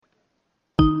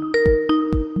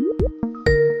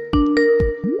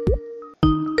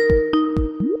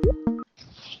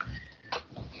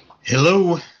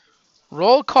Hello.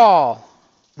 Roll call.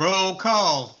 Roll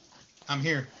call. I'm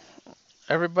here.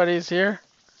 Everybody's here.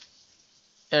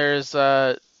 There's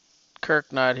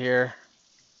Kirk not here.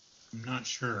 I'm not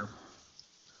sure.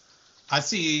 I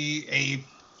see a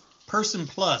person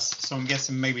plus, so I'm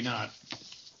guessing maybe not.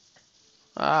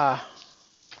 I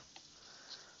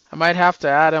might have to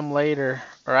add him later,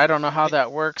 or I don't know how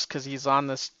that works because he's on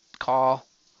this call.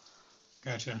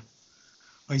 Gotcha.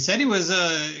 Well, he said he was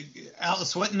out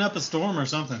sweating up a storm or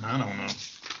something. I don't know.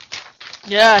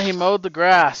 Yeah, he mowed the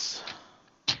grass.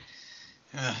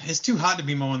 It's too hot to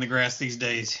be mowing the grass these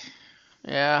days.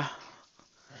 Yeah,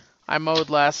 I mowed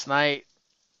last night.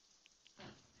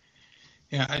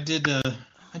 Yeah, I did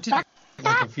like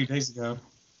a few days ago.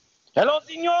 Hello,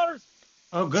 senors.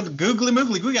 Oh, good googly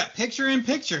moogly. We got picture in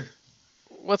picture.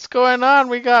 What's going on?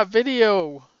 We got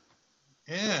video.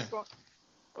 Yeah.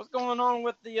 What's going on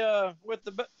with the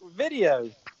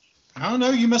video? I don't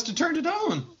know. You must have turned it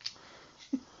on.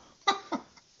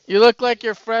 You look like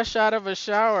you're fresh out of a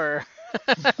shower.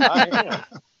 I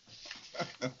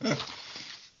am.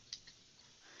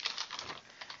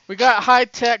 We got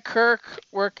high-tech Kirk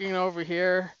working over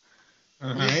here, All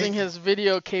using right. his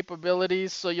video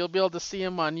capabilities, so you'll be able to see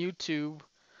him on YouTube.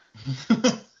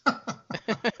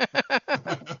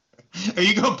 Are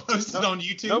you gonna post it on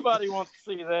YouTube? Nobody wants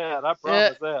to see that. I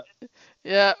promise that.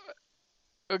 Yeah,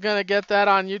 we're gonna get that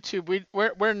on YouTube.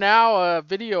 We're now a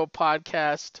video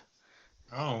podcast.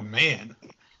 Oh man,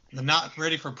 the not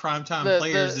ready for primetime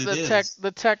players.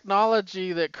 The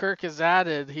technology that Kirk has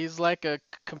added, he's like a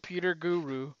computer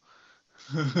guru.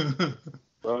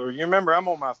 Well, you remember I'm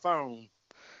on my phone.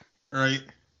 Right.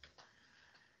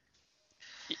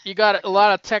 You got a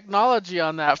lot of technology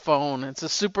on that phone. It's a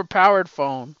super powered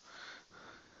phone.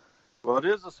 Well, it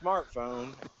is a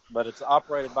smartphone, but it's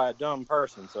operated by a dumb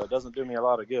person, so it doesn't do me a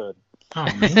lot of good.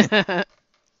 Oh man.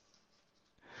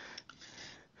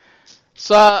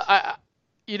 So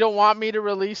you don't want me to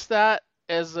release that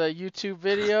as a YouTube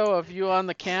video of you on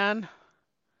the can?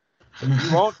 If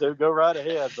you want to, go right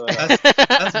ahead. But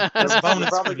That's bonus you'll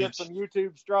probably footage. get some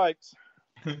YouTube strikes.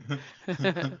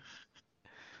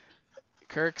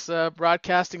 Kirk's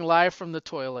broadcasting live from the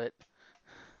toilet.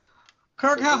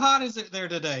 Kirk, how hot is it there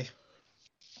today?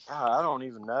 I don't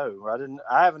even know.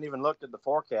 I haven't even looked at the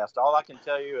forecast. All I can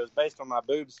tell you is based on my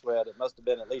boob sweat, it must have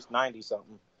been at least 90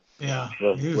 something. Yeah.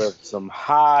 With some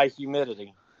high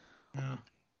humidity. Yeah.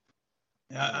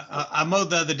 I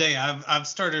mowed the other day. I've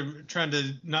started trying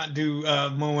to not do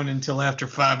mowing until after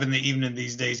 5 in the evening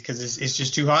these days because it's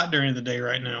just too hot during the day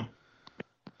right now.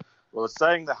 Well, it's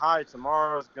saying the high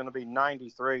tomorrow is going to be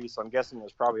 93, so I'm guessing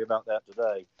it's probably about that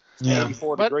today. Yeah.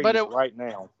 84 degrees right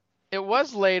now. It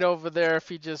was late over there if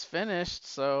he just finished,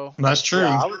 so. That's true.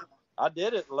 Yeah, I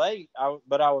did it late,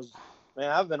 but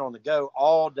I've been on the go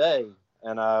all day,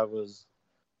 and I was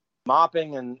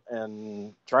mopping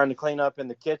and trying to clean up in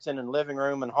the kitchen and living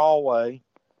room and hallway,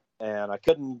 and I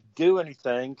couldn't do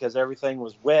anything because everything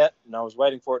was wet, and I was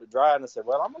waiting for it to dry, and I said,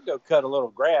 well, I'm going to go cut a little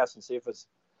grass and see if it's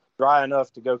dry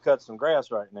enough to go cut some grass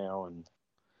right now, and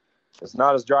it's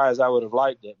not as dry as I would have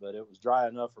liked it, but it was dry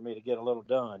enough for me to get a little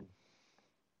done.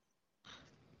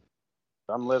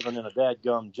 I'm living in a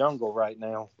dadgum jungle right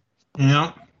now.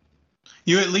 Yeah.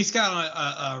 You at least got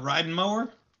a riding mower?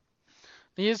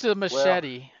 He used a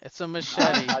machete. Well, it's a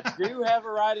machete. I do have a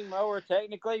riding mower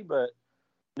technically, but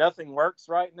nothing works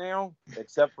right now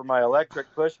except for my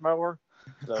electric push mower.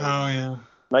 So oh, yeah.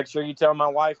 Make sure you tell my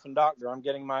wife and doctor I'm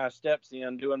getting my steps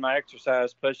in, doing my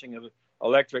exercise, pushing an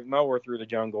electric mower through the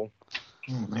jungle.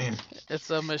 Oh, man. It's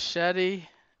a machete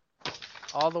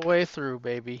all the way through,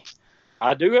 baby.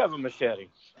 I do have a machete.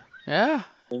 Yeah.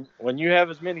 When you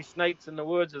have as many snakes in the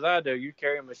woods as I do, you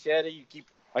carry a machete.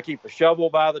 I keep a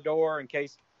shovel by the door in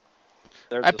case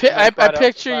there's I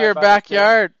picture your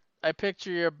backyard. I picture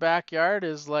your backyard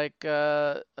is like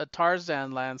a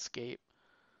Tarzan landscape.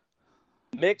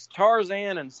 Mix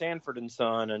Tarzan and Sanford and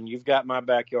Son, and you've got my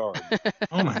backyard.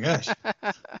 Oh my gosh.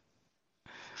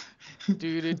 Do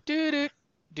do do do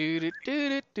do do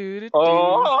do do do.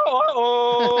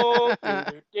 Oh,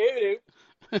 do.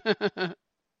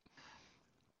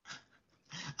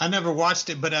 I never watched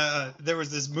it, but there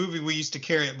was this movie we used to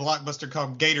carry at Blockbuster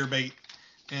called Gator Bait,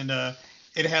 and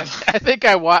it had. I think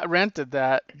I rented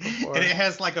that before. And it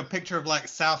has like a picture of like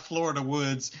South Florida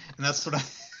woods, and that's what I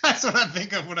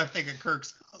think of when I think of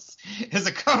Kirk's house. Is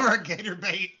a cover of Gator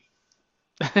Bait.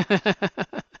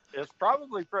 It's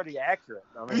probably pretty accurate.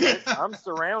 I mean, I'm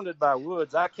surrounded by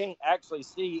woods. I can't actually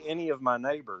see any of my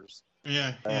neighbors.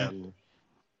 Yeah.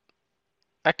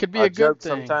 That could be a good thing.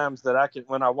 Sometimes that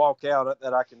when I walk out,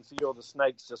 that I can feel the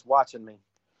snakes just watching me.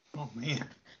 Oh man.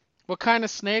 What kind of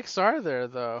snakes are there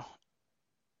though?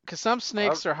 Because some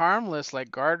snakes are harmless,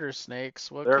 like garter snakes.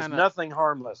 What There's kind of? nothing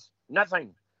harmless.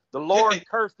 Nothing. The Hey, Lord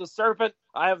cursed the serpent.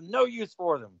 I have no use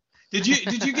for them. did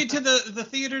you get to the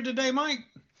theater today, Mike?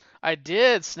 I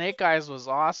did. Snake Eyes was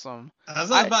awesome. I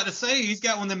was I about to say he's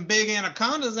got one of them big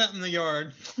anacondas out in the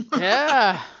yard.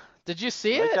 Yeah. Did you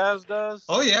see Snake it? Eyes does.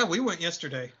 Oh yeah, we went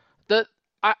yesterday. The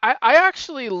I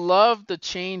actually love the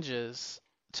changes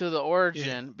to the Yeah,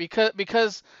 origin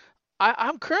because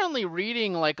I'm currently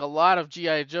reading like a lot of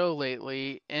G.I. Joe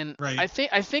lately, and right. I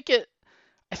think it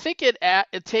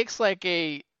takes like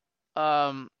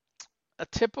um a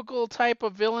typical type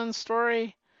of villain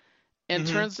story and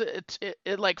Hmm. turns it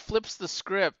like flips the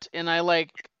script, and I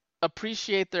like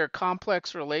appreciate their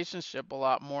complex relationship a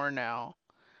lot more now.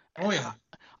 Oh yeah.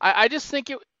 I just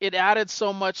think it added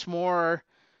so much more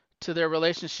to their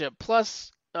relationship.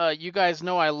 Plus, you guys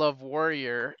know I love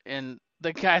Warrior, and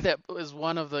the guy that was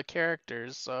one of the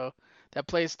characters, so that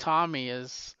plays Tommy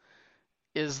is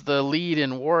the lead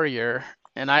in Warrior,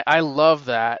 and I love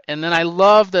that. And then I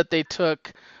love that they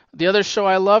took the other show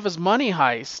I love is Money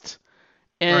Heist,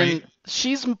 Right. and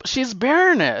she's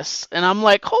Baroness, and I'm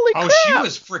like, holy Oh, she crap!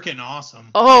 was freaking awesome.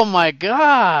 Oh my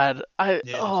God!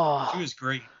 Yeah, she was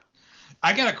great.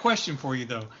 I got a question for you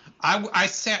though. I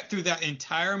sat through that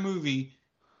entire movie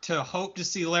to hope to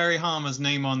see Larry Hama's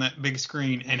name on that big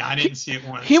screen, and I he didn't see it he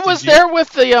once. was Did you? there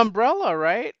with the umbrella,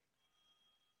 right?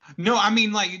 No, I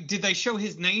mean, like, did they show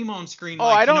his name on screen? Oh,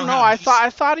 I Like, you don't know know. how he's. I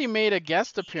thought he made a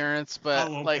guest appearance, but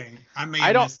Oh, like okay. I may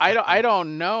have missed that I then.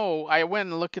 don't know. I went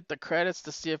and looked at the credits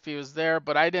to see if he was there,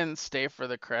 but I didn't stay for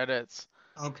the credits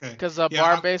Okay. because Yeah.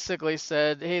 Barb basically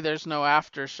said, "Hey, there's no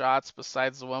after shots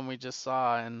besides the one we just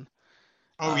saw," and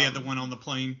Oh, yeah, the one on the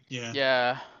plane. Yeah.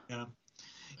 yeah, Yeah.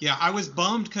 Yeah, I was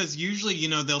bummed because usually,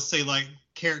 they'll say like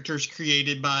characters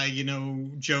created by,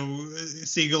 Joe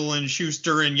Siegel and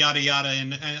Schuster and yada yada,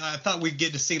 and I thought we'd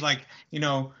get to see like,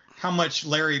 how much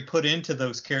Larry put into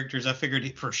those characters. I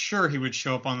figured for sure he would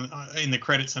show up on in the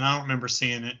credits, and I don't remember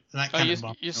seeing it. That oh, kind of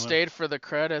bummed you me a little. stayed for the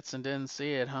credits and didn't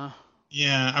see it, huh?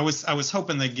 Yeah, I was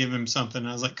hoping they'd give him something.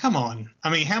 I was like, come on. I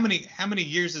mean, how many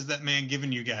years has that man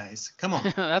given you guys? Come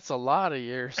on. That's a lot of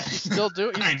years. He's I still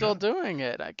know. doing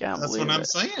it. I can't That's what believe I'm it.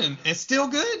 saying. It's still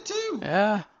good too.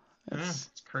 Yeah, Yeah, it's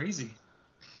it's crazy.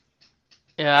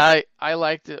 yeah. I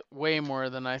liked it way more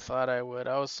than I thought I would.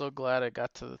 I was so glad I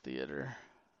got to the theater.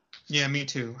 Yeah, me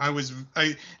too. I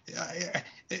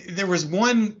there was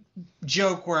one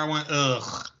joke where I went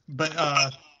ugh, but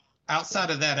outside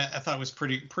of that, I thought it was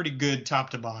pretty good top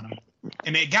to bottom,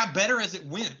 and it got better as it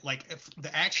went. Like if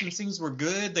the action scenes were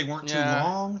good, they weren't too Yeah.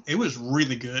 long. It was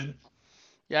really good.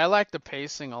 Yeah, I liked the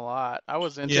pacing a lot. I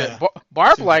was into Yeah, it.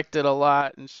 Barb too. liked it a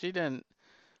lot, and she didn't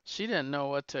know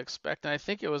what to expect. And I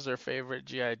think it was her favorite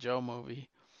GI Joe movie.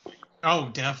 Oh,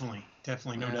 definitely,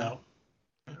 no Yeah. doubt.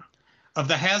 Of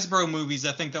the Hasbro movies,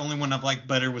 I think the only one I've liked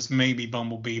better was maybe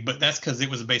Bumblebee, but that's because it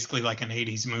was basically like an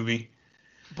 '80s movie.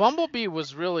 Bumblebee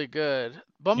was really good.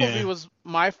 Bumblebee Yeah, was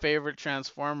my favorite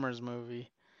Transformers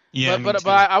movie. yeah, me But too.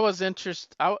 I was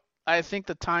interested. I think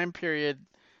the time period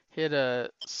hit a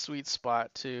sweet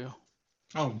spot too.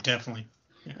 Oh, definitely.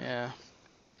 Yeah, Yeah.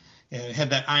 yeah, it had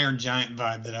that Iron Giant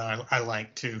vibe that I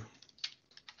like too.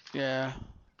 Yeah.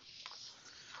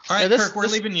 All Yeah, right, this Kirk, we're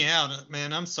this leaving you out,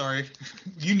 man. I'm sorry.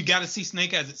 You got to see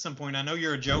Snake Eyes at some point. I know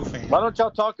you're a Joe fan. Why don't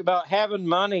y'all talk about having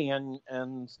money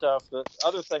and stuff? That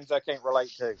other things I can't relate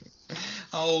to.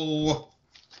 Oh,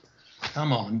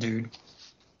 come on, dude.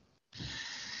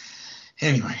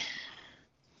 Anyway,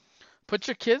 put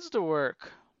your kids to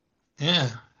work. yeah.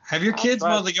 Have your I kids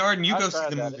mow tried. the yard and you I go see tried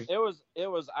the that. movie. It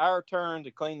was our turn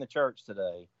to clean the church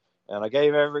today, and I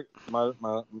gave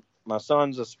my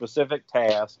sons a specific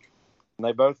task, and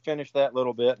they both finished that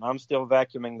little bit, and I'm still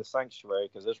vacuuming the sanctuary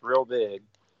because it's real big,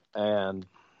 and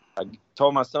I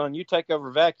told my son, you take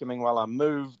over vacuuming while I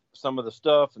move some of the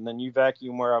stuff, and then you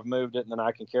vacuum where I've moved it, and then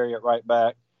I can carry it right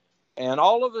back. And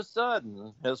all of a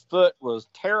sudden, his foot was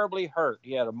terribly hurt.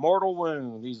 He had a mortal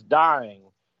wound. He's dying,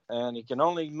 and he can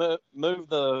only move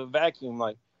the vacuum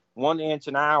like 1 inch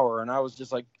an hour. And I was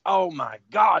just like, oh my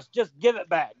gosh, just give it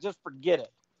back. Just forget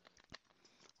it. I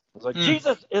was like,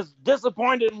 Jesus is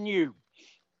disappointed in you.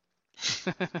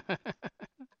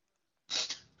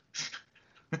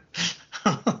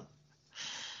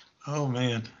 Oh,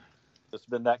 man. It's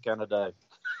been that kind of day.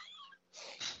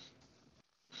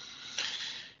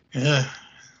 Yeah.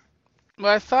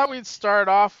 Well, I thought we'd start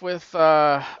off with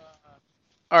our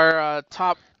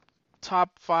top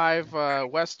 5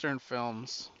 Western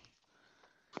films.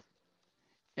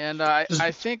 And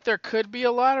I think there could be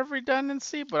a lot of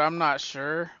redundancy, but I'm not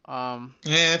sure.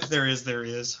 Yeah, if there is, there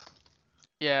is.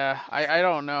 Yeah, I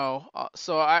don't know.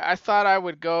 So I thought I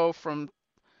would go from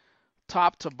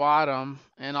top to bottom,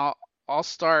 and I'll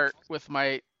start with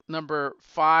my number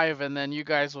 5, and then you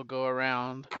guys will go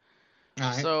around. All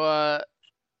right. So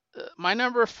my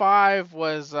number 5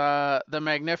 was The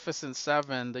Magnificent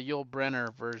Seven, the Yul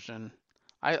Brynner version.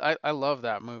 I love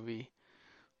that movie.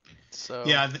 So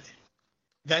Yeah,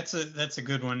 that's a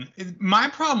good one. My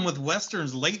problem with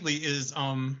westerns lately is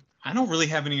I don't really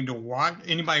have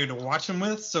anybody to watch them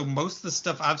with. So most of the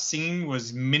stuff I've seen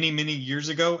was many years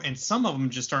ago, and some of them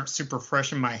just aren't super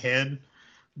fresh in my head.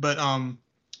 But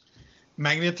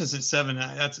Magnificent Seven,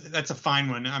 that's a fine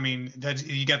one. I mean, that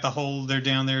you got the whole they're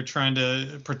down there trying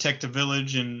to protect a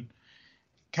village and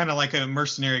kind of like a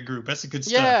mercenary group. That's a good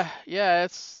stuff. yeah,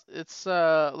 it's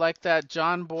like that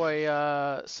John Boy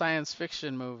science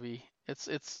fiction movie.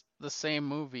 It's the same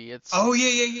movie. It's Oh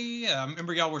yeah. I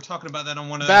remember y'all were talking about that on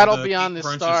one of Battle the Beyond Geek the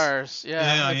brunches. Stars.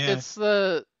 Yeah,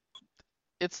 Yeah.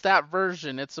 it's that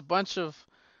version. It's a bunch of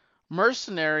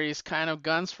mercenaries, kind of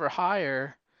guns for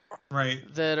hire, Right.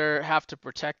 that have to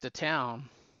protect a town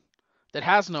that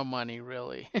has no money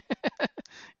really.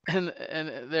 and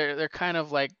they're kind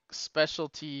of like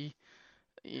specialty.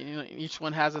 Each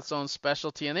one has its own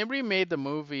specialty, and they remade the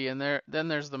movie, and then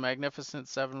there's the Magnificent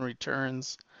Seven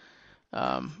Returns.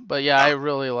 But yeah, I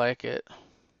really like it.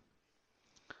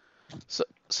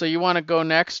 So you want to go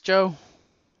next, Joe?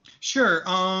 Sure.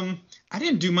 I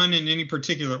didn't do mine in any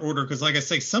particular order because, like I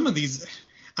say, some of these,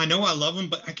 I know I love them,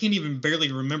 but I can't even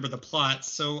barely remember the plot.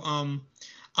 So,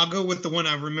 I'll go with the one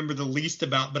I remember the least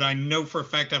about, but I know for a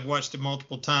fact I've watched it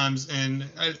multiple times, and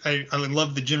I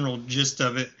love the general gist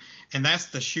of it. And that's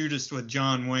The Shootist with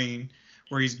John Wayne,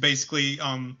 where he's basically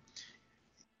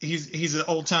he's an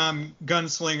old time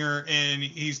gunslinger, and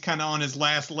he's kind of on his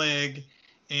last leg,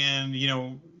 and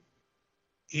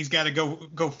he's got to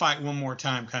go fight one more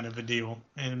time, kind of a deal.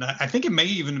 And I think it may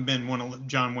even have been one of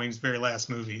John Wayne's very last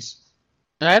movies.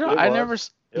 I It never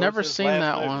was his seen last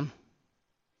that movie. one.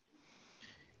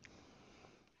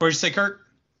 What did you say, Kurt?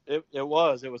 It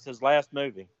was his last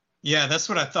movie. Yeah, that's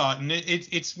what I thought, and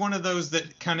it's one of those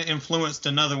that kind of influenced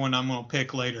another one I'm gonna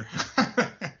pick later.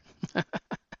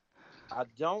 I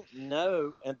don't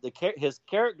know, and his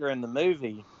character in the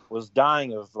movie was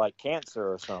dying of like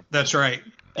cancer or something, That's right.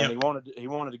 and Yep. he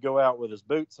wanted to go out with his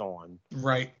boots on,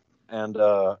 Right. and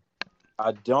I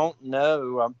don't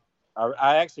know.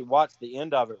 I actually watched the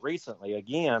end of it recently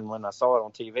again when I saw it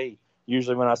on TV.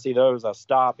 Usually when I see those, I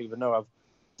stop, even though I've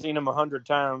seen them 100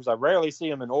 times. I rarely see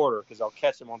them in order because I'll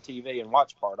catch them on TV and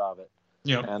watch part of it.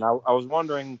 Yep. And I was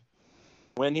wondering,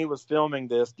 when he was filming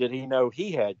this, did he know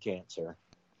he had cancer?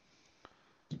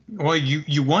 Well,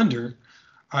 you wonder.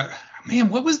 Man,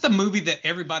 what was the movie that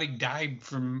everybody died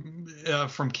from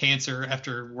cancer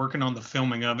after working on the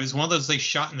filming of? It was one of those they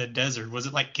shot in the desert. Was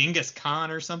it like Genghis Khan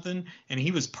or something? And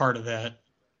he was part of that.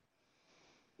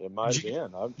 It might have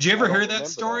been. Did you ever I don't hear that remember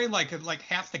story? Like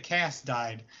half the cast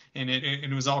died, and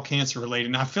it was all cancer related.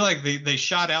 And I feel like they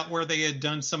shot out where they had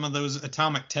done some of those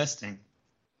atomic testing.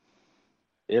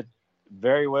 It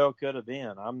very well could have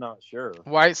been. I'm not sure.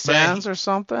 White Sands or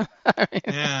something.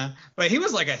 Yeah, but he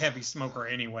was like a heavy smoker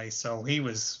anyway, so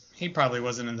he probably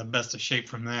wasn't in the best of shape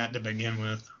from that to begin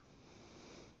with.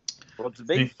 Well, to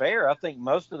be fair, I think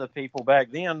most of the people back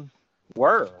then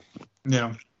were.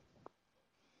 Yeah.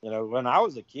 When I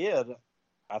was a kid,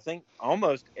 I think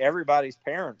almost everybody's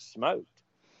parents smoked.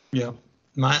 Yeah.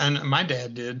 My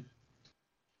dad did.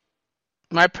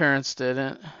 My parents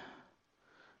didn't.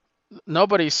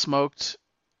 Nobody smoked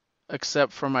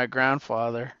except for my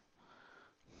grandfather.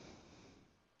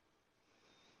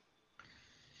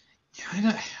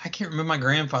 Yeah, I can't remember my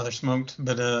grandfather smoked,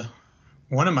 but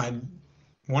one of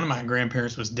my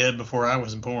grandparents was dead before I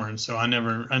was born, so I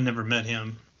never met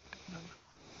him.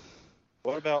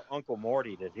 What about Uncle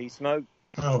Morty? Did he smoke?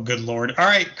 Oh, good Lord. All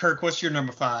right, Kirk, what's your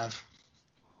number 5?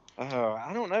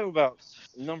 I don't know about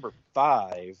number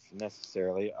 5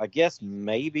 necessarily. I guess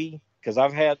maybe because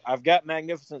I've got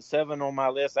Magnificent Seven on my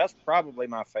list. That's probably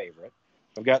my favorite.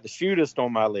 I've got The Shootist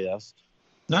on my list.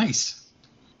 Nice.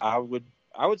 I would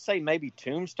say maybe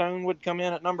Tombstone would come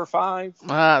in at number 5.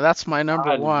 That's my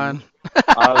number 1.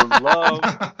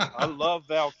 I love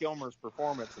Val Kilmer's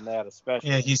performance in that, especially.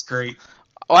 Yeah, he's great.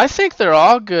 Oh, I think they're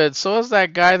all good. So is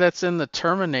that guy that's in the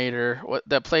Terminator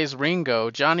that plays Ringo,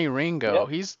 Johnny Ringo.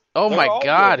 Yep. Oh They're my all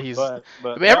God, good, he's but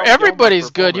everybody's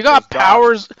good. You got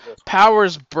performance is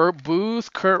Powers,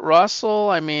 Booth, Kurt Russell.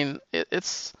 I mean,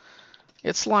 it's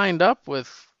lined up with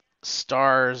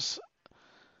stars.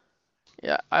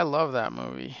 Yeah, I love that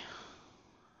movie.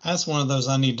 That's one of those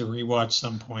I need to rewatch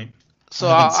some point. So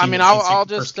I'll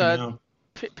just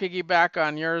piggyback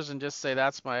on yours and just say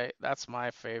that's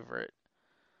my favorite.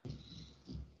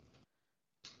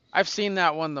 I've seen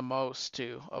that one the most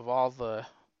too of all the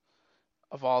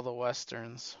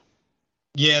westerns.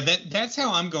 Yeah, that's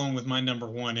how I'm going with my number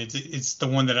one. It's the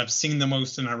one that I've seen the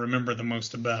most and I remember the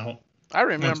most about. I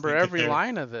remember every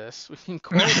line of this. We can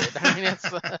quote it. I mean, it's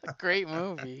a great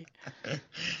movie.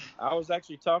 I was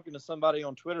actually talking to somebody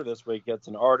on Twitter this week. It's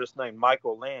an artist named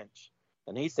Michael Lynch,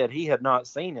 and he said he had not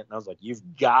seen it. And I was like,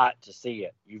 "You've got to see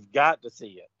it. You've got to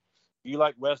see it. If you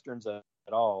like westerns at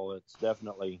all, it's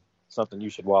definitely something you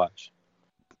should watch."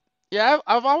 Yeah,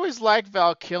 I've always liked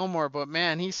Val Kilmer, but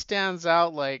man, he stands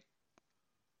out like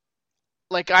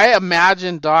I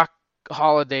imagine Doc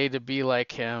Holliday to be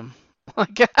like him.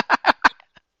 Like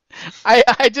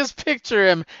I just picture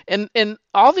him in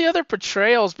all the other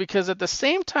portrayals, because at the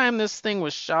same time this thing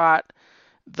was shot,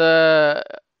 the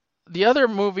other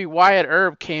movie Wyatt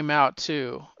Earp came out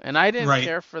too, and I didn't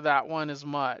care for that one as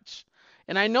much.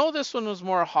 And I know this one was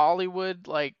more Hollywood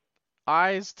like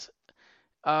eyed,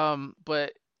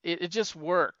 but it just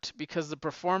worked because the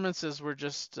performances were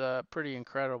just pretty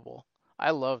incredible.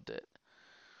 I loved it.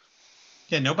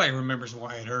 Yeah, nobody remembers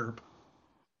Wyatt Earp.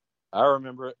 I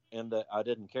remember it, and that I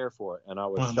didn't care for it, and I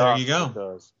was shocked there you go.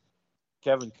 Because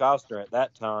Kevin Costner at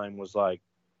that time was like,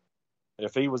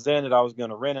 if he was in it, I was going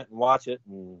to rent it and watch it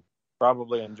and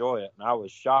probably enjoy it. And I was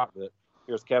shocked that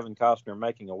here's Kevin Costner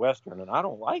making a Western, and I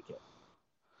don't like it.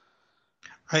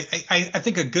 I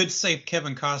think a good safe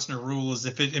Kevin Costner rule is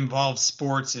if it involves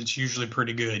sports, it's usually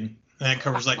pretty good. That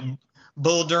covers like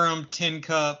Bull Durham, Tin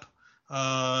Cup,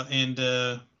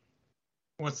 and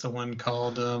what's the one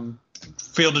called?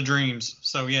 Field of Dreams.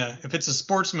 So yeah, if it's a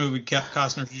sports movie,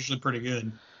 Costner's usually pretty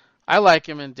good. I like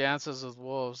him in Dances with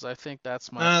Wolves. I think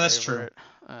that's my that's favorite.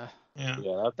 True.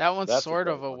 Yeah, that one's sort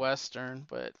of a Western,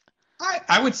 but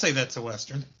I would say that's a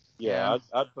Western. Yeah.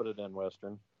 I'd put it in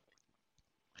Western.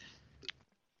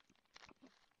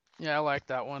 Yeah, I like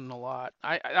that one a lot.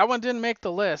 That one didn't make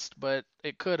the list, but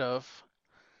it could have.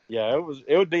 Yeah,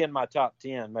 it would be in my top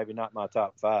 10, maybe not my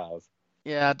top 5.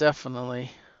 Yeah,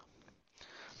 definitely.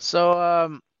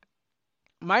 So,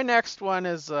 my next one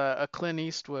is a Clint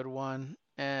Eastwood one,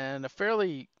 and a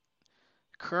fairly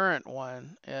current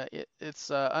one.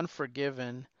 It's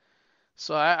Unforgiven.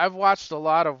 So I've watched a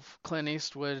lot of Clint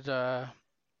Eastwood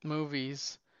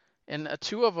movies, and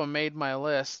 2 of them made my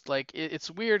list. Like it's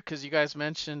weird because you guys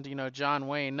mentioned, John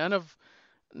Wayne.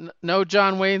 No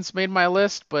John Wayne's made my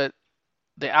list, but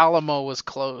The Alamo was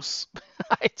close.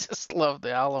 I just love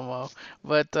The Alamo,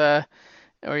 but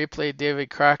or he played David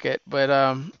Crockett.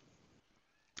 But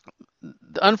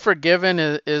Unforgiven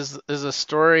is a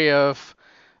story of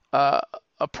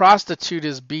a prostitute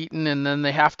is beaten, and then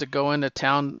they have to go into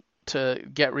town to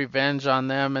get revenge on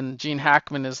them. And Gene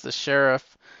Hackman is the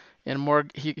sheriff,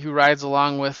 and he rides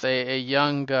along with a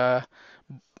young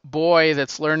boy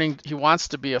that's learning. He wants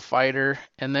to be a fighter,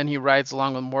 and then he rides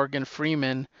along with Morgan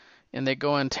Freeman, and they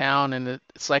go in town, and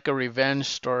it's like a revenge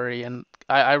story. And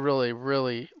I really,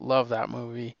 really love that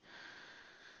movie.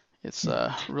 It's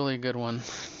a really good one.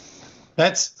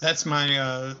 That's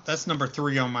my that's number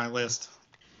 3 on my list,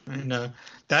 and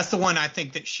that's the one I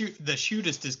think that the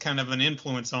Shootist is kind of an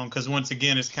influence on, because once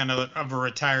again it's kind of a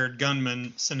retired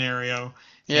gunman scenario.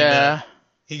 Yeah. And,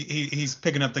 he's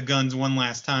picking up the guns one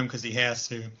last time because he has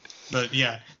to. But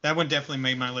yeah, that one definitely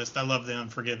made my list. I love The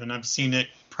Unforgiven. I've seen it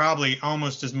probably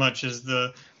almost as much as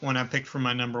the one I picked for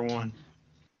my number 1.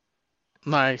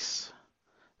 Nice.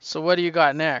 So what do you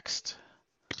got next?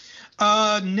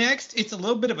 Next, it's a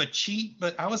little bit of a cheat,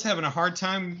 but I was having a hard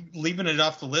time leaving it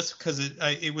off the list because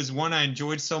it was one I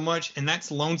enjoyed so much, and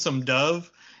that's Lonesome Dove.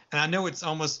 And I know it's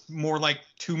almost more like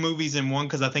 2 movies in one,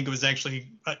 because I think it was actually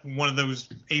one of those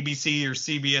ABC or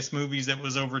CBS movies that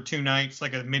was over 2 nights,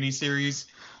 like a mini series.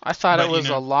 I thought it was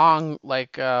a long,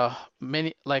 like a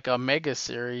mega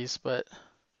series, but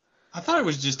I thought it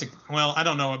was just I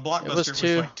don't know. A Blockbuster was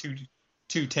like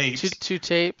two tapes. Two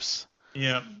tapes.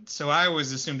 Yeah, so I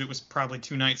always assumed it was probably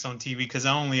 2 nights on TV because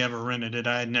I only ever rented it.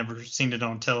 I had never seen it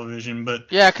on television, but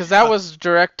yeah, because that was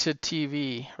direct to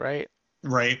TV, right?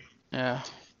 Right. Yeah.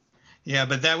 Yeah,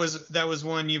 but that was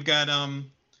one. You've got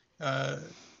I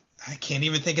can't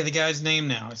even think of the guy's name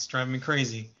now. It's driving me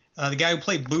crazy. The guy who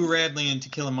played Boo Radley in To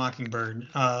Kill a Mockingbird.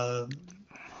 Oh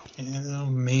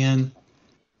man.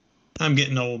 I'm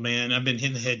getting old, man. I've been hit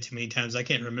in the head too many times. I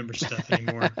can't remember stuff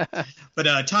anymore.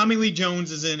 But Tommy Lee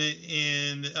Jones is in it,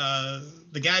 and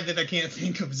the guy that I can't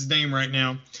think of his name right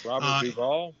now. Robert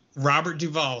Duvall. Robert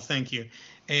Duvall, thank you.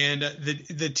 And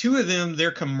the 2 of them,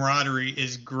 their camaraderie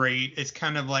is great. It's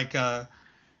kind of like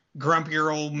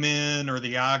grumpier old men or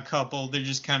the odd couple. They're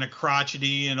just kind of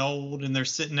crotchety and old, and they're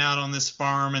sitting out on this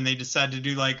farm, and they decide to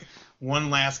do like one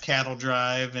last cattle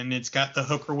drive, and it's got the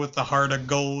hooker with the heart of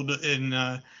gold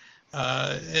and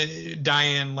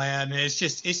Diane Ladd. And it's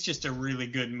just a really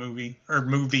good movie, or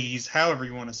movies, however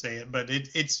you want to say it. But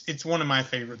it's one of my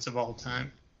favorites of all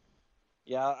time.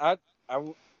 Yeah,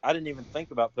 I didn't even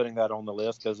think about putting that on the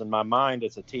list because in my mind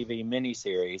it's a TV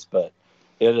miniseries, but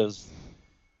it is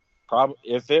probably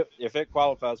if it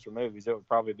qualifies for movies, it would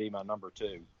probably be my number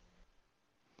 2.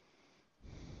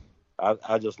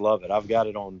 I just love it. I've got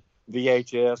it on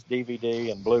VHS,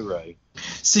 DVD, and Blu-ray.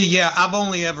 See, yeah, I've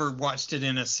only ever watched it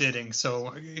in a sitting,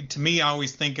 so to me, I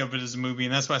always think of it as a movie,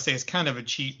 and that's why I say it's kind of a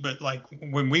cheat. But like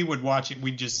when we would watch it,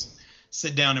 we'd just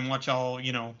sit down and watch all,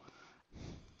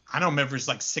 I don't remember, it's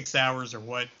like 6 hours or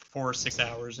what, 4 or 6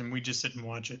 hours, and we just sit and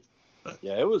watch it. But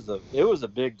yeah, it was a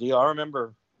big deal. I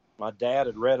remember my dad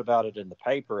had read about it in the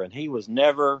paper, and he was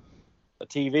never a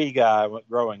TV guy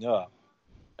growing up.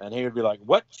 And he would be like,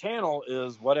 "What channel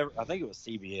is whatever?" I think it was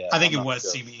CBS. I think it was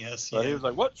sure. CBS. Yeah. But he was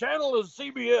like, "What channel is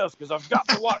CBS? Because I've got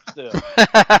to watch this."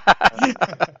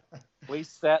 We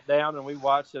sat down and we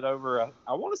watched it over.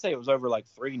 I want to say it was over like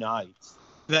 3 nights.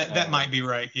 That might be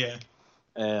right. Yeah.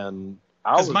 And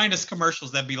minus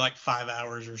commercials, that'd be like 5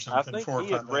 hours or something. I think 4 or 5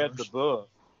 he had read the book,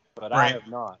 but right. I have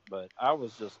not. But I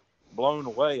was just blown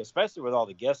away, especially with all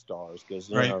the guest stars, because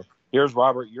right. Here's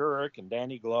Robert Urich and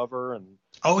Danny Glover and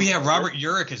Robert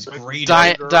Urich is great.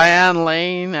 Diane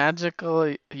Lane,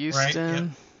 Angela Houston,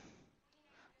 right,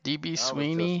 yeah. DB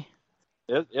Sweeney.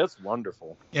 It's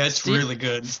wonderful. Yeah, it's really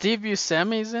good. Steve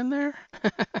Buscemi's in there.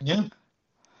 Yeah.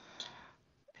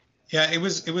 Yeah, it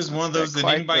was one of those that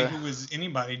anybody who was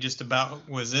anybody just about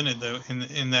was in it though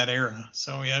in that era.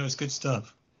 So yeah, it was good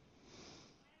stuff.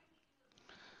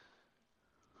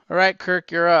 All right, Kirk,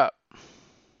 you're up.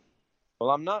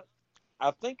 Well, I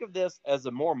think of this as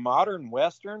a more modern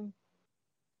Western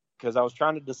because I was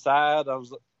trying to decide. I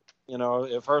was,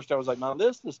 at first I was like, my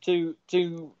list is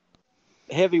too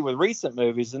heavy with recent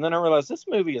movies. And then I realized this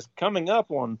movie is coming up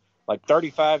on like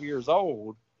 35 years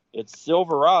old. It's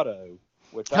Silverado,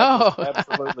 which I just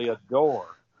absolutely adore.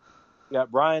 You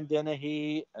got Brian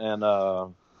Dennehy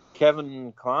and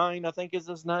Kevin Kline, I think is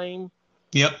his name.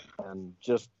 Yep. And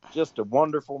just a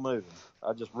wonderful movie.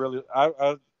 I just really,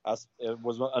 it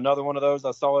was another one of those.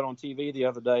 I saw it on TV the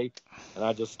other day, and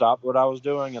I just stopped what I was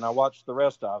doing and I watched the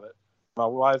rest of it. My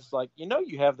wife's like,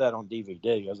 you have that on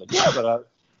DVD. I was like, yeah, but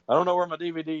I don't know where my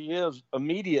DVD is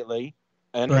immediately,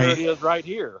 and here it is right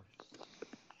here.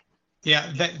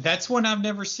 Yeah, that's one I've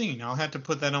never seen. I'll have to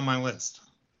put that on my list.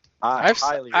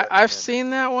 I've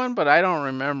seen that one, but I don't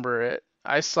remember it.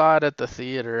 I saw it at the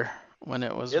theater when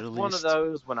it was released. It's one of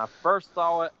those, when I first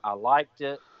saw it, I liked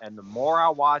it, and the more I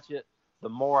watch it, the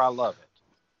more I love it.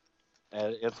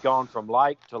 And it's gone from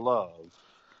like to love.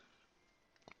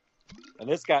 And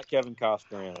it's got Kevin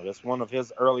Costner in it. It's one of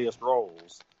his earliest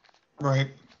roles. Right.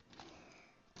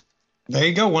 There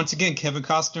you go. Once again, Kevin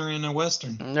Costner in a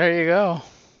Western. There you go.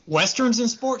 Westerns and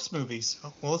sports movies.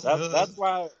 Well, that's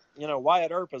why,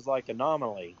 Wyatt Earp is like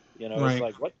anomaly. It's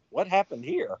like, what happened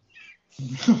here?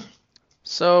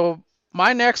 So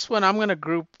my next one, I'm going to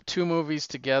group 2 movies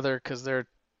together because they're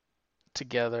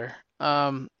together.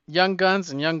 Young Guns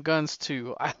and Young Guns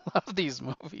 2. I love these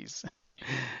movies.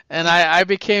 And I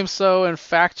became so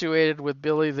infatuated with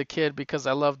Billy the Kid because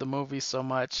I love the movie so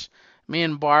much. Me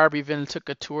and Barb even took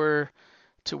a tour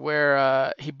to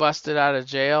where he busted out of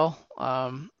jail.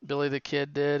 Billy the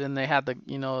Kid did, and they had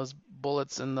his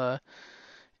bullets in the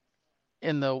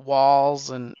walls,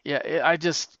 and yeah, I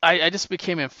just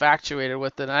became infatuated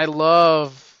with it. And I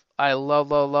love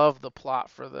the plot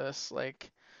for this.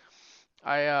 Like,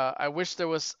 I wish there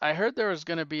was. I heard there was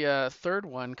going to be a third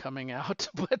one coming out,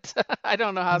 but I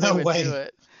don't know how they would do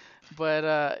it. But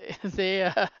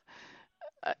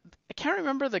I can't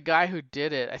remember the guy who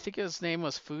did it. I think his name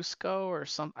was Fusco or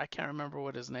some. I can't remember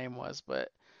what his name was,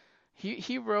 but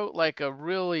he wrote like a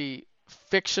really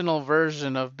fictional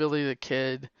version of Billy the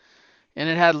Kid, and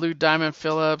it had Lou Diamond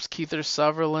Phillips, Kiefer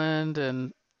Sutherland,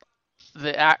 and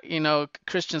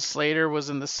Christian Slater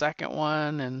was in the second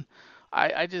one, and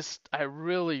I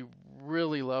really,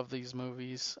 really love these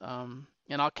movies. And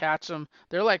I'll catch them.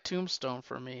 They're like Tombstone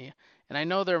for me. And I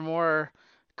know they're more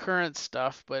current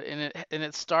stuff, but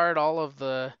it starred all of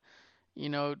the,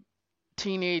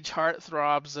 teenage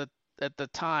heartthrobs at the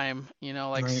time,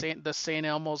 like the St.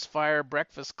 Elmo's Fire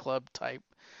Breakfast Club type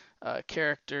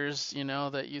characters,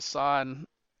 that you saw in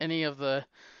any of the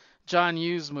John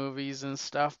Hughes movies and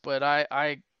stuff. But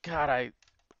I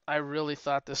really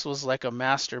thought this was like a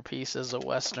masterpiece as a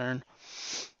Western.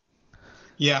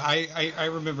 Yeah, I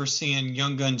remember seeing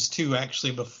Young Guns 2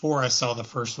 actually before I saw the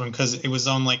first one because it was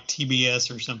on like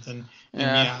TBS or something. And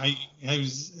Yeah. yeah,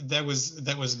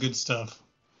 that was good stuff.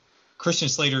 Christian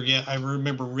Slater, yeah, I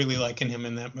remember really liking him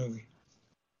in that movie.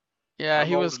 Yeah, I'm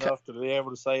he old was. enough to be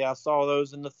able to say I saw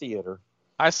those in the theater.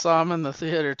 I saw him in the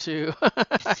theater too.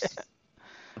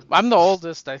 I'm the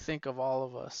oldest, I think, of all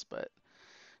of us, but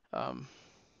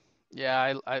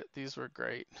yeah, these were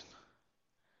great.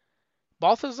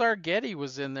 Balthazar Getty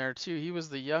was in there too. He was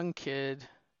the young kid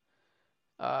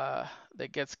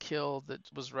that gets killed that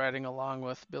was riding along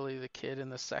with Billy the Kid in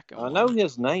the second I know one.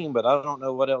 his name, but I don't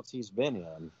know what else he's been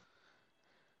in.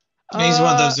 He's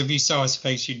one of those, if you saw his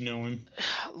face, you'd know him.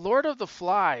 Lord of the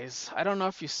Flies. I don't know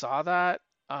if you saw that.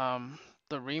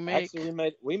 The remake.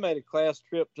 Actually, we made a class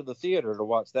trip to the theater to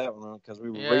watch that one because we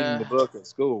were reading Yeah. the book at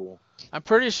school. I'm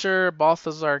pretty sure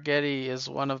Balthazar Getty is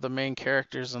one of the main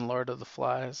characters in Lord of the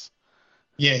Flies.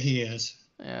 Yeah, he is.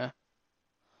 Yeah.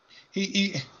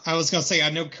 I was gonna say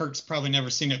I know Kirk's probably never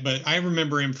seen it, but I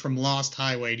remember him from Lost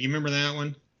Highway. Do you remember that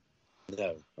one?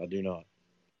 No, I do not.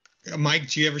 Mike,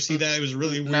 did you ever see that? It was a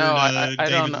really weird No, I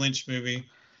David Lynch movie.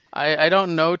 I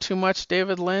don't know too much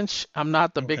David Lynch. I'm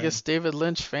not the Okay. biggest David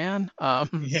Lynch fan. Yeah,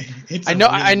 it's I a know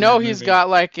really I know weird he's movie. got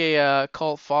like a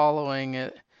cult following.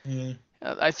 Yeah.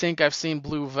 I think I've seen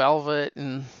Blue Velvet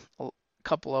and a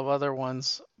couple of other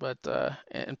ones, but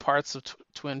in parts of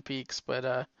Twin Peaks.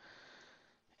 But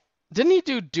didn't he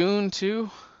do Dune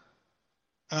too?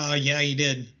 Yeah, he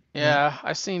did. Yeah,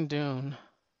 I've seen Dune.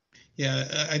 Yeah,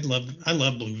 I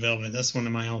love Blue Velvet. That's one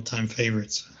of my all-time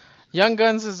favorites. Young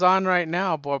Guns is on right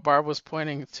now. Boy, Barb was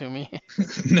pointing to me.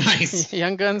 Nice.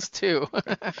 Young Guns 2.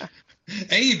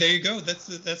 Hey, there you go.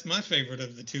 That's my favorite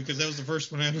of the two because that was the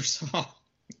first one I ever saw.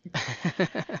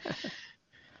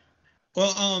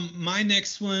 Well, my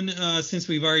next one, since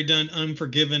we've already done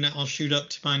Unforgiven, I'll shoot up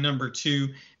to my number 2.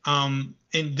 And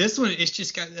this one, it's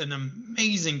just got an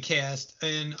amazing cast,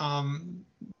 and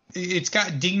it's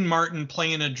got Dean Martin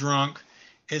playing a drunk.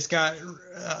 It's got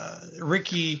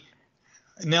Ricky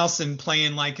Nelson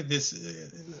playing like this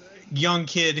young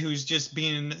kid who's just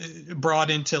being brought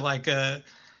into like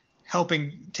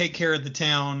helping take care of the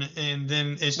town, and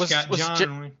then it's got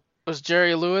John. Was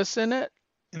Jerry Lewis in it?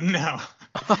 No.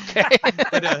 Okay.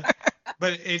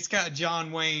 but it's got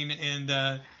John Wayne,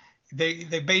 and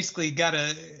they basically got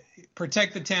to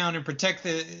protect the town and protect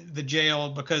the jail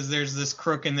because there's this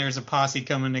crook and there's a posse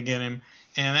coming to get him,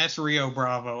 and that's Rio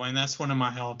Bravo, and that's one of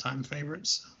my all-time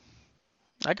favorites.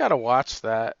 I gotta watch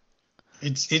that.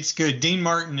 It's good. Dean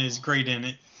Martin is great in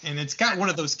it, and it's got one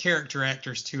of those character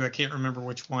actors too. I can't remember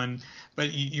which one,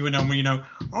 but you would know me.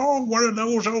 One of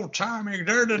those old timey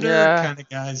kind of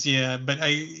guys. Yeah, but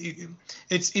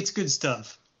it's good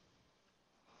stuff.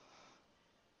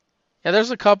 Yeah,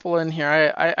 there's a couple in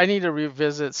here. I need to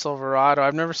revisit Silverado.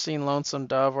 I've never seen Lonesome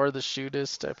Dove or The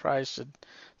Shootist. I probably should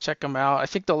check them out. I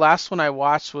think the last one I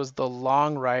watched was The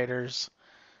Long Riders.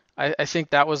 I think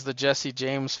that was the Jesse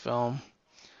James film.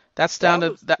 That's down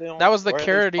to that was the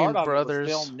Carradine brothers.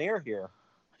 It was filmed near here.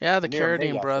 Yeah, the Near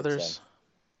Carradine me, brothers.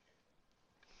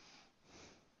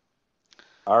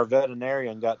 Our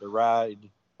veterinarian got to ride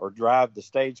or drive the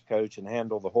stagecoach and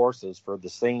handle the horses for the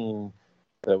scene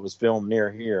that was filmed near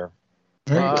here.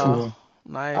 Very cool.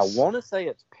 Nice. I want to say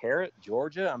it's Parrott,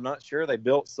 Georgia. I'm not sure. They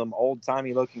built some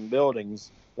old-timey looking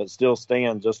buildings that still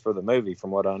stand just for the movie,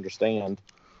 from what I understand.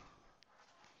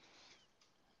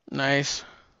 Nice.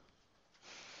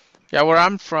 Yeah, where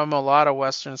I'm from, a lot of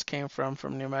Westerns came from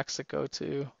New Mexico,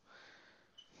 too.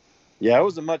 Yeah, it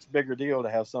was a much bigger deal to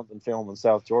have something filmed in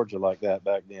South Georgia like that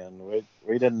back then.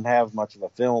 We didn't have much of a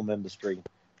film industry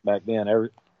back then.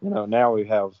 Now we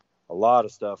have a lot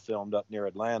of stuff filmed up near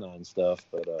Atlanta and stuff.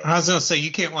 But I was gonna say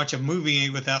you can't watch a movie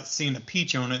without seeing a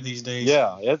peach on it these days.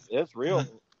 Yeah, it's real.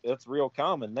 It's real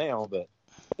common now, but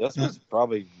this was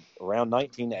probably around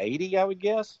 1980, I would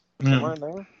guess, somewhere in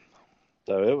there.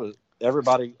 So it was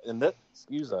everybody. And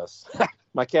excuse us,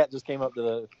 my cat just came up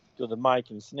to the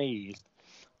mic and sneezed.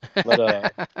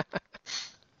 But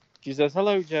she says,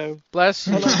 "Hello, Joe." Bless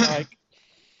you. Hello, Mike.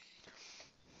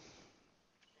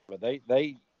 But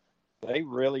they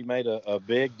really made a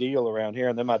big deal around here.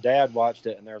 And then my dad watched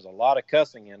it, and there's a lot of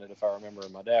cussing in it, if I remember.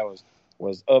 And my dad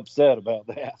was upset about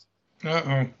that.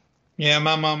 Uh-oh. Yeah,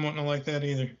 my mom wouldn't like that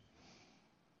either. Of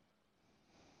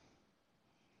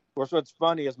course, what's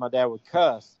funny is my dad would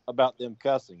cuss about them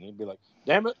cussing. He'd be like,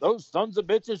 "Damn it, those sons of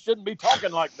bitches shouldn't be talking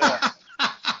like that."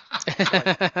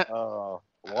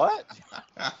 What?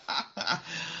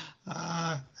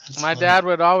 My dad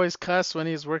would always cuss when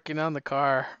he's working on the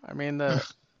car. I mean,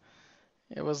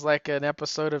 it was like an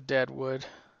episode of Deadwood.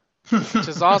 which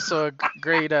is also a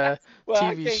great Well,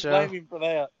 I TV can't show. blame him for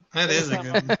that. That is a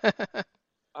good one.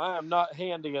 I am not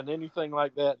handy on anything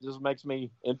like that.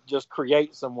 It just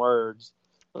creates some words.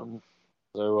 So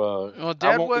Well,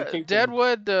 I won't be keeping.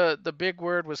 Deadwood, the big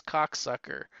word was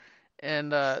cocksucker,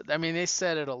 and I mean they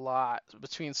said it a lot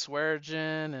between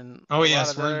Swearingen and Oh a yeah, lot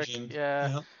of the other, Swearingen.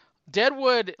 yeah. Yep.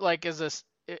 Deadwood like is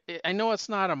I know it's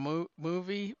not a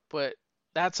movie, but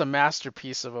that's a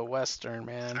masterpiece of a Western,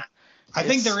 man. I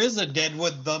think It's there is a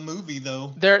Deadwood the movie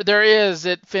though. there is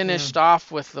it finished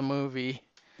off with the movie,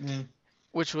 Yeah.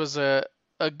 which was a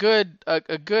good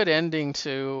ending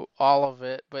to all of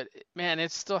it, but man,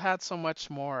 it still had so much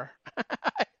more.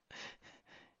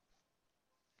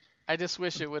 I just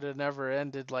wish it would have never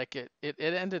ended like it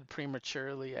ended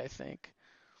prematurely, I think.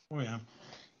 Oh yeah.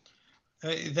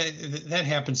 That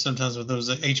happens sometimes with those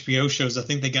HBO shows. I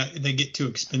think they get too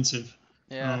expensive.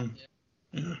 Yeah.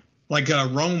 Yeah. Like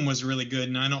Rome was really good,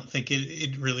 and I don't think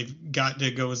it really got to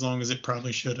go as long as it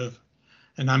probably should have.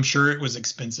 And I'm sure it was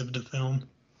expensive to film.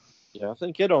 Yeah, I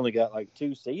think it only got like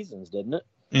 2 seasons, didn't it?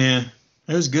 Yeah,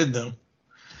 it was good though.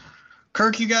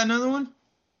 Kirk, you got another one?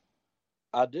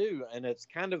 I do, and it's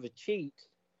kind of a cheat,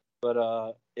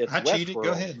 but it's I cheated. Westworld.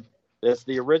 Go ahead. It's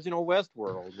the original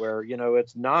Westworld, where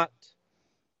it's not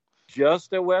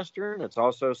just a Western; it's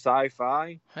also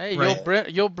sci-fi. Hey, Right.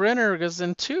 Yul Brynner is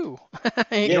in 2. Yeah,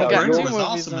 He got Brynner 2 was movies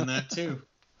awesome now. in that too.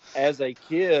 As a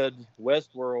kid,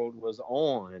 Westworld was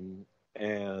on,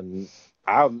 and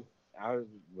I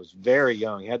was very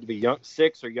young. Had to be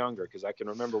 6 or younger, because I can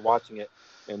remember watching it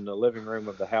in the living room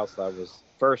of the house I was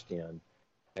first in,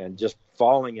 and just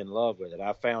falling in love with it.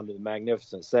 I found the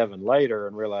Magnificent Seven later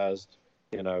and realized,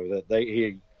 that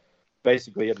he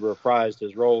basically had reprised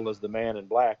his role as the Man in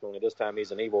Black, only this time he's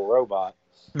an evil robot.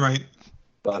 Right.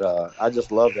 But I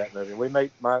just love that movie. We made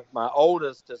my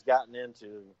oldest has gotten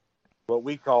into what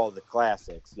we call the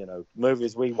classics,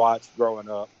 movies we watched growing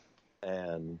up,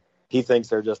 and he thinks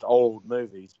they're just old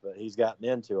movies, but he's gotten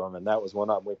into them, and that was one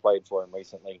of them we played for him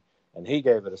recently, and he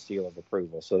gave it a seal of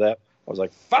approval. So that I was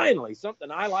like, finally, something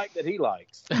I like that he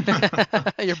likes.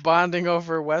 You're bonding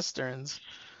over Westerns.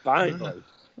 Finally.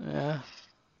 Yeah.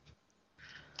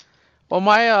 Well,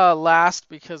 my last,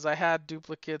 because I had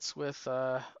duplicates with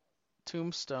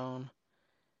Tombstone,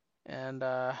 and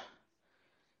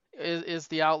is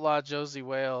the Outlaw Josie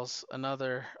Wales.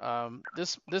 Another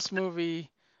this movie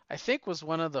I think was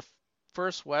one of the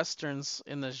first Westerns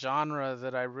in the genre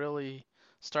that I really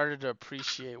started to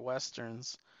appreciate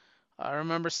Westerns. I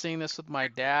remember seeing this with my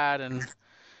dad, and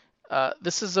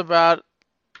this is about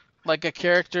like a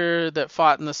character that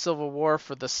fought in the Civil War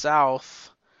for the South,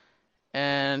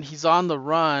 and he's on the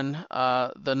run.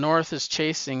 The North is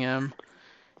chasing him,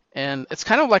 and it's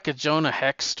kind of like a Jonah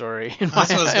Hex story. That's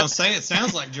what I was gonna say. It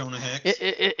sounds like Jonah Hex.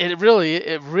 It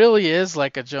really is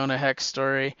like a Jonah Hex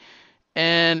story.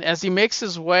 And as he makes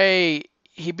his way,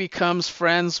 he becomes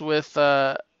friends with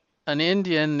an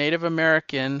Indian, Native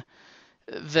American,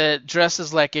 that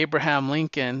dresses like Abraham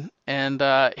Lincoln, and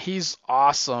he's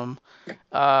awesome.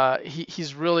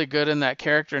 He's really good in that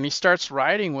character, and he starts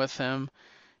riding with him.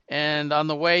 And on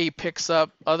the way, he picks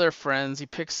up other friends. He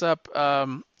picks up,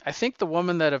 I think, the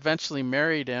woman that eventually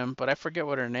married him, but I forget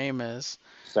what her name is.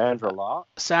 Sandra Locke.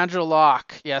 Sandra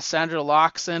Locke. Yeah, Sandra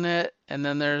Locke's in it. And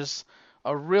then there's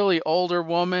a really older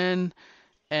woman,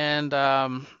 and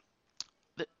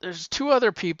there's 2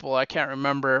 other people I can't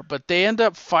remember, but they end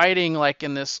up fighting like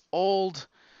in this old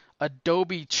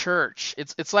adobe church.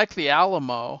 It's like the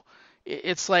Alamo.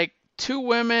 It's like 2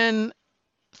 women,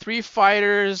 3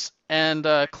 fighters, and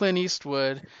Clint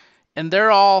Eastwood, and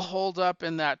they're all holed up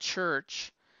in that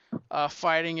church,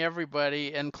 fighting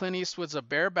everybody. And Clint Eastwood's a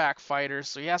bareback fighter,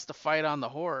 so he has to fight on the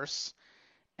horse,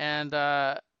 and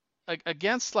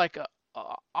against like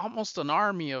almost an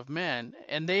army of men,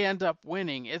 and they end up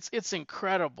winning. It's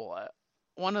incredible.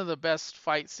 One of the best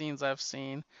fight scenes I've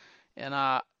seen, and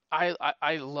I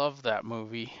love that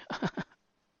movie.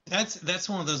 That's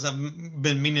one of those I've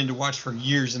been meaning to watch for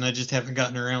years, and I just haven't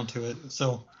gotten around to it.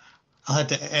 So I'll have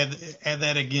to add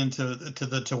that again to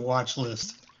the watch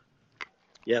list.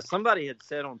 Yeah, somebody had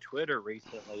said on Twitter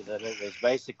recently that it was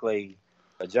basically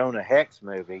a Jonah Hex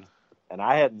movie, and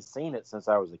I hadn't seen it since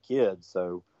I was a kid,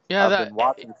 so Yeah, I've been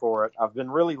watching for it. I've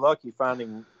been really lucky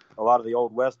finding a lot of the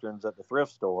old Westerns at the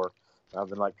thrift store. I've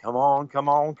been like, come on, come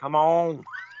on, come on.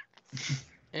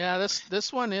 Yeah,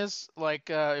 this one is like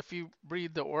if you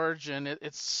read the origin,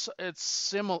 it's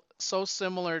so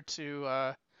similar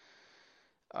to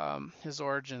his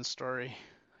origin story.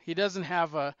 He doesn't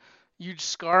have a huge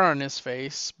scar on his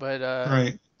face, but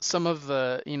Right. some of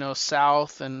the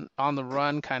South and on the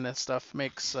run kind of stuff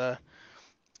makes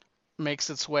makes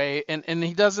its way, and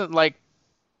he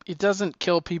doesn't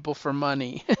kill people for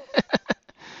money.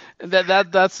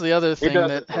 That's the other He thing does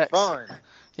that it for Hex. fun.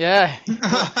 Yeah.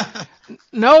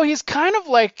 No, he's kind of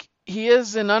like he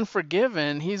is in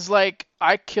Unforgiven. He's like,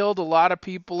 I killed a lot of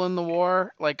people in the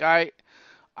war. Like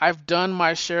I've done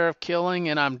my share of killing,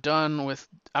 and I'm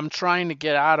trying to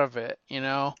get out of it, you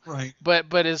know. Right.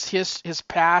 But his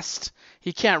past,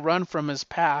 he can't run from his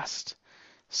past.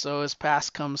 So his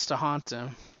past comes to haunt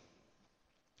him.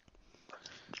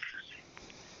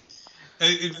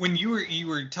 When you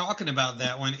were talking about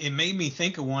that one, it made me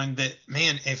think of one that,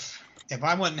 man, if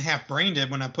I wasn't half brain dead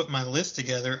when I put my list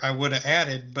together, I would have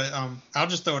added. But I'll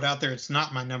just throw it out there. It's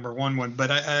not my number one,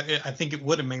 but I think it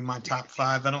would have made my top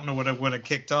 5. I don't know what I would have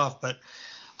kicked off, but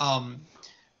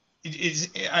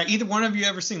either one of you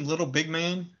ever seen Little Big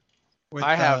Man?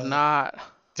 I have not.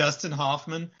 Dustin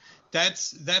Hoffman.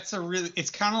 That's a really, it's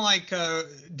kind of like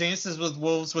Dances with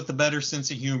Wolves with a better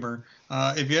sense of humor.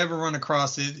 If you ever run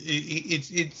across it,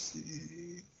 it's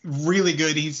really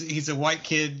good. He's a white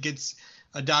kid, gets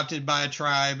adopted by a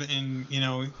tribe, and you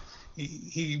know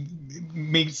he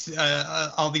meets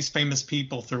all these famous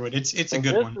people through it. It's a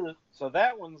good one. So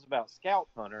that one's about Scout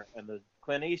Hunter, and the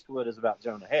Clint Eastwood is about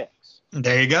Jonah Hex.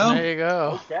 There you go. There you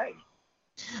go. Okay.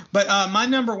 But my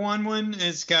number one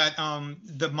has got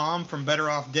the mom from Better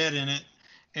Off Dead in it,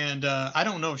 and I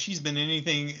don't know if she's been in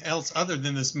anything else other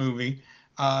than this movie.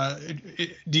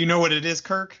 Do you know what it is,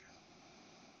 Kirk?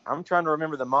 I'm trying to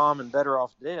remember the mom in Better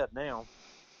Off Dead now.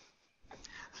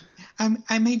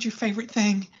 I made your favorite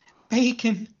thing,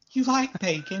 bacon. You like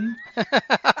bacon?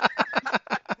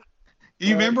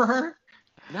 You remember her?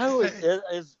 No, it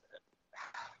is.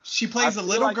 She plays a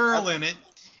little girl in it.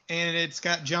 And it's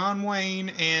got John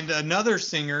Wayne and another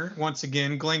singer, once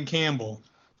again, Glenn Campbell.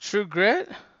 True Grit?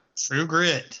 True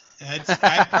Grit.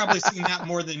 I've probably seen that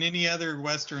more than any other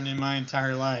Western in my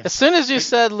entire life. As soon as you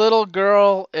said little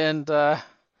girl and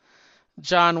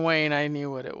John Wayne, I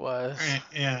knew what it was.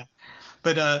 Yeah.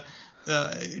 But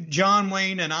John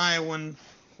Wayne, an Iowan,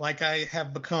 like I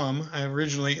have become,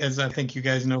 originally, as I think you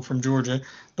guys know, from Georgia.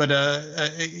 But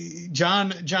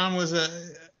John was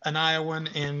an Iowan,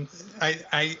 and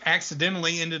I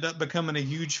accidentally ended up becoming a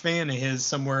huge fan of his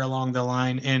somewhere along the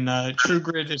line, and True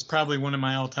Grit is probably one of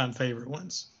my all-time favorite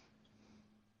ones.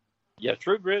 Yeah,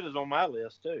 True Grit is on my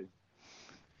list, too.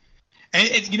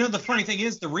 And you know, the funny thing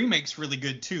is, the remake's really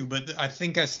good, too, but I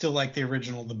think I still like the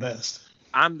original the best.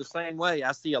 I'm the same way.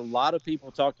 I see a lot of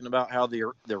people talking about how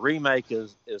the remake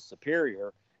is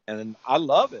superior, and I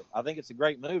love it. I think it's a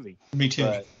great movie. Me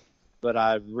too. But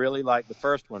I really like the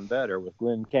first one better, with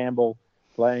Glenn Campbell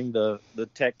playing the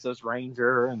Texas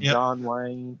Ranger and John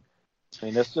Wayne. I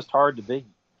mean, it's just hard to beat.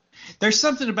 There's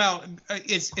something about,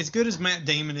 as good as Matt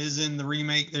Damon is in the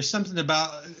remake, there's something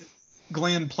about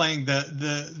Glenn playing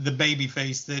the baby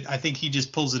face that I think he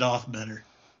just pulls it off better.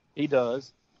 He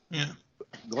does. Yeah.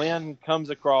 Glenn comes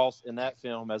across in that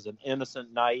film as an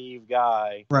innocent, naive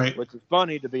guy. Right. Which is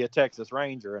funny to be a Texas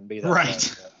Ranger and be that.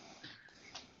 Right. Guy.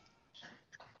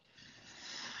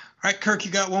 All right, Kirk,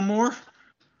 you got one more?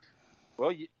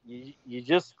 Well, you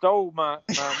just stole my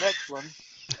next one.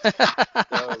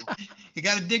 So, you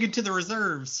got to dig into the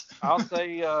reserves. I'll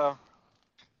say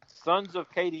Sons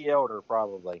of Katie Elder,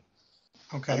 probably.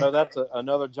 Okay. I know that's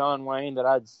another John Wayne that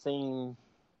I'd seen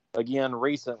again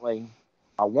recently.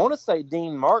 I want to say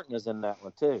Dean Martin is in that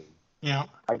one, too. Yeah.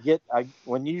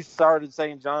 When you started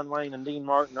saying John Wayne and Dean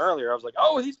Martin earlier, I was like,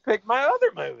 oh, he's picked my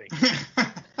other movie.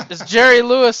 Is Jerry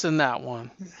Lewis in that one?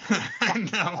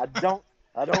 No.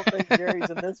 I don't think Jerry's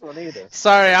in this one either.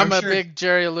 Sorry, I'm a big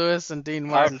Jerry Lewis and Dean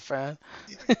Martin fan.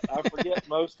 I forget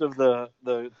most of the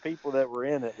people that were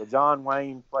in it. But John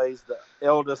Wayne plays the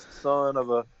eldest son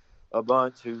of a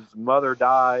bunch whose mother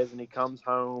dies, and he comes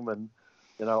home, and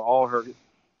you know all her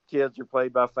kids are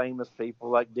played by famous people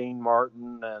like Dean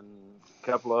Martin and a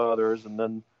couple of others, and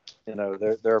then you know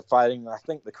they're fighting, I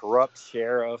think, the corrupt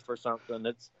sheriff or something.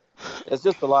 It's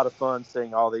just a lot of fun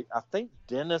seeing all the. I think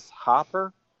Dennis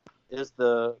Hopper is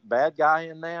the bad guy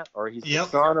in that, or he's the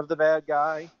son of the bad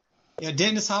guy. Yeah,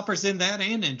 Dennis Hopper's in that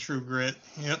and in True Grit.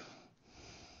 Yep.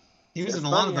 He was in a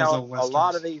lot of those old westerns. A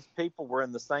lot of these people were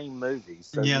in the same movies.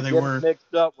 So yeah, they were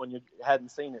mixed up when you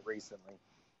hadn't seen it recently.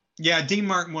 Yeah, Dean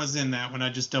Martin was in that one. I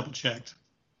just double checked.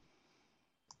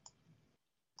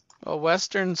 Well,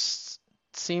 westerns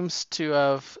seems to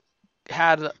have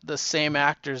had the same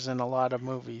actors in a lot of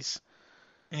movies.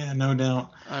 Yeah, no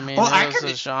doubt. I mean, it was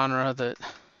a genre that...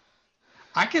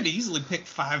 I could easily pick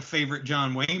 5 favorite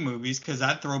John Wayne movies because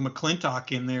I'd throw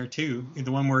McClintock in there too. The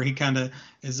one where he kind of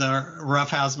is a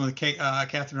roughhousing with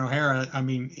Catherine O'Hara. I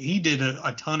mean, he did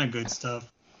a ton of good stuff.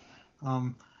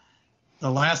 The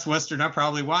last Western I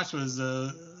probably watched was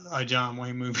a John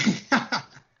Wayne movie.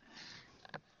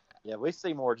 Yeah, we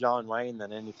see more John Wayne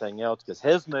than anything else because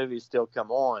his movies still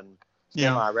come on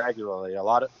semi-regularly.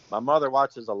 My mother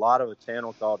watches a lot of a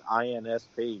channel called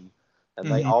INSP,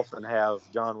 and they often have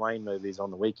John Wayne movies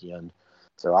on the weekend.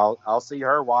 So I'll see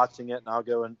her watching it, and I'll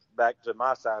go back to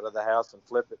my side of the house and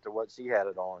flip it to what she had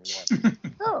it on. Like,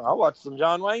 oh, I watched some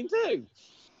John Wayne too.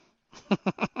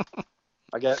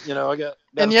 I got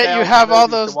and yet you have all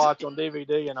those to watch on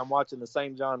DVD, and I'm watching the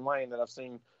same John Wayne that I've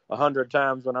seen 100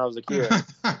 times when I was a kid.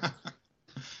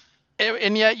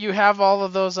 And yet you have all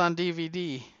of those on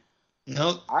DVD.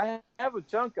 Yep. I have a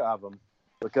chunk of them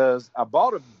because I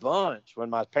bought a bunch when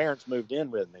my parents moved in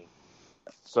with me,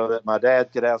 so that my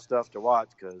dad could have stuff to watch.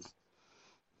 Because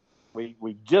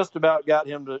we just about got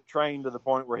him to train to the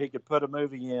point where he could put a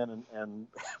movie in and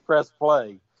press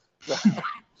play.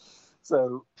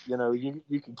 So, you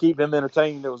can keep him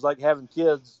entertained. It was like having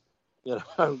kids, you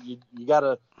got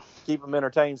to keep them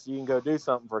entertained so you can go do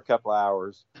something for a couple of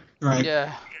hours. Right.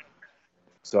 Yeah.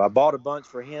 So I bought a bunch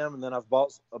for him, and then I've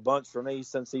bought a bunch for me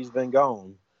since he's been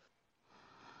gone.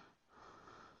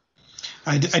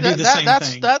 I do the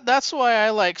same thing. That's why I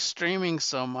like streaming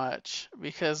so much,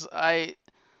 because I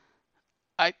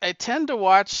tend to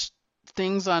watch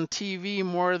things on TV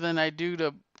more than I do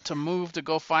to move to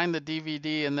go find the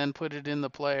DVD and then put it in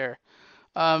the player.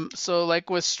 So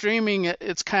like with streaming,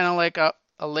 it's kind of like a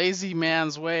lazy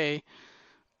man's way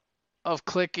of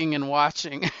clicking and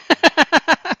watching.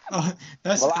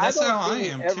 That's how I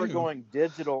am ever too. Going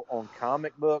digital on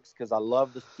comic books because I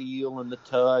love the feel and the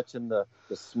touch and the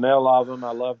smell of them.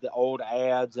 I love the old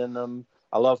ads in them.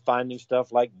 I love finding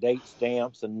stuff like date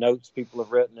stamps and notes people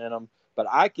have written in them. But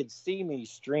I could see me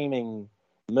streaming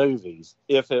movies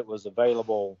if it was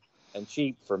available and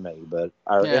cheap for me. But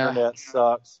our internet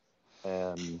sucks,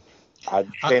 and I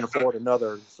can't afford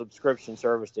another subscription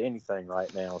service to anything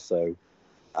right now. So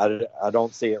I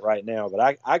don't see it right now,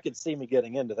 but I could see me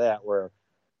getting into that where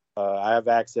I have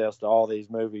access to all these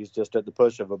movies just at the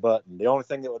push of a button. The only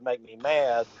thing that would make me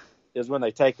mad is when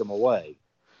they take them away.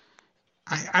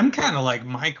 I'm kind of like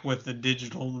Mike with the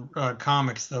digital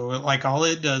comics, though. Like all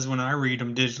it does when I read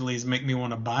them digitally is make me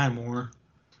want to buy more.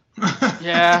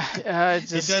 It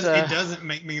doesn't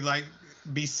make me like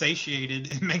be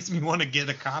satiated. It makes me want to get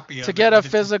a copy of it. To get a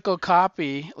physical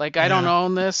copy, like I don't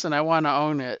own this and I want to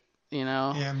own it.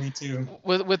 Yeah, me too.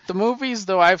 With the movies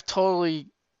though, I've totally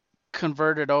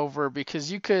converted over because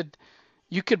you could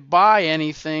buy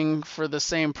anything for the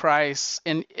same price,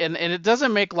 and it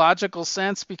doesn't make logical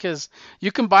sense because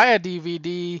you can buy a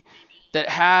DVD that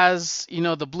has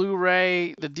the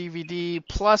Blu-ray, the DVD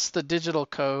plus the digital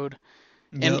code,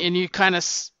 and you kind of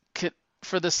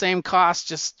for the same cost,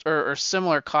 just or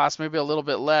similar cost, maybe a little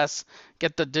bit less,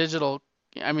 get the digital.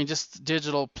 I mean, just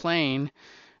digital plain.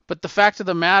 But the fact of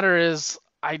the matter is,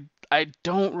 I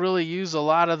don't really use a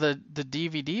lot of the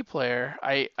DVD player.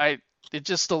 It's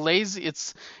just a lazy.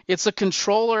 It's a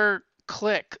controller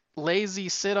click, lazy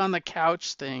sit on the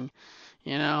couch thing,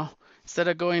 Instead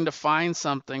of going to find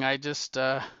something, I just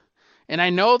and I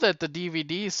know that the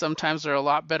DVDs sometimes are a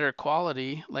lot better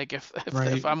quality. Like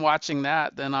if I'm watching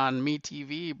that than on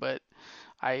MeTV, but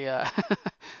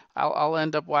I'll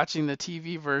end up watching the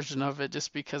TV version of it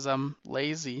just because I'm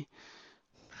lazy.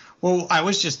 Well, I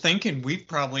was just thinking we've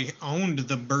probably owned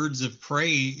the Birds of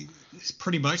Prey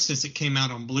pretty much since it came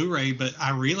out on Blu-ray, but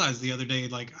I realized the other day,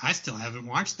 like, I still haven't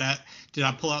watched that. Did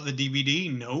I pull out the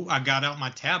DVD? No, I got out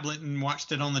my tablet and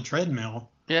watched it on the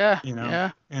treadmill. Yeah.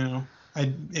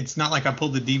 It's not like I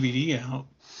pulled the DVD out.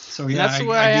 So yeah, that's the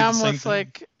way I am with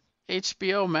like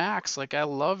HBO Max. Like I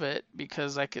love it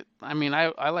because I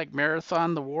like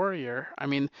Marathon the Warrior. I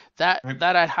mean that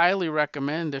I'd highly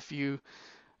recommend if you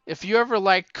ever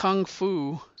like Kung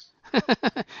Fu,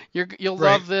 you'll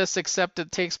love this, except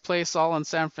it takes place all in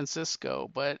San Francisco.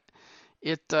 But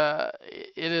it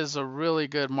is a really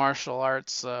good martial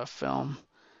arts film.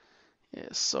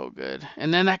 It's so good.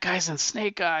 And then that guy's in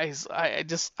Snake Eyes. I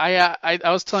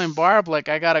was telling Barb, like,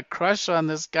 I got a crush on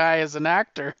this guy as an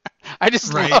actor. I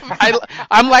just love.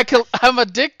 I'm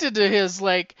addicted to his,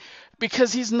 like,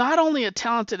 because he's not only a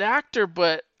talented actor,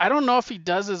 but I don't know if he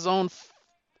does his own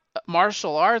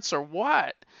martial arts or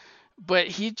what, but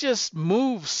he just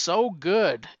moves so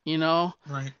good,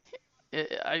 Right.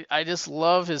 I just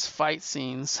love his fight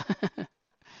scenes.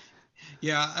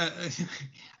 Yeah,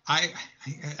 I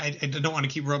don't want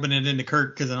to keep rubbing it into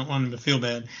Kirk because I don't want him to feel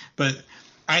bad, but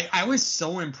I was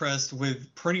so impressed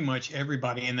with pretty much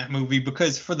everybody in that movie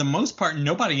because for the most part,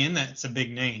 nobody in that's a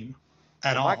big name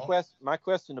at all. My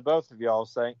question to both of y'all,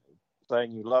 saying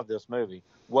you love this movie,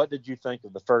 what did you think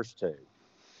of the first two?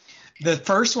 The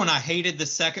first one I hated. The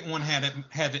second one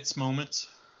had its moments.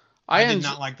 I did did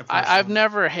not like the first I've one.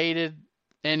 never hated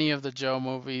any of the Joe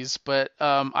movies, but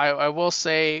I will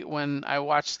say when I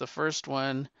watched the first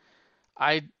one,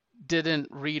 I didn't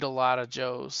read a lot of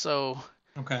Joe's, so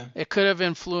Okay. it could have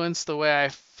influenced the way I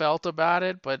felt about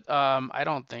it, but I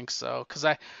don't think so, because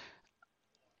I'm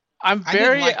I didn't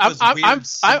very like those weird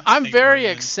suits I'm they were very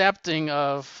in. accepting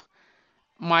of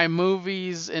my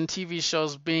movies and TV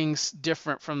shows being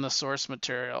different from the source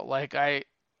material. Like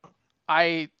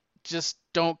I just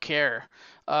don't care.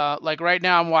 Like right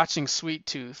now I'm watching Sweet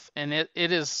Tooth, and it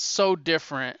is so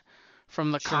different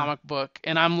from the Sure. comic book,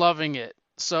 and I'm loving it.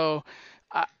 So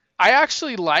I I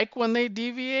actually like when they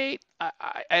deviate. I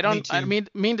Me don't I too.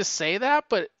 mean to say that,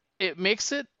 but it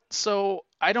makes it so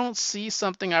I don't see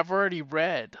something I've already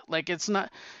read. Like it's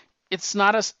not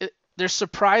there's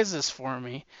surprises for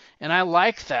me, and I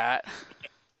like that.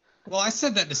 Well, I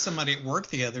said that to somebody at work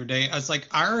the other day. I was like,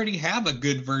 I already have a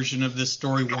good version of this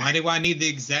story. Why do I need the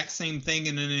exact same thing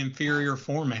in an inferior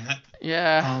format?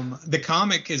 Yeah. The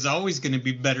comic is always going to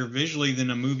be better visually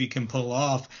than a movie can pull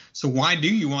off. So why do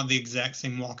you want the exact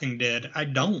same Walking Dead? I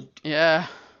don't. Yeah.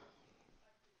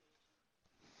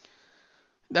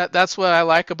 That's what I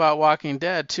like about Walking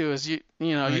Dead too, is you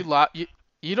know Right.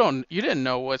 you didn't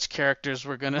know which characters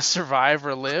were gonna survive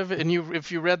or live, and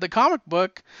if you read the comic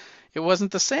book, it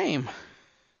wasn't the same.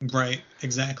 Right.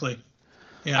 Exactly.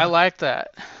 I Yeah. like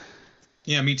that.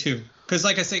 Yeah, me too. Because,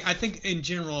 like I say, I think in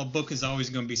general, a book is always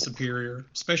going to be superior,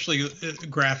 especially a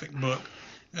graphic book.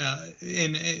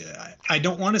 And I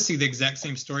don't want to see the exact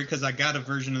same story because I got a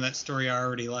version of that story I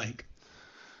already like.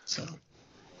 So.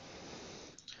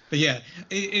 But yeah,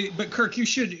 but Kirk, you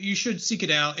should seek it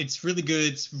out. It's really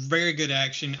good. It's very good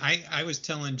action. I was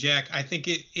telling Jack, I think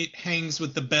it hangs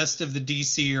with the best of the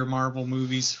DC or Marvel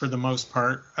movies for the most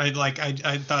part. I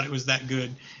thought it was that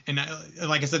good. And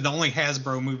like I said, the only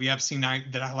Hasbro movie I've seen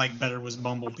that I like better was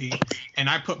Bumblebee, and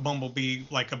I put Bumblebee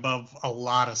like above a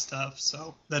lot of stuff.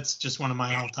 So that's just one of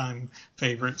my all-time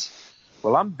favorites.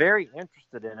 Well, I'm very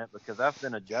interested in it because I've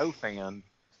been a Joe fan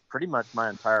pretty much my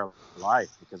entire life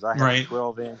because I had Right.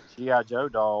 12-inch G.I. Joe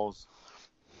dolls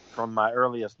from my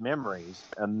earliest memories.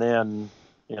 And then,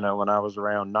 when I was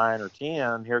around 9 or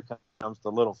 10, here comes the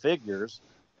little figures,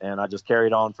 and I just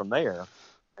carried on from there.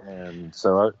 And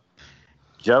so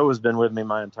Joe has been with me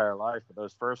my entire life. But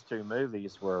those first two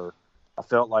movies I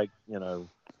felt like,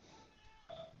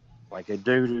 like a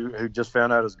dude who just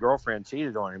found out his girlfriend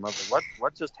cheated on him. I was like,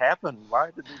 what just happened? Why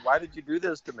did you do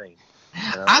this to me?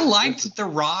 I liked The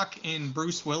Rock and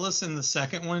Bruce Willis in the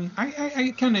second one.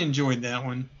 I kind of enjoyed that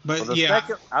one, but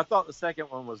I thought the second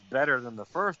one was better than the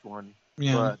first one.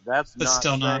 Yeah, but that's but not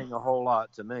still saying not. a whole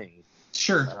lot to me.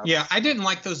 Sure. Yeah, I didn't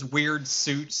like those weird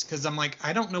suits because I'm like,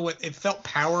 I don't know what it felt.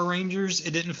 Power Rangers.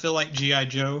 It didn't feel like GI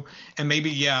Joe, and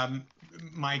maybe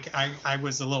Mike. I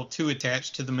was a little too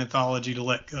attached to the mythology to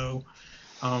let go.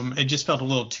 It just felt a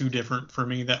little too different for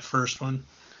me, that first one.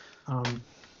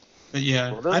 But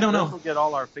yeah, Well, I don't this know. will get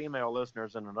all our female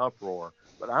listeners in an uproar,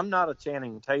 but I'm not a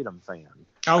Channing Tatum fan.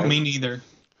 Oh, me neither.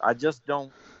 I just don't.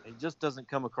 He just doesn't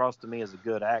come across to me as a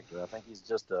good actor. I think he's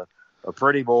just a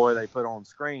pretty boy they put on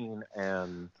screen,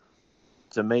 and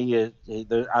to me,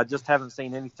 I just haven't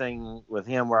seen anything with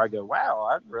him where I go, "Wow,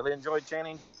 I really enjoyed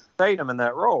Channing Tatum in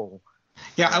that role."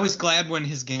 Yeah, I was glad when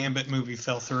his Gambit movie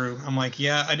fell through. I'm like,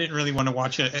 yeah, I didn't really want to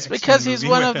watch it. It's because he's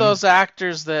one of those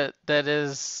actors that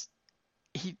is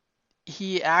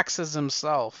he acts as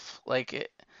himself. Like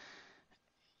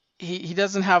he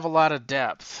doesn't have a lot of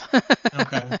depth.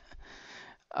 Okay.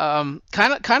 Kind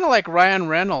of like Ryan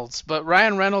Reynolds, but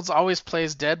Ryan Reynolds always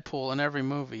plays Deadpool in every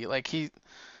movie. Like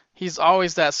he's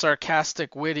always that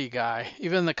sarcastic, witty guy,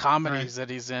 even in the comedies that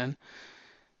he's in.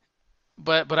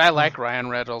 But I like Ryan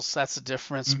Reynolds. That's the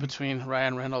difference between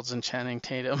Ryan Reynolds and Channing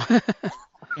Tatum.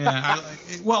 Yeah.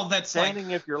 That's Channing,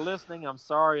 like, if you're listening, I'm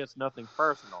sorry, it's nothing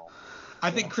personal. I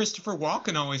think Christopher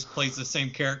Walken always plays the same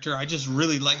character. I just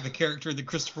really like the character that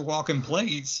Christopher Walken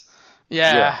plays.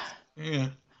 Yeah.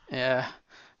 Yeah.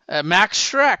 Max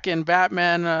Schreck in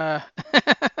Batman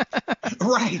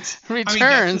Right.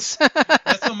 Returns.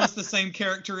 That's almost the same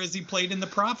character as he played in The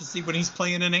Prophecy when he's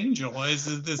playing an angel. It's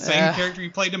the same character he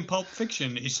played in Pulp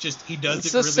Fiction. It's just he does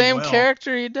it really well. It's the same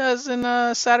character he does in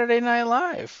Saturday Night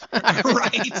Live.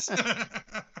 Right.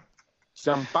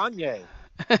 Champagne.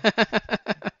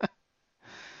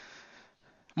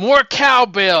 More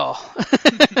cowbell.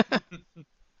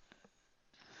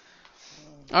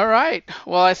 All right.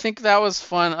 Well, I think that was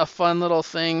fun. A fun little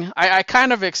thing. I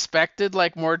kind of expected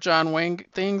like more John Wayne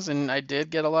things, and I did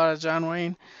get a lot of John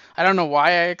Wayne. I don't know why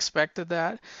I expected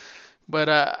that,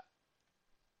 but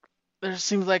there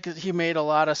seems like he made a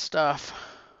lot of stuff.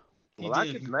 He Well, I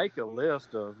did. could make a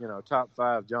list of, top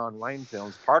 5 John Wayne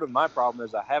films. Part of my problem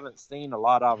is I haven't seen a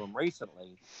lot of them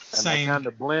recently, and they Same. kind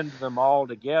of blend them all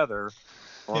together.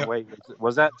 Or Yep. wait,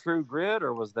 was that True Grit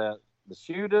or was that The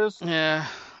Shootist? Yeah,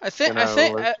 I You think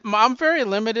know, I'm very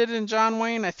limited in John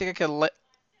Wayne. I think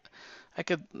I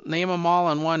could name them all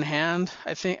on one hand.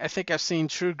 I think I've seen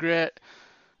True Grit,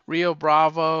 Rio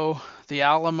Bravo, The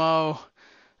Alamo,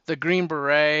 The Green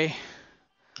Beret,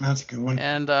 That's a good one.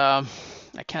 and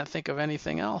I can't think of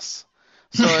anything else.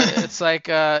 So it's like,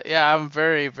 yeah, I'm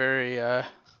very, very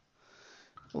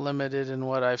limited in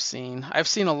what I've seen. I've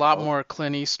seen a lot more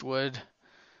Clint Eastwood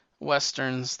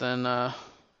westerns than, and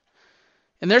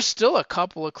there's still a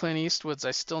couple of Clint Eastwoods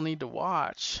I still need to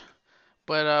watch.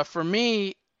 But for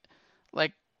me,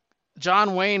 like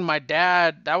John Wayne,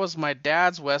 that was my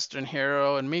dad's western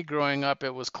hero, and me growing up,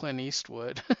 it was Clint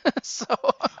Eastwood. So.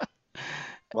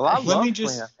 well, I Let love me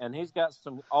just- Clint, and he's got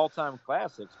some all-time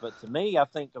classics. But to me, I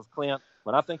think of Clint.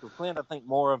 When I think of Clint, I think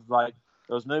more of like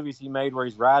those movies he made where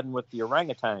he's riding with the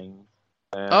orangutan.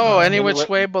 And, Any Which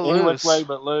Way But Any Loose. Which Way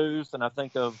But Loose. And I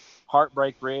think of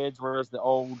Heartbreak Ridge, where it's the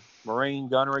old Marine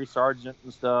gunnery sergeant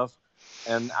and stuff.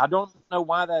 And I don't know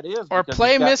why that is. Or because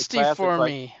Play he's got the Misty classics, for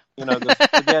like, me. The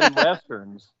spaghetti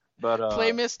westerns. But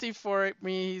Play Misty for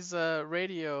me. He's a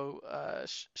radio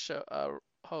show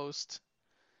host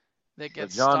that but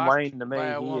gets John stalked Wayne, to me, by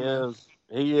a woman.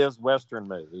 he is Western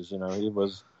movies. He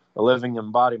was a living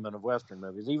embodiment of Western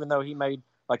movies. Even though he made,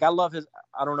 like, I love his.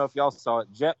 I don't know if y'all saw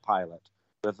it, Jet Pilot,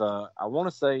 with I want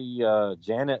to say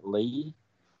Janet Leigh,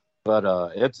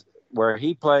 but it's where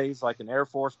he plays like an Air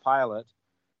Force pilot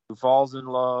who falls in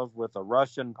love with a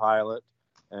Russian pilot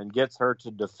and gets her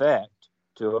to defect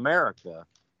to America.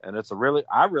 And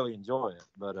I really enjoy it.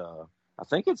 But I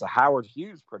think it's a Howard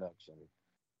Hughes production.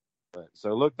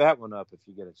 So look that one up if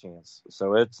you get a chance.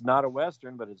 So it's not a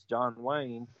Western, but it's John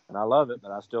Wayne, and I love it,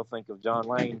 but I still think of John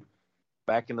Wayne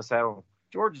back in the saddle.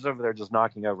 George is over there just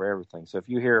knocking over everything. So if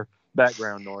you hear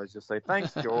background noise, just say,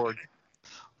 thanks, George.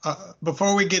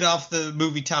 Before we get off the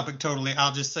movie topic totally,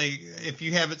 I'll just say, if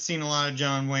you haven't seen a lot of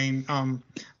John Wayne,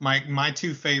 my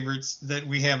two favorites that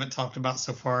we haven't talked about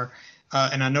so far,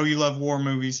 and I know you love war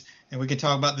movies, and we can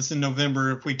talk about this in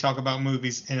November if we talk about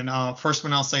movies. And first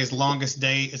one I'll say is Longest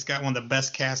Day. It's got one of the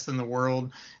best casts in the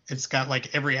world. It's got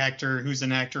like every actor who's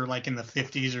an actor like in the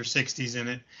 50s or 60s in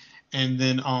it. And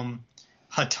then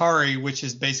Hatari, which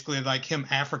is basically like him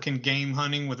African game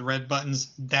hunting with red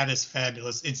buttons. That is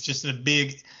fabulous. It's just a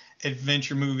big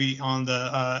adventure movie on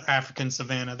the African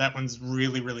savannah. That one's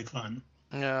really, really fun.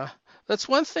 Yeah, that's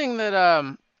one thing that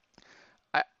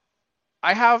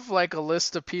I have like a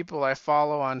list of people I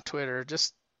follow on Twitter,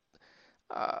 just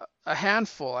a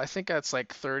handful. I think that's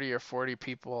like 30 or 40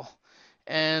 people.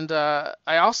 And I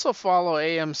also follow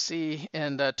AMC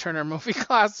and Turner Movie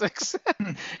Classics.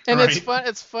 And it's Right. fun.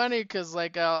 It's funny because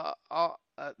like I'll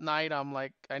at night I'm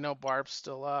like, I know Barb's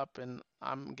still up and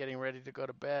I'm getting ready to go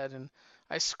to bed, and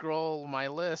I scroll my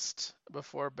list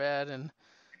before bed, and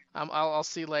I'll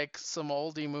see like some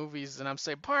oldie movies, and I'm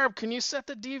saying, Barb, can you set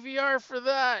the DVR for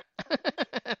that?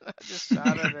 I just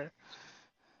shot at her.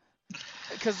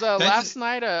 Because last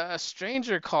night a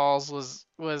Stranger Calls was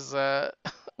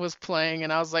playing,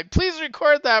 and I was like, please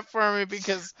record that for me,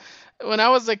 because when I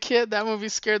was a kid, that movie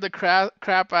scared the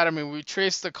crap out of me. We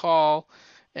traced the call,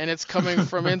 and it's coming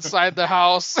from inside the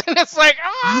house, and it's like,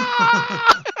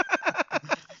 ah!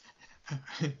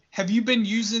 Have you been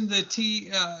using the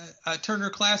Turner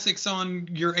Classics on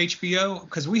your HBO?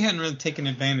 Because we hadn't really taken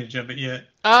advantage of it yet.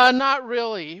 Not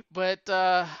really, but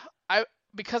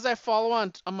because I follow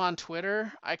them on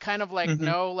Twitter, I kind of like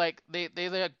know like they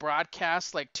like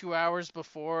broadcast like 2 hours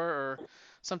before, or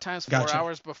sometimes 4 Gotcha.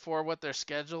 hours before what their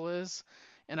schedule is,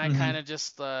 and I kind of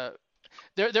just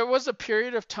there was a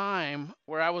period of time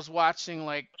where I was watching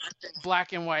like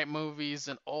black and white movies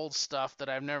and old stuff that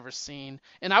I've never seen,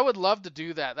 and I would love to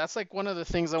do that. That's like one of the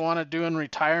things I want to do in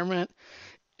retirement,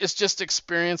 is just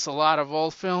experience a lot of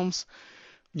old films.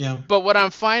 Yeah. But what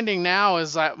I'm finding now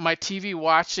is that my TV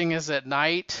watching is at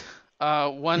night.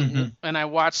 And I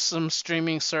watch some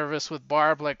streaming service with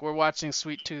Barb, like we're watching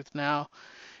Sweet Tooth now,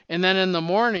 and then in the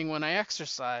morning when I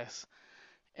exercise,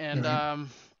 and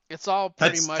it's all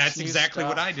pretty much That's new exactly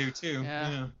what stuff. I do too.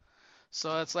 Yeah.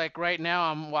 So it's like right now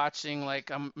I'm watching,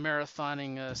 like I'm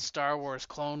marathoning Star Wars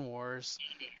Clone Wars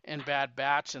and Bad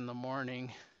Batch in the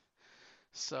morning.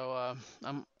 So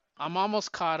I'm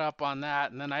almost caught up on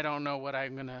that, and then I don't know what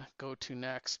I'm gonna go to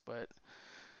next, but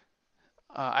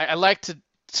I like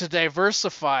to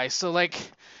diversify. So like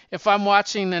if I'm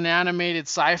watching an animated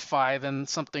sci-fi, then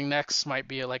something next might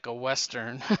be like a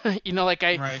Western. Like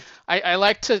Right. I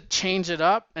like to change it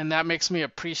up, and that makes me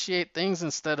appreciate things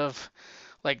instead of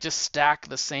like just stack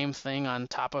the same thing on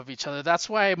top of each other. That's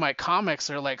why my comics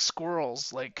are like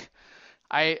squirrels. Like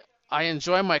I I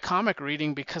enjoy my comic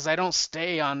reading because I don't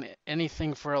stay on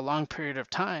anything for a long period of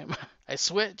time. I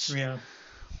switch. Yeah.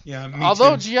 Yeah. Me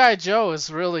Although too. G.I. Joe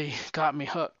has really got me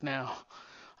hooked now.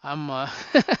 I'm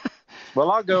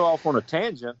Well, I'll go off on a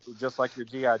tangent, just like your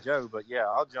GI Joe, but yeah,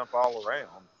 I'll jump all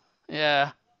around.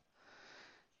 yeah.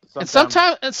 And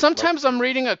Sometimes, sometimes I'm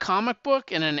reading a comic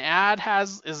book and an ad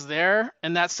is there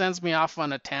and that sends me off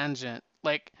on a tangent.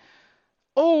 Like,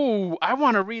 oh, I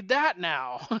want to read that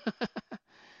now.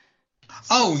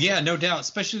 Oh yeah, no doubt.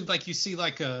 Especially like you see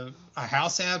like a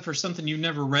house ad for something you've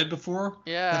never read before.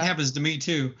 That Yeah. happens to me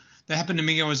too. That happened to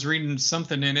me. I was reading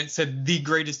something and it said the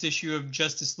greatest issue of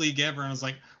Justice League ever, and I was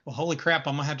like, well, holy crap,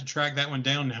 I'm gonna have to track that one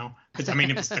down now. Because I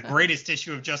mean, if it's the greatest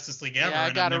issue of Justice League ever, Yeah, I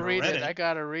and I've gotta never read read it. I it,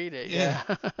 gotta read it. yeah.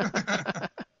 Yeah.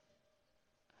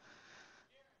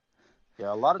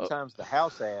 yeah, a lot of Oh, times the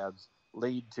house ads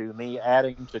lead to me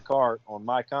adding to cart on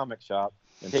my comic shop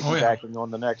and Oh yeah. piggybacking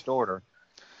on the next order.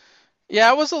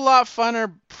 yeah, it was a lot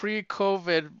funner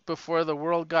pre-COVID before the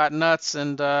world got nuts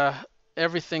and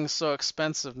everything's so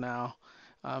expensive now.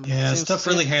 Yeah, Seems stuff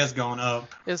really has gone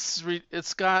up.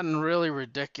 it's gotten really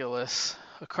ridiculous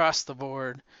across the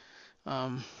board.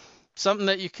 Um, Something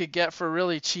that you could get for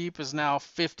really cheap is now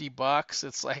 $50.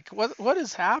 It's like what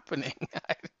is happening?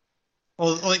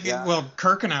 Well, Yeah,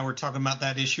 Kirk and I were talking about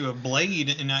that issue of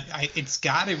Blade, and it's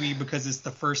got to be because it's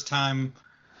the first time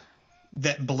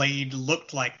that Blade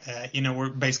looked like that. We're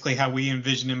basically how we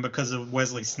envision him because of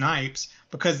Wesley Snipes,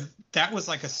 because that was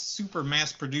like a super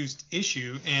mass-produced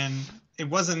issue, and it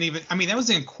wasn't even. I mean, that was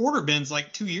in quarter bins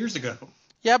like 2 years ago.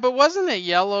 Yeah, but wasn't it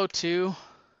yellow too?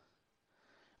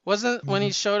 Wasn't when he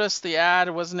Mm, showed us the ad,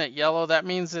 wasn't it yellow? That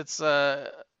means it's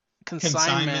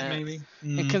Consignment, consignment. maybe.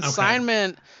 And Okay.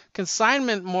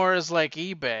 consignment more is like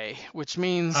eBay, which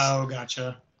means Oh,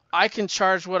 gotcha. I can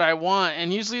charge what I want.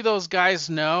 And usually those guys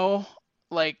know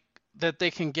like that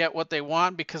they can get what they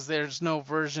want because there's no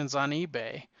versions on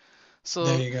eBay.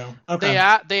 There So you go. Okay.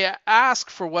 they ask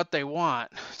for what they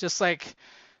want. Just like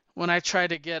when I tried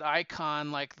to get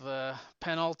Icon, like the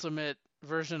penultimate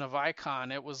version of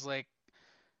Icon, it was like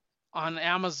on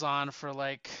Amazon for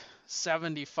like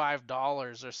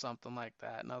 $75 or something like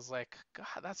that. And I was like,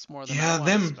 God, that's more than I Yeah,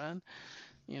 want to them spend,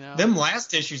 you know? them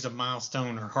last issues of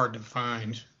Milestone are hard to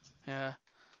find. Yeah.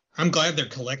 I'm glad they're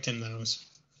collecting those.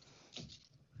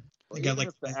 well, They got even like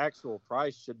if the actual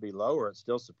price should be lower, it's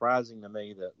still surprising to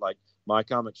me that like my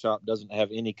comic shop doesn't have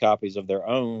any copies of their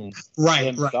own right,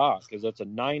 in right. stock because it's a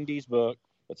 '90s book.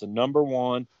 It's a number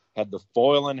one, had the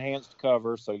foil enhanced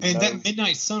cover, so And that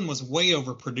Midnight Sun was way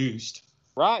overproduced.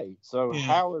 right. So Yeah,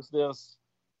 how is this,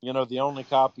 the only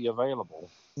copy available?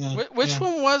 yeah, Which yeah.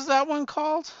 one was that one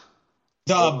called?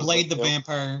 The It was Blade the it,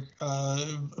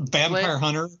 Blade, Vampire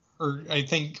Hunter, or I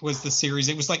think was the series.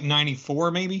 It was like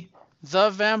 94 maybe. the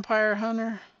Vampire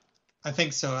Hunter? I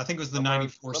think so. I think it was the somewhere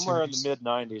 94 somewhere in the series. mid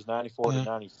 '90s, '94 to Yeah,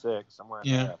 '96, somewhere in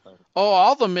yeah. there, I think. Oh,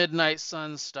 all the Midnight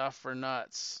Sun stuff are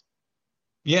nuts.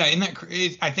 Yeah, and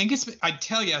I think I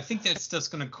tell you, I think that stuff's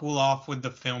going to cool off when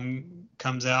the film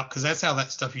comes out because that's how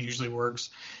that stuff usually works.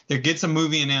 There gets a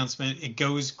movie announcement, it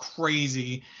goes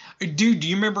crazy. Dude, do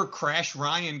you remember Crash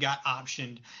Ryan got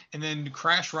optioned, and then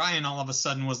Crash Ryan all of a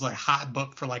sudden was like hot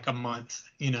book for like a month?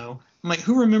 I'm like,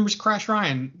 who remembers Crash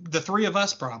Ryan? The three of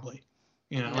us probably,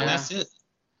 and Yeah. that's it.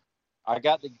 I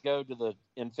got to go to the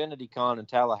Infinity Con in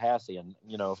Tallahassee, and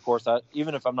of course,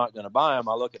 even if I'm not going to buy them,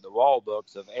 I look at the wall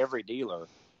books of every dealer,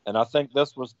 and I think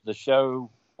this was the show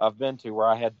I've been to where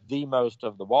I had the most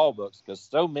of the wall books because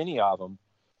so many of them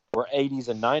were '80s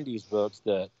and '90s books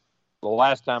that the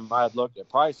last time I had looked at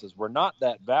prices were not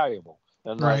that valuable,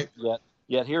 and like Right.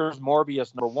 yet here's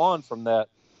Morbius #1 from that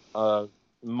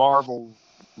Marvel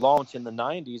launch in the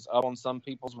 '90s up on some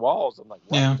people's walls. I'm like,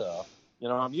 what Yeah. the?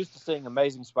 I'm used to seeing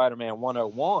Amazing Spider-Man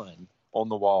 101 on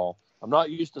the wall. I'm not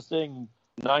used to seeing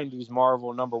 '90s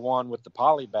Marvel #1 with the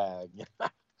poly bag.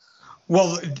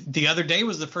 Well, the other day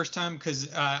was the first time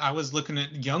because I was looking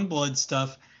at Youngblood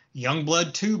stuff.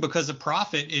 Youngblood 2, because of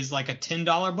Profit, is like a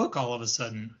 $10 book all of a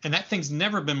sudden, and that thing's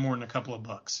never been more than a couple of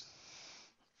bucks.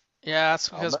 Yeah, that's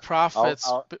I'll, because I'll,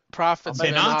 I'll, I'll Profit's make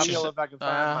Been been a option. deal option. if I can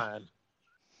find Uh, mine.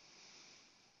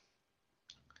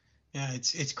 Yeah,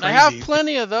 it's I have crazy.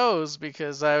 plenty of those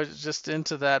because I was just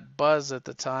into that buzz at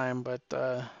the time, but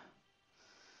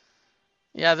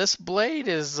yeah, this Blade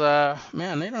is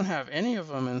man, they don't have any of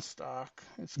them in stock.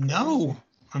 It's crazy. No,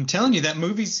 I'm telling you, that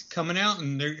movie's coming out,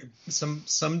 and there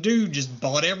some dude just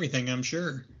bought everything. I'm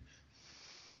sure.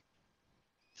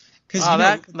 Because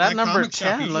that number comic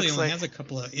shop 10 usually looks only like. has a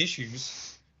couple of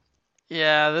issues.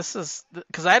 Yeah, this is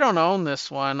because I don't own this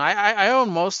one. I own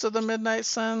most of the Midnight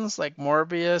Suns, like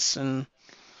Morbius and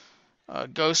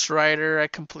Ghost Rider. I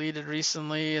completed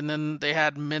recently, and then they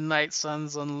had Midnight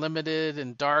Suns Unlimited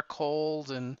and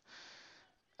Darkhold, and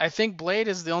I think Blade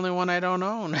is the only one I don't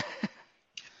own.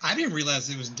 I didn't realize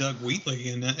it was Doug Wheatley,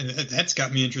 and that's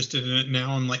got me interested in it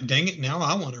now. I'm like, dang it, now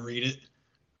I want to read it.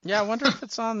 Yeah, I wonder if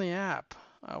it's on the app.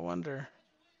 I wonder.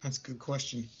 That's a good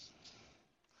question.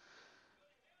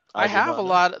 I have a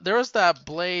lot. There was that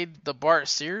Blade, the Bart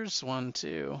Sears one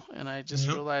too, and I just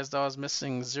realized I was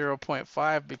missing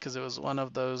 0.5 because it was one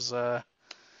of those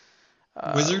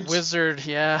Wizards? Wizard,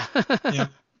 yeah. Yeah.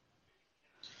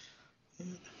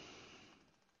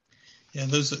 Yeah,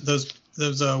 those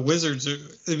Wizards.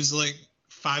 It was like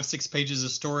 5-6 pages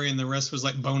of story, and the rest was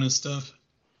like bonus stuff.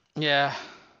 Yeah.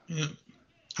 Yeah.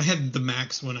 I had the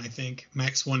Max one, I think.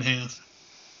 Max 1/2.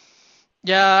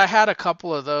 Yeah, I had a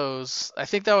couple of those. I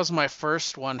think that was my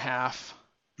first 1/2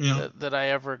 that I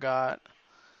ever got.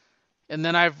 And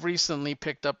then I've recently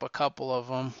picked up a couple of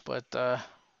them, but yeah,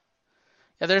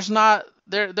 there's not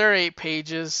they're 8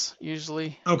 pages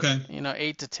usually. Okay.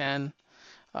 8 to 10.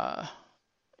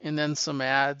 And then some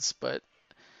ads, but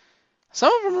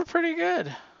some of them are pretty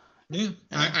good. Yeah.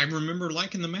 I remember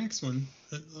liking the Max one.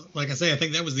 Like I say, I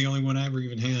think that was the only one I ever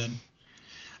even had.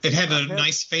 It had a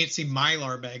nice fancy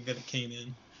Mylar bag that it came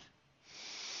in.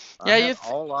 Yeah, I had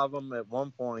all of them at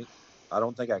one point. I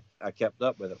don't think I kept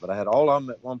up with it, but I had all of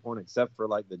them at one point except for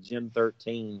like the Gen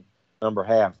 13 number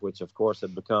 1/2, which of course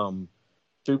had become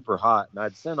super hot, and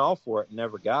I'd sent off for it and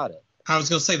never got it. I was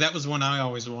gonna say that was one I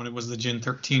always wanted, was the Gen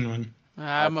 13 one.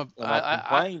 I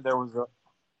complained.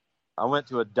 I went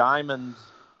to a Diamond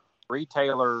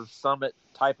retailer summit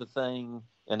type of thing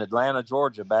in Atlanta,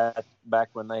 Georgia, back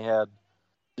when they had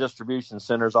distribution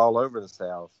centers all over the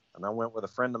South, and I went with a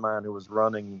friend of mine who was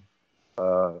running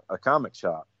a comic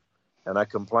shop, and I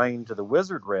complained to the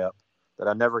Wizard rep that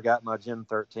I never got my Gen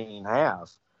 13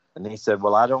 1/2, and he said,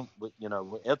 well, I don't,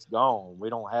 it's gone, we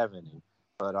don't have any,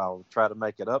 but I'll try to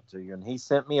make it up to you. And he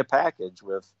sent me a package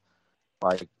with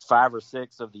like 5 or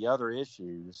 6 of the other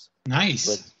issues.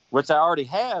 Nice. Which I already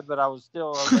had, but I was like,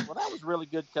 well, that was really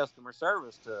good customer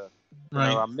service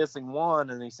I'm missing one,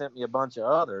 and he sent me a bunch of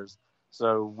others.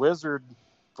 So Wizard,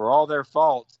 for all their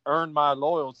faults, earned my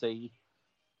loyalty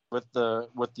with the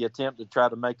attempt to try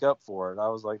to make up for it. I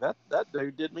was like, that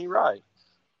dude did me right.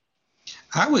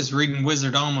 I was reading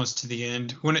Wizard almost to the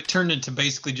end when it turned into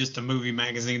basically just a movie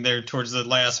magazine there towards the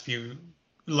last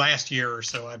year or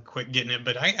so. I quit getting it,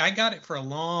 but I got it for a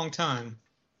long time.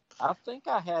 I think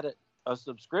I had a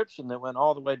subscription that went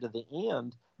all the way to the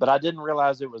end, but I didn't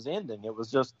realize it was ending. It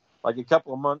was just like a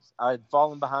couple of months. I had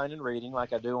fallen behind in reading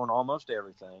like I do on almost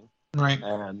everything. Right.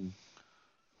 And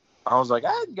I was like,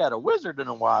 I hadn't got a Wizard in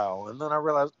a while. And then I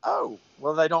realized, oh,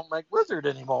 well, they don't make Wizard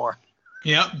anymore.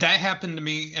 Yeah, that happened to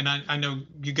me, and I know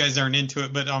you guys aren't into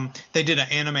it, but they did an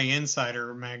Anime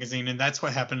Insider magazine, and that's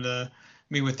what happened to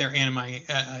me with their Anime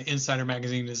Insider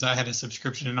magazine. Is I had a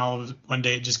subscription, and one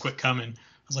day it just quit coming.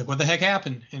 I was like, what the heck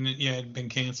happened? And it had been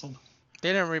canceled.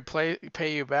 They didn't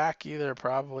pay you back either,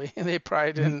 probably. They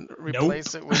probably didn't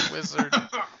replace it with Wizard.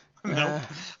 Nope.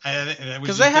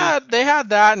 Because they had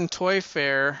that in Toy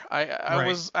Fair.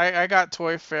 I got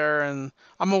Toy Fair, and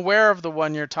I'm aware of the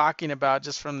one you're talking about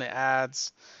just from the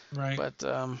ads. Right. But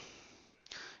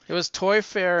it was Toy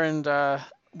Fair and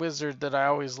Wizard that I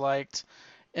always liked,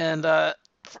 and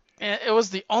it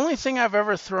was the only thing I've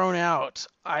ever thrown out.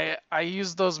 I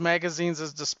used those magazines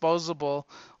as disposable,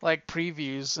 like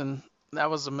previews, and that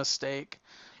was a mistake.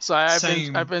 So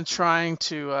I've been trying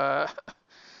to.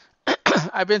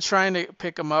 I've been trying to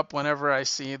pick them up whenever I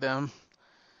see them.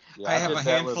 Yeah, I have a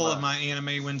handful of my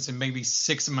anime ones and maybe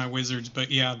 6 of my Wizards,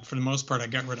 but yeah, for the most part, I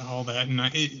got rid of all that,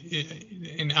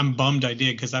 and I'm bummed I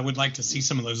did because I would like to see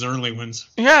some of those early ones.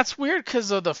 Yeah, it's weird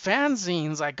because of the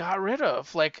fanzines I got rid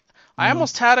of. Like, I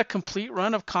almost had a complete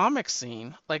run of Comic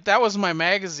Scene. Like, that was my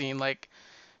magazine. Like,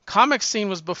 Comic Scene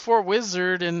was before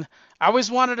Wizard, and I always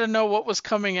wanted to know what was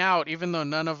coming out, even though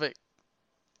none of the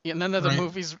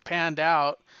movies panned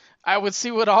out. I would see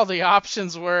what all the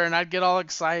options were, and I'd get all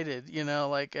excited,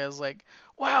 like, as like,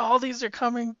 wow, all these are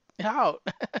coming out.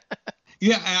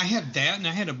 Yeah, I had that, and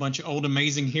I had a bunch of old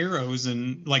Amazing Heroes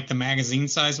and like the magazine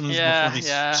size ones before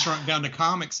they shrunk down to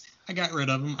comics. I got rid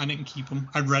of them. I didn't keep them.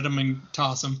 I'd read them and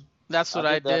toss them. That's what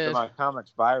I did. That to my comics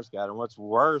buyer's guide, and what's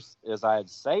worse is I had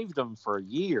saved them for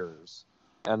years,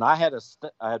 and I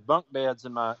had bunk beds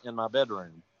in my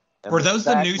bedroom, And Were those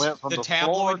the stack news, went from the the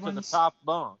tabloid floor ones? to the top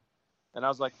bunk. And I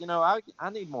was like, I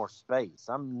need more space.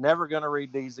 I'm never going to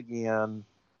read these again.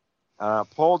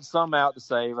 Pulled some out to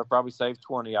save. I probably saved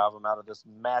 20 of them out of this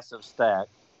massive stack.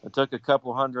 And took a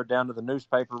couple hundred down to the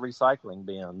newspaper recycling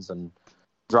bins and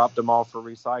dropped them off for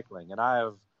recycling. And I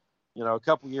have, a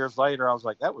couple years later, I was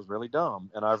like, that was really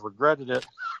dumb. And I've regretted it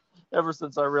ever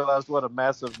since I realized what a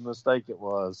massive mistake it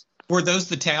was. Were those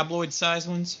the tabloid size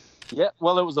ones? Yeah,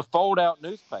 well, it was a fold-out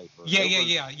newspaper.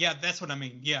 Yeah. That's what I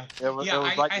mean. Yeah. It was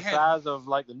like the size of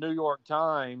like the New York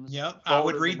Times. Yep, I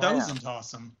would read those and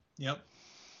toss them. Yep.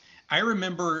 I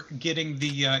remember getting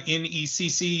the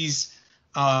NECCs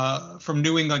from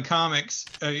New England Comics.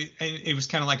 It was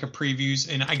kind of like a previews,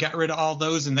 and I got rid of all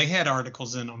those, and they had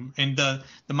articles in them. And the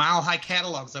Mile High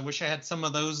catalogs, I wish I had some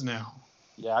of those now.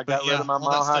 Yeah, I got rid of my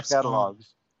Mile High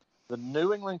catalogs. The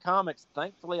New England Comics,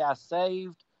 thankfully, I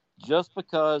saved just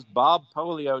because Bob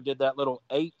Polio did that little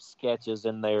ape sketches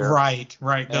in there. Right.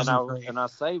 Those were great. And I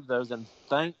saved those, and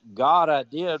thank God I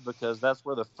did, because that's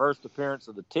where the first appearance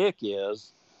of the Tick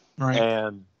is. Right.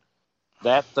 And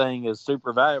that thing is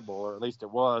super valuable, or at least it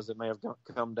was. It may have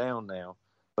come down now,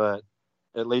 but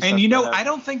at least. And I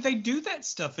don't think they do that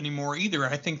stuff anymore either.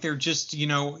 I think they're just,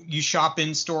 you shop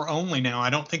in store only now.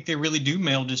 I don't think they really do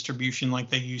mail distribution like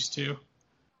they used to.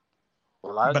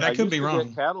 Well, I could be used to wrong.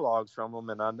 get catalogs from them,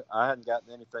 and I hadn't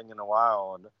gotten anything in a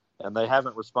while, and they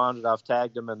haven't responded. I've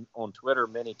tagged them on Twitter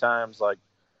many times, like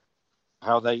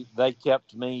how they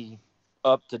kept me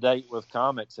up to date with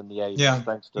comics in the 80s,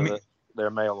 thanks to their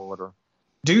mail order.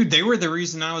 Dude, they were the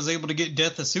reason I was able to get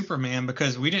Death of Superman,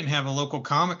 because we didn't have a local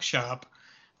comic shop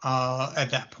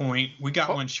at that point. We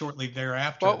got one shortly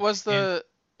thereafter. What was the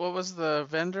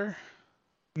vendor?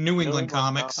 New England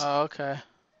Comics. Oh, okay.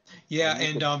 Yeah,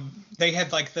 and they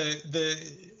had like the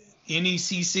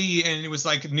NECC, and it was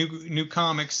like new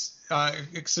comics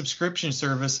subscription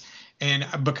service. And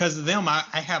because of them, I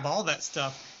have all that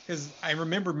stuff, because I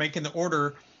remember making the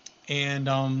order, and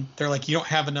they're like, you don't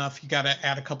have enough, you got to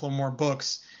add a couple more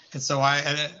books. And so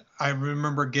I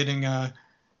remember getting the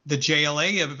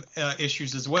JLA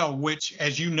issues as well, which,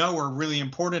 as you know, are really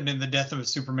important in the Death of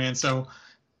Superman. So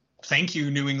thank you,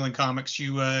 New England Comics.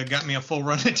 You got me a full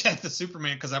run of Death of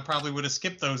Superman, because I probably would have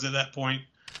skipped those at that point.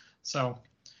 So,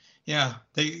 yeah,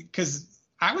 because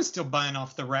I was still buying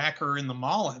off the rack or in the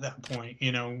mall at that point.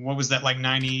 What was that, like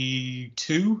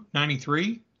 92,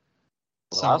 93?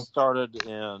 Well, I started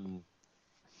in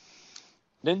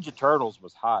Ninja Turtles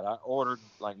was hot. I ordered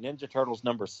like Ninja Turtles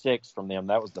number 6 from them.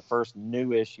 That was the first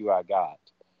new issue I got.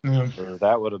 Yeah. So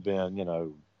that would have been,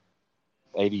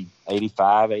 80,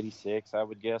 85, 86, I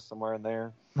would guess, somewhere in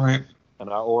there. Right. And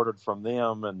I ordered from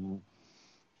them, and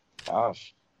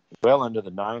gosh, well into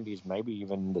the 90s, maybe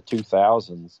even the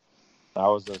 2000s. I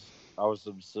was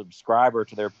a subscriber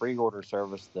to their pre-order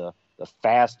service, the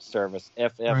FAST service,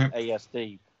 FFAST.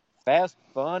 Right. Fast,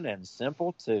 fun, and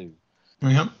simple too.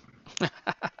 Yeah.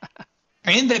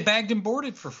 And they bagged and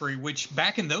boarded for free, which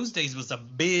back in those days was a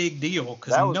big deal,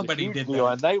 because nobody did that.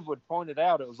 And they would point it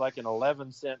out. It was like an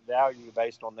 11-cent value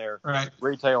based on their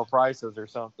retail prices or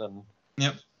something.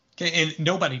 Yep. Okay, and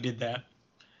nobody did that.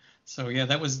 So yeah,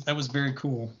 that was very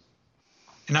cool.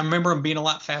 And I remember them being a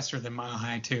lot faster than Mile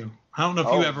High too. I don't know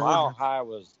if you ever. Mile High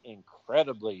was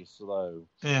incredibly slow.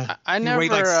 Yeah. I never.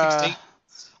 Like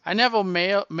I never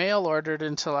mail ordered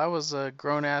until I was a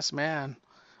grown ass man.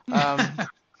 Mike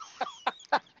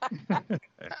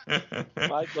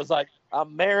was like,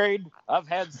 I'm married, I've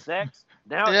had sex,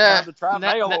 now it's time to try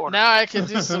mail order. Now I can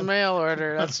do some mail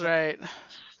order, that's right.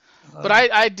 But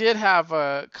I did have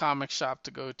a comic shop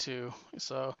to go to,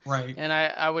 so right. And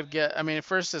I would get, at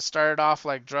first it started off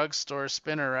like drugstore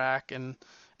spinner rack and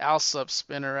Alsop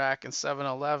spinner rack and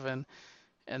 7-Eleven,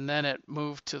 and then it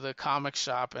moved to the comic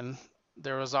shop, and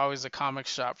there was always a comic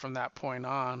shop from that point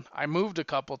on. I moved a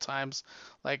couple times,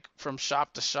 like from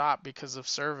shop to shop because of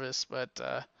service, but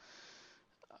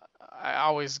I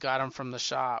always got them from the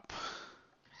shop.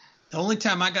 The only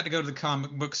time I got to go to the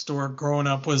comic book store growing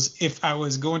up was if I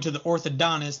was going to the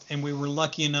orthodontist, and we were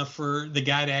lucky enough for the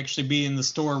guy to actually be in the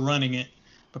store running it,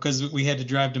 because we had to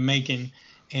drive to Macon.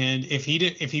 And if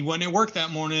he wasn't at work that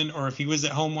morning, or if he was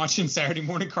at home watching Saturday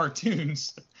morning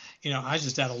cartoons, I was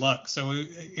just out of luck. So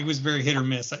it was very hit or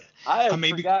miss. I had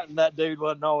forgotten that dude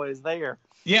wasn't always there.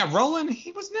 Yeah, Roland,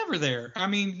 he was never there.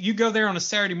 You go there on a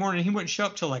Saturday morning, he wouldn't show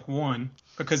up till like 1,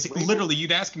 because literally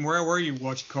you'd ask him, where were you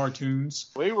watching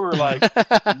cartoons? We were like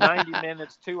 90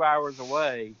 minutes, 2 hours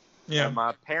away. Yeah. And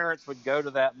my parents would go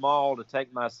to that mall to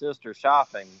take my sister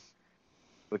shopping,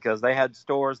 because they had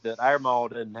stores that our mall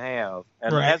didn't have.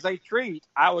 And as a treat,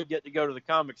 I would get to go to the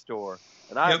comic store.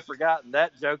 And I had forgotten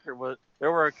that joker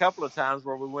there were a couple of times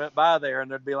where we went by there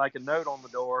and there'd be like a note on the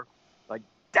door, like,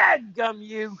 "Dadgum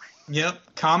you."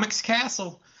 Yep, Comics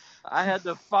Castle. I had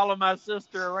to follow my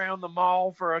sister around the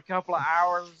mall for a couple of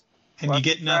hours. And you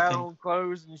get nothing. On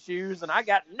clothes and shoes, and I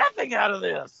got nothing out of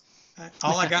this.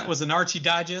 All I got was an Archie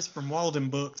Digest from Walden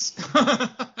Books.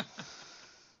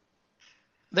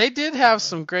 They did have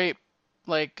some great,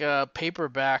 like,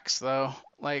 paperbacks, though.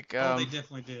 Like, they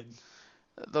definitely did.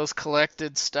 Those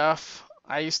collected stuff.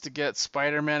 I used to get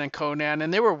Spider-Man and Conan,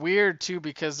 and they were weird, too,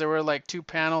 because there were, like, 2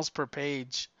 panels per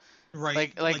page.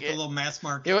 Right, like the little mass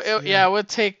market. Yeah, it would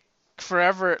take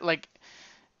forever. Like,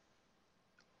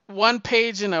 1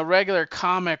 page in a regular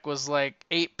comic was like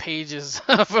 8 pages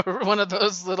of one of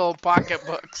those little pocket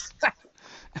books.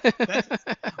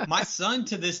 My son,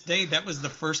 to this day, that was the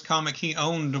first comic he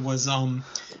owned. Was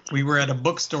we were at a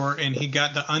bookstore and he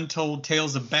got the Untold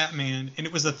Tales of Batman, and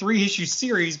it was a 3-issue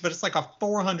series, but it's like a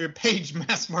 400-page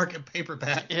mass market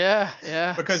paperback.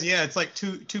 Yeah. Because it's like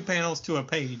two panels to a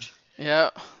page. Yeah,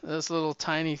 those little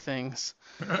tiny things.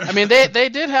 I mean, they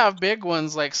did have big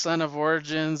ones like Son of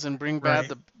Origins and Bring Back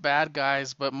the Bad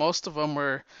Guys, but most of the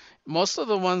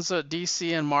ones that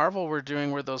DC and Marvel were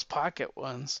doing were those pocket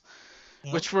ones,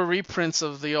 which were reprints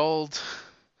of the old.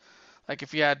 Like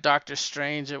if you had Doctor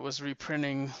Strange, it was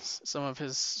reprinting some of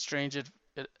his Strange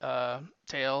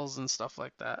tales and stuff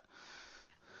like that.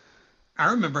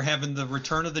 I remember having the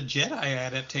Return of the Jedi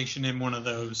adaptation in one of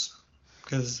those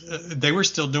because they were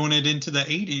still doing it into the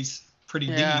 80s, pretty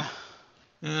deep.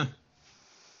 Yeah.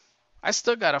 I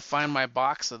still got to find my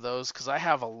box of those because I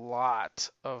have a lot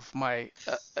of my...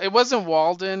 it wasn't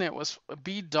Walden, it was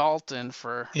B. Dalton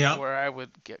for where I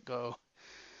would go.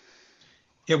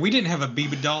 Yeah, we didn't have a B.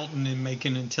 Dalton in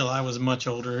making until I was much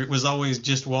older. It was always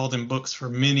just Walden Books for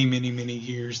many, many, many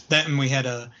years. That, and we had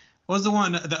what was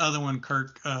the other one,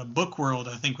 Kirk? Book World,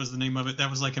 I think was the name of it. That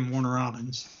was like in Warner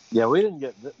Robins. Yeah, we didn't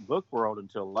get Book World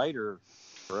until later.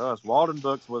 For us, Walden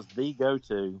Books was the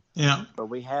go-to. Yeah. But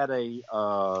we had a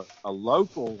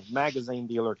local magazine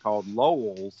dealer called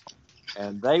Lowell's,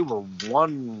 and they were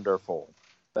wonderful.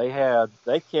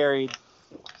 They carried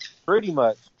pretty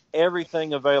much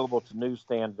everything available to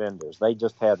newsstand vendors. They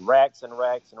just had racks and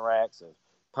racks and racks of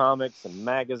comics and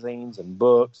magazines and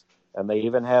books, and they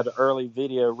even had early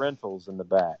video rentals in the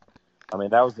back. I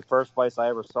mean, that was the first place I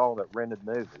ever saw that rented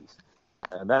movies.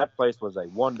 And that place was a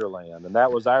wonderland. And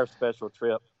that was our special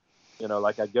trip. You know,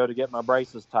 like I'd go to get my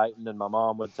braces tightened, and my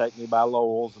mom would take me by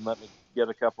Lowell's and let me get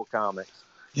a couple comics.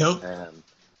 Yep. And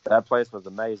that place was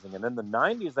amazing. And in the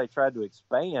 90s, they tried to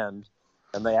expand,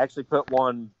 and they actually put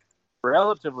one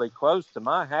relatively close to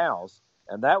my house.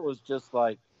 And that was just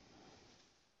like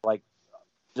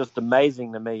just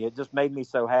amazing to me. It just made me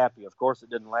so happy. Of course, it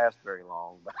didn't last very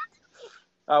long, but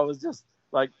I was just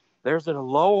like, there's a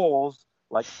Lowell's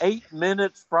like 8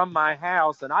 minutes from my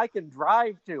house, and I can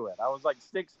drive to it. I was like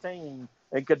 16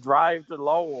 and could drive to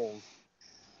Lowell's.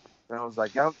 And I was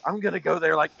like, I'm going to go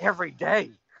there like every day.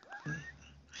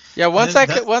 Yeah, once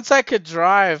I could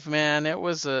drive, man, it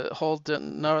was a whole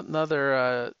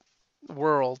another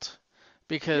world.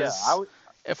 Because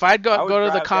if I'd go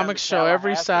to the comic show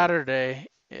every Saturday,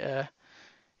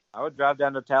 I would drive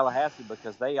down to Tallahassee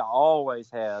because they always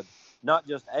had not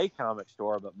just a comic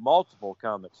store, but multiple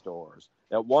comic stores.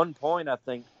 At one point, I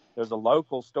think there's a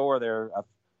local store there.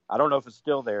 I don't know if it's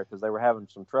still there because they were having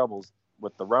some troubles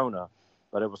with the Rona,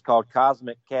 but it was called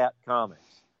Cosmic Cat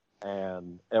Comics.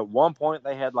 And at one point,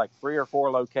 they had like 3 or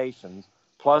 4 locations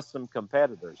plus some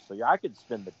competitors. So I could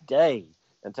spend the day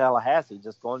in Tallahassee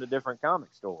just going to different comic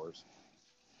stores.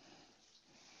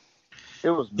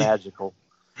 It was magical.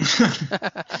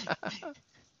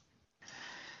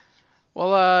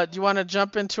 Well, do you want to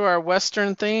jump into our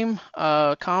Western theme,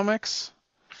 comics?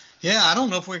 Yeah, I don't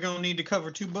know if we're going to need to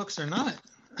cover 2 books or not.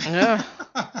 Yeah.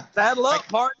 Saddle up,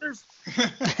 partners.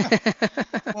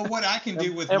 Well, what I can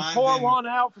do with and mine... pour one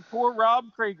out for poor Rob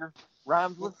Krieger.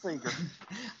 Rhymes with Seeger.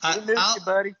 We miss you,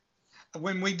 buddy.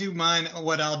 When we do mine,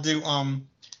 what I'll do...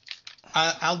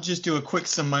 I'll just do a quick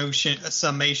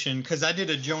summation because I did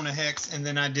a Jonah Hex and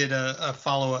then I did a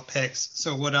follow-up Hex.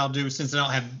 So what I'll do, since I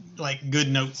don't have like good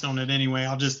notes on it anyway,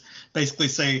 I'll just basically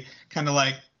say kind of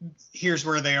like, here's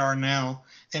where they are now.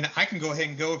 And I can go ahead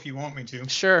and go if you want me to.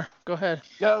 Sure, go ahead.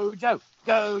 Go, Joe.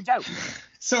 Go, Joe.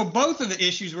 So both of the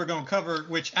issues we're going to cover,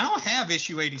 which I don't have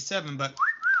issue 87, but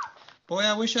boy,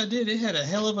 I wish I did. It had a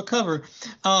hell of a cover.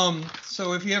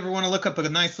 So if you ever want to look up a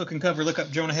nice looking cover, look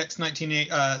up Jonah Hex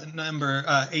number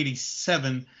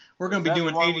 87. We're going to be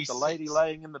doing 86. The lady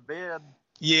laying in the bed.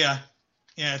 Yeah,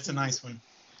 it's a nice one.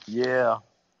 Yeah.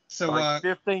 So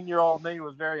 15-year-old me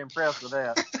was very impressed with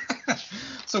that.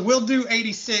 So we'll do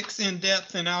 86 in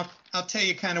depth, and I'll tell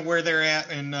you kind of where they're at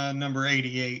in number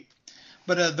 88.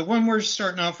 But the one we're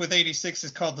starting off with, 86,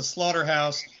 is called The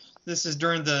Slaughterhouse. This is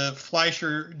during the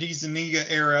Fleischer Die Zuniga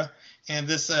era, and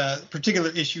this particular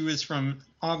issue is from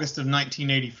August of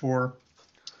 1984.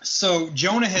 So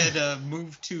Jonah had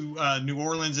moved to New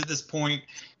Orleans at this point,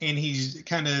 and he's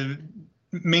kind of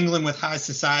mingling with high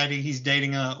society. He's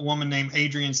dating a woman named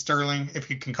Adrienne Sterling, if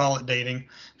you can call it dating.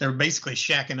 They're basically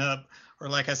shacking up, or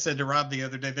like I said to Rob the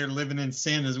other day, they're living in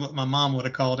sin is what my mom would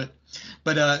have called it.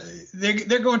 But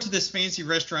they're going to this fancy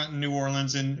restaurant in New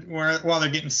Orleans, and while they're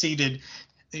getting seated,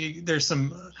 there's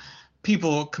some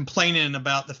people complaining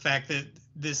about the fact that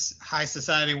this high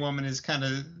society woman is kind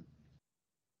of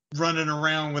running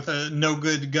around with a no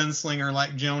good gunslinger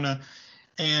like Jonah.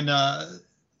 And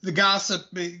the gossip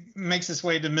makes its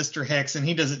way to Mr. Hex, and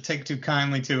he doesn't take too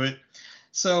kindly to it.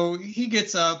 So he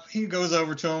gets up, he goes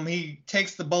over to him, he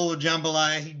takes the bowl of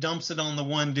jambalaya, he dumps it on the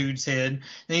one dude's head,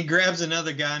 and he grabs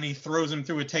another guy and he throws him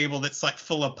through a table that's like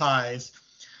full of pies.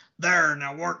 There,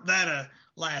 now weren't that a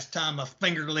last time a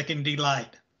finger-licking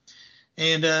delight?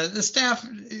 And the staff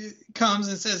comes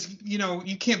and says, you know,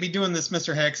 you can't be doing this,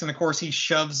 Mr. Hex. And, of course, he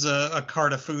shoves a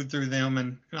cart of food through them.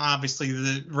 And obviously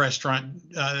the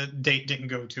restaurant date didn't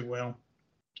go too well.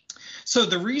 So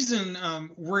the reason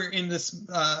we're in this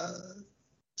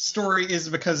story is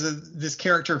because of this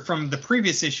character from the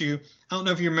previous issue. I don't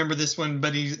know if you remember this one,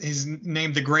 but he's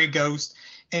named the Gray Ghost.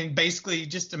 And basically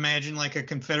just imagine like a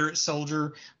Confederate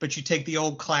soldier, but you take the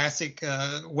old classic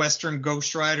Western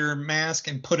Ghost Rider mask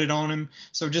and put it on him.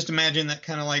 So just imagine that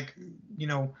kind of like, you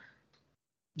know,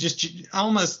 just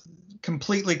almost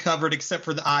completely covered except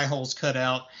for the eye holes cut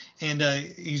out. And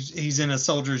he's in a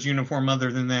soldier's uniform other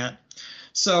than that.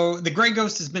 So the Gray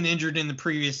Ghost has been injured in the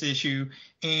previous issue,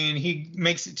 and he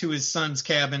makes it to his son's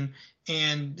cabin.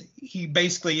 And he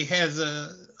basically has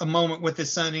a moment with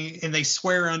his son, and they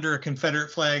swear under a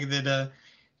Confederate flag that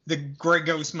the Gray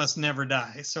Ghost must never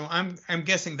die. So I'm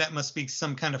guessing that must be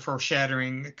some kind of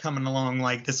foreshadowing coming along.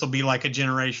 Like this will be like a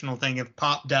generational thing. If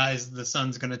Pop dies, the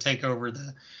son's going to take over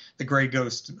the Gray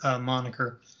Ghost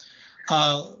moniker.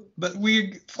 But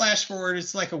we flash forward.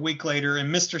 It's like a week later,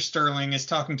 and Mr. Sterling is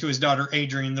talking to his daughter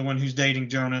Adrienne, the one who's dating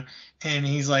Jonah, and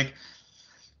he's like,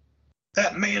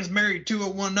 that man's married to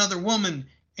one other woman,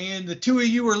 and the two of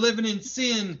you are living in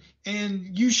sin,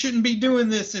 and you shouldn't be doing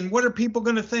this, and what are people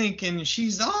going to think? And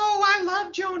she's, oh, I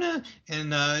love Jonah.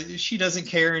 And she doesn't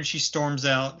care, and she storms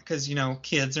out because, you know,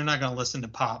 kids are not going to listen to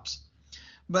Pops.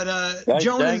 But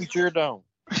Jonah... Dang sure don't.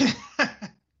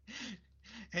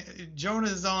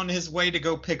 Jonah's on his way to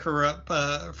go pick her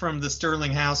up from the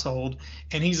Sterling household,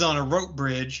 and he's on a rope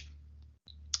bridge,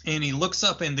 and he looks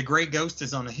up, and the Gray Ghost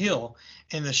is on a hill,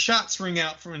 and the shots ring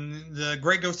out from the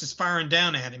Gray Ghost is firing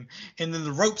down at him, and then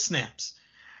the rope snaps,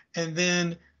 and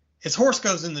then his horse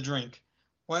goes in the drink.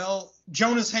 Well,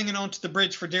 Jonah's hanging on to the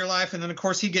bridge for dear life, and then, of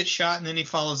course, he gets shot, and then he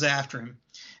follows after him.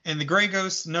 And the Gray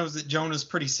Ghost knows that Jonah's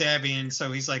pretty savvy, and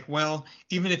so he's like, well,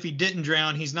 even if he didn't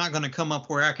drown, he's not going to come up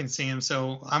where I can see him,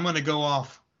 so I'm going to go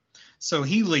off. So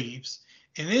he leaves.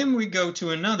 And then we go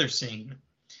to another scene.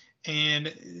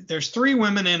 And there's three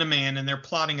women and a man, and they're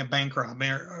plotting a bank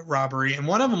robbery, and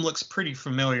one of them looks pretty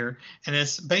familiar. And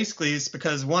it's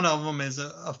because one of them is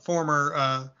a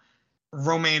former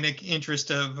romantic interest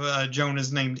of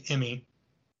Jonah's named Emmy.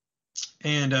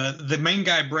 And the main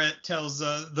guy, Brett, tells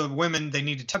the women they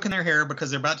need to tuck in their hair because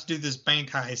they're about to do this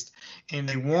bank heist, and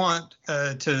they want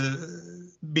to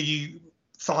be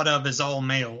thought of as all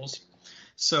males.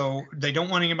 So they don't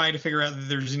want anybody to figure out that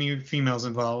there's any females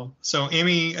involved. So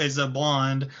Emmy is a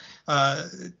blonde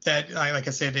that, like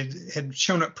I said, had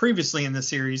shown up previously in the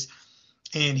series,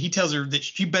 and he tells her that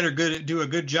she better do a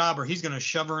good job or he's going to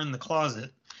shove her in the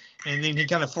closet. And then he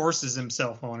kind of forces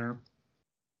himself on her.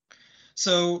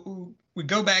 So we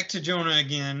go back to Jonah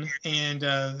again, and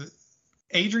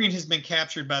Adrienne has been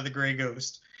captured by the Gray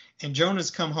Ghost. And Jonah's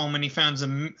come home, and he finds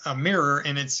a mirror,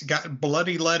 and it's got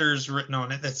bloody letters written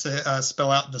on it that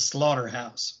spell out the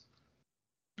slaughterhouse.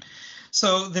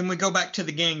 So then we go back to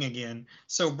the gang again.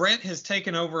 So Brett has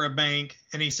taken over a bank,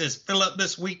 and he says, fill up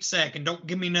this wheat sack, and don't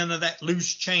give me none of that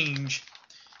loose change.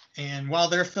 And while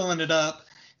they're filling it up,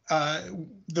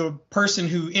 the person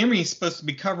who Emmy's supposed to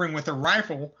be covering with a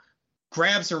rifle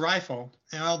grabs her rifle,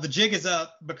 and the jig is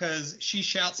up because she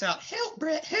shouts out, help,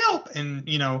 Brett, help. And,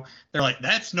 you know, they're like,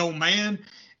 that's no man.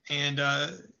 And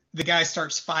the guy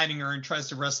starts fighting her and tries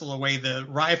to wrestle away the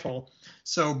rifle.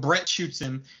 So Brett shoots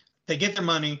him. They get their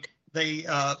money. They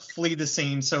flee the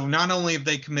scene. So not only have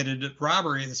they committed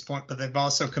robbery at this point, but they've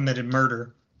also committed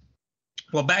murder.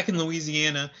 Well, back in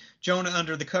Louisiana, Jonah,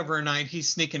 under the cover of night, he's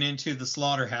sneaking into the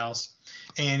slaughterhouse.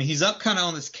 and he's up kind of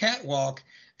on this catwalk,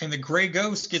 and the gray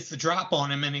ghost gets the drop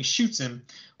on him and he shoots him.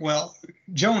 Well,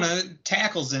 Jonah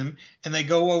tackles him and they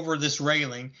go over this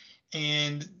railing,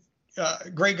 and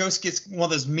Gray Ghost gets one of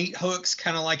those meat hooks,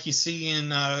 kind of like you see in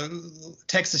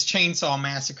Texas Chainsaw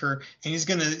Massacre, and he's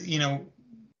going to,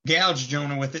 gouge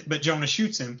Jonah with it, but Jonah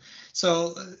shoots him.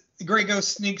 So the Gray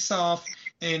Ghost sneaks off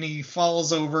and he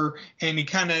falls over, and he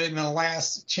kind of, in the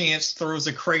last chance, throws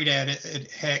a crate at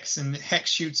Hex, and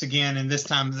Hex shoots again, and this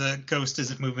time the ghost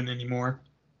isn't moving anymore.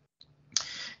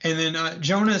 And then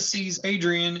Jonah sees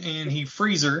Adrian, and he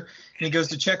frees her, and he goes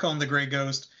to check on the Gray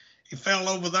Ghost. He fell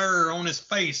over there on his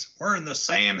face. Where in the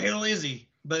Sam Hill is he?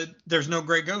 But there's no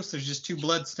Gray Ghost. There's just 2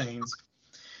 blood stains.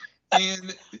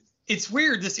 And it's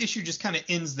weird. This issue just kind of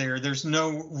ends there. There's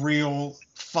no real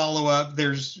follow-up.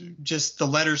 There's just the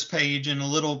letters page and a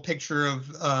little picture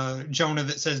of Jonah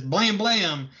that says, blam,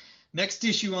 blam, next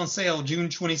issue on sale, June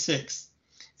 26th.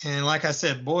 And like I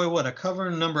said, boy, what a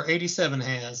cover number 87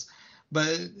 has.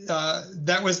 But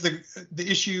that was the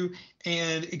issue,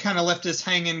 and it kind of left us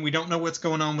hanging. We don't know what's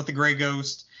going on with the Gray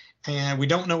Ghost, and we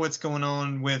don't know what's going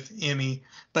on with Emmy.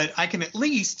 But I can at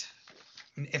least,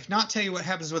 if not tell you what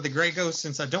happens with the Gray Ghost,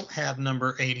 since I don't have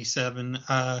number 87,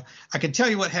 I can tell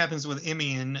you what happens with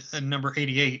Emmy in number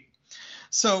 88.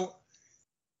 So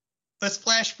let's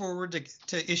flash forward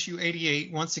to issue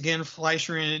 88. Once again,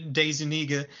 Fleischer and De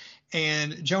Zuniga.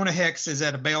 And Jonah Hex is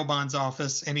at a bail bonds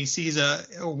office, and he sees a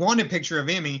wanted picture of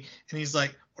Emmy, and he's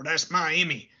like, well, that's my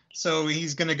Emmy. So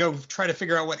he's going to go try to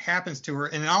figure out what happens to her.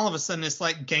 And all of a sudden, it's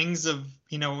like gangs of,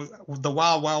 the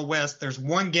Wild Wild West. There's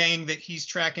one gang that he's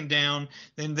tracking down.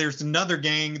 Then there's another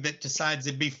gang that decides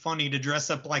it'd be funny to dress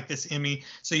up like this Emmy.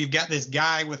 So you've got this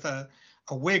guy with a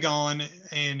wig on,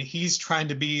 and he's trying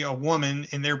to be a woman,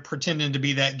 and they're pretending to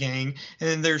be that gang. And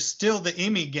then there's still the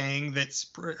Emmy gang that's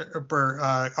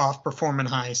off performing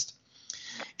heist.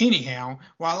 Anyhow,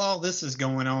 while all this is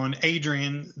going on,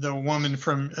 Adrian, the woman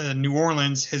from New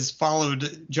Orleans, has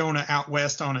followed Jonah out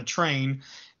west on a train,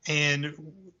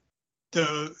 and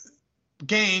the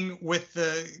gang with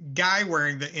the guy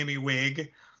wearing the Emmy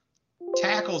wig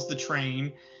tackles the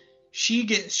train. She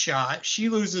gets shot. She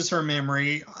loses her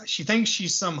memory. She thinks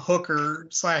she's some hooker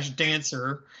 /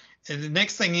 dancer. And the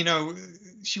next thing you know,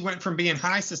 she went from being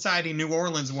high society New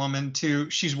Orleans woman to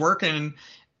she's working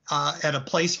at a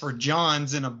place for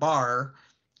Johns in a bar.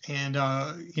 And,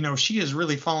 she is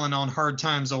really falling on hard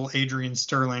times, old Adrian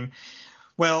Sterling.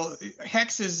 Well,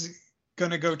 Hex is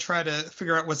going to go try to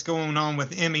figure out what's going on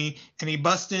with Emmy. And he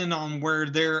busts in on where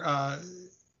they're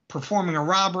performing a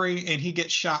robbery, and he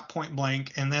gets shot point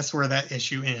blank, and that's where that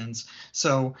issue ends.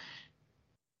 So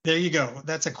there you go.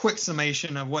 That's a quick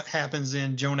summation of what happens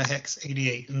in Jonah Hex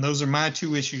 88, and those are my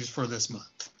 2 issues for this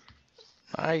month.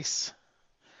 Nice.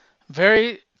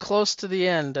 Very close to the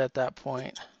end at that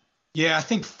point. Yeah, I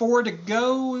think 4 to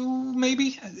go,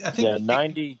 maybe. I think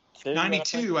 92.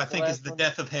 92, I think is the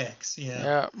death of Hex.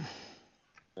 Yeah.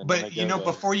 But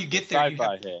before you get there,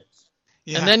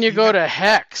 and then you go to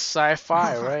Hex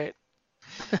Sci-Fi, right?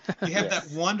 You have that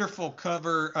wonderful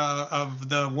cover of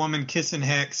the woman kissing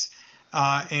Hex,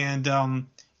 and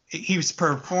he was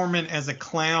performing as a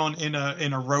clown in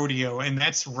a rodeo, and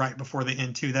that's right before the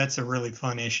end too. That's a really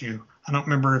fun issue. I don't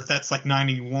remember if that's like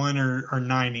 91 or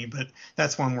 90, but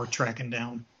that's one we're tracking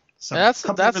down. So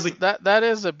that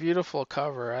is a beautiful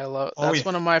cover. I love. That's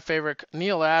one of my favorite.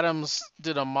 Neil Adams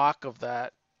did a mock of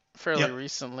that fairly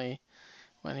recently,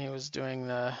 when he was doing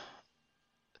the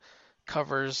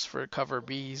covers for Cover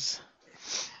Bees.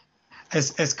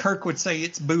 As Kirk would say,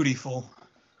 it's bootyful.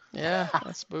 Yeah,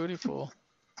 that's bootyful.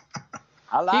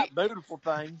 I like beautiful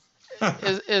things.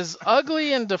 As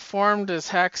ugly and deformed as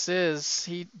Hex is,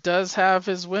 he does have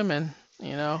his women,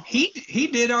 He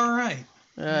did all right.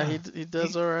 Yeah, he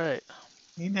does all right.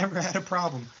 He never had a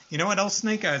problem. You know what? Old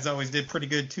Snake Eyes always did pretty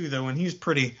good too, though, and he was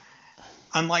pretty,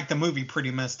 unlike the movie,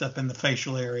 pretty messed up in the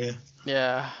facial area.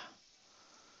 Yeah.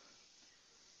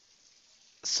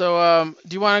 So,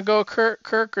 do you want to go,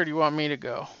 Kirk, or do you want me to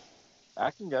go?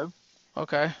 I can go.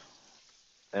 Okay.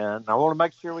 And I want to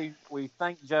make sure we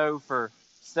thank Joe for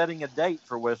setting a date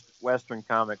for Western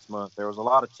Comics Month. There was a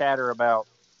lot of chatter about,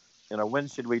 when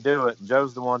should we do it? And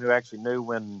Joe's the one who actually knew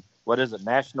when, what is it,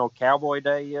 National Cowboy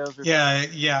Day is? Yeah,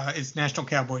 it's National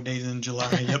Cowboy Day in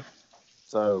July. Yep.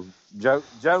 So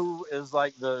Joe is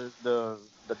like the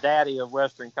daddy of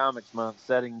Western Comics Month,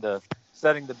 setting the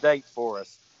date for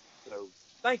us. So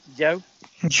thank you, Joe.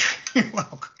 You're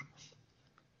welcome.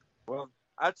 Well,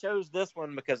 I chose this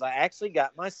one because I actually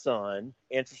got my son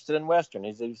interested in Western.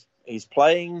 He's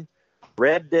playing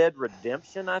Red Dead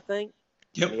Redemption, I think.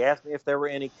 Yep. And he asked me if there were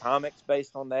any comics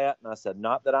based on that, and I said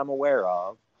not that I'm aware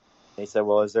of. He said,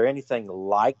 well, is there anything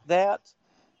like that?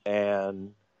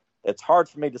 And it's hard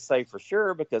for me to say for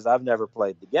sure because I've never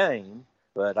played the game,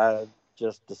 but I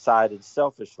just decided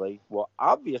selfishly, well,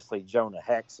 obviously Jonah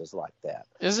Hex is like that.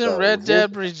 Isn't So Red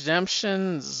Dead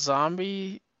Redemption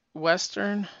zombie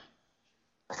western?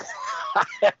 I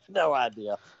have no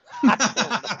idea.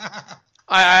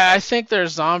 I think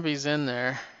there's zombies in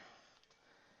there.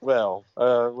 Well,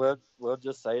 we'll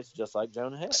just say it's just like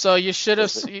Jonah Hex. So you should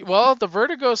have. Well, the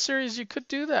Vertigo series, you could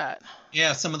do that.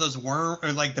 Yeah, some of those worm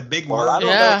or like the big Well, worm. I don't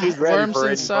know if he's ready worms for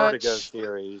and any Vertigo such.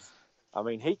 series. I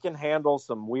mean, he can handle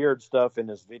some weird stuff in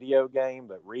his video game,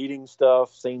 but reading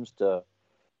stuff seems to,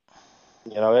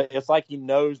 it's like he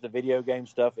knows the video game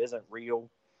stuff isn't real,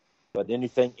 but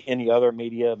any other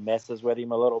media messes with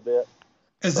him a little bit.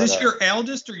 Is this your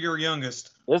eldest or your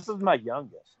youngest? This is my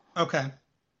youngest. Okay.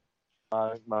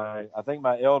 I think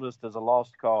my eldest is a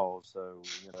lost cause. So,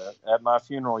 at my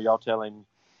funeral, y'all tell him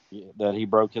that he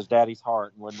broke his daddy's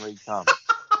heart and wouldn't read comics.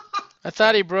 I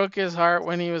thought he broke his heart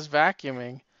when he was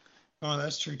vacuuming. Oh,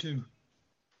 that's true too.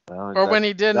 Or when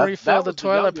he didn't refill the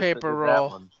toilet paper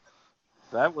roll.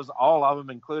 That was all of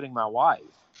them, including my wife.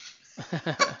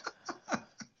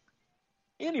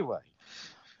 Anyway.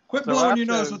 Quit blowing your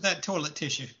nose with that toilet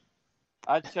tissue.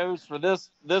 I chose for this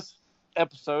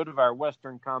episode of our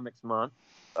Western Comics Month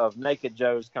of Naked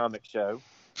Joe's Comic Show,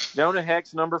 Jonah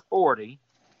Hex number 40,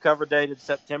 cover dated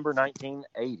September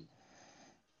 1980.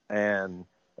 And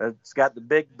it's got the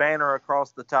big banner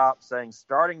across the top saying,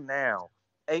 starting now,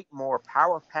 8 more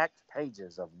power-packed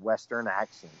pages of Western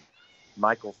action.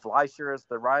 Michael Fleischer is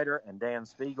the writer, and Dan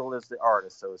Spiegel is the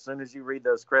artist. So as soon as you read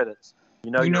those credits,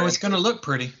 you know it's going to look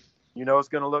pretty. You know it's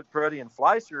going to look pretty. And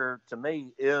Fleischer, to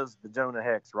me, is the Jonah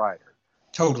Hex writer.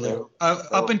 Totally.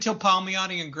 Up until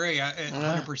Palmiotti and Gray,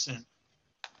 100%.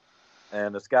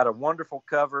 And it's got a wonderful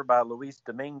cover by Luis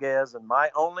Dominguez. And my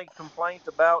only complaint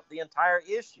about the entire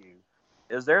issue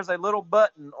is there's a little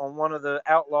button on one of the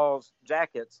Outlaws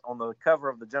jackets on the cover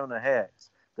of the Jonah Hex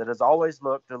that has always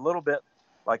looked a little bit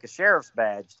like a sheriff's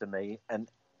badge to me. And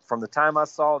from the time I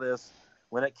saw this,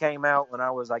 when it came out, when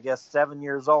I was, I guess, 7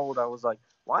 years old, I was like,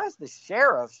 why is the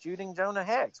sheriff shooting Jonah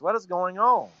Hex? What is going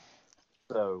on?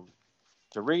 So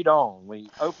to read on, we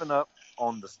open up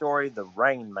on the story, The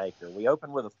Rainmaker. We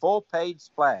open with a full-page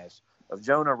splash of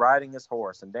Jonah riding his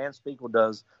horse, and Dan Spiegel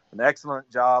does an excellent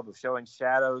job of showing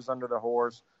shadows under the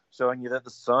horse, showing you that the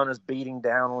sun is beating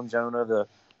down on Jonah,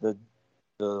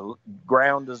 the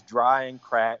ground is dry and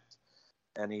cracked,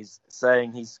 and he's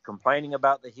saying he's complaining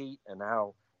about the heat and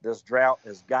how this drought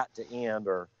has got to end,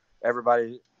 or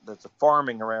everybody that's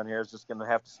farming around here is just going to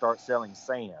have to start selling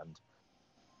sand.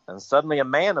 And suddenly a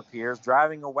man appears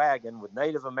driving a wagon with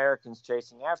Native Americans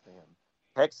chasing after him.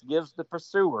 Hex gives the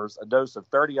pursuers a dose of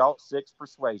 30-06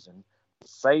 persuasion,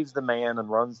 saves the man, and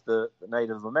runs the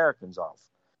Native Americans off.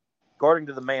 According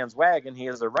to the man's wagon, he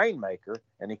is a rainmaker,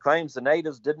 and he claims the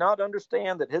natives did not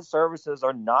understand that his services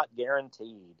are not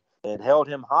guaranteed. They had held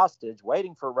him hostage,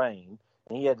 waiting for rain,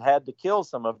 and he had to kill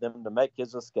some of them to make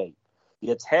his escape. He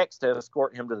gets Hex to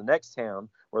escort him to the next town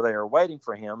where they are waiting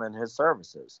for him and his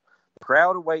services. The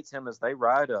crowd awaits him as they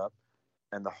ride up,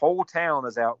 and the whole town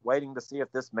is out waiting to see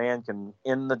if this man can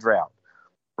end the drought.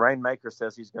 Rainmaker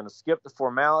says he's going to skip the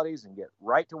formalities and get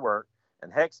right to work,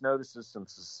 and Hex notices some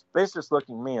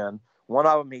suspicious-looking men. One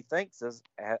of them he thinks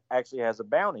actually has a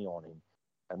bounty on him,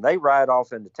 and they ride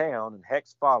off into town, and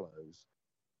Hex follows.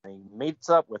 And he meets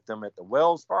up with them at the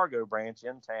Wells Fargo branch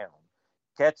in town,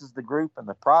 catches the group in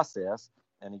the process,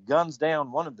 and he guns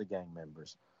down one of the gang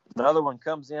members. Another one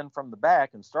comes in from the back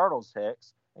and startles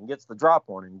Hex and gets the drop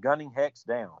on him, gunning Hex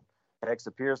down. Hex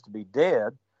appears to be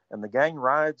dead, and the gang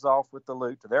rides off with the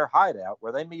loot to their hideout,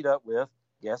 where they meet up with,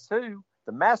 guess who?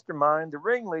 The mastermind, the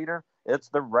ringleader. It's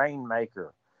the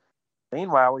Rainmaker.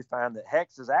 Meanwhile, we find that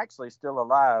Hex is actually still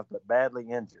alive but badly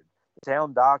injured. The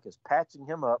town doc is patching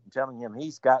him up and telling him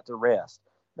he's got to rest.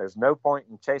 There's no point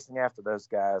in chasing after those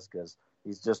guys because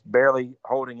he's just barely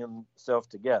holding himself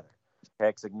together.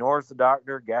 Hex ignores the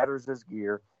doctor, gathers his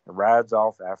gear, and rides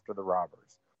off after the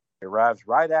robbers. He arrives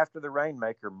right after the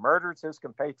Rainmaker murders his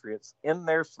compatriots in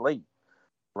their sleep.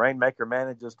 The Rainmaker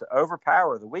manages to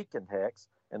overpower the weakened Hex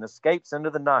and escapes into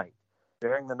the night.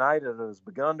 During the night, it has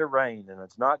begun to rain, and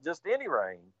it's not just any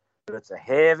rain, but it's a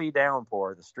heavy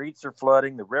downpour. The streets are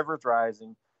flooding, the river's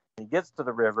rising. He gets to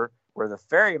the river, where the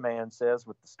ferryman says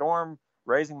with the storm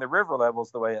raising the river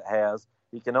levels the way it has,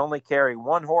 he can only carry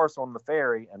one horse on the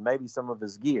ferry and maybe some of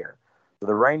his gear. So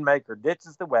the Rainmaker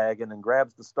ditches the wagon and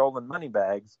grabs the stolen money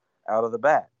bags out of the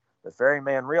back. The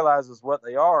ferryman realizes what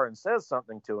they are and says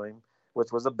something to him,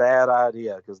 which was a bad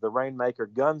idea because the Rainmaker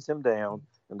guns him down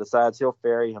and decides he'll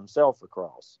ferry himself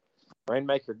across.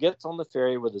 Rainmaker gets on the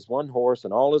ferry with his one horse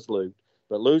and all his loot,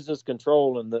 but loses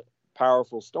control in the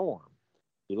powerful storm.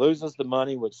 He loses the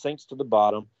money, which sinks to the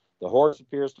bottom. The horse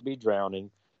appears to be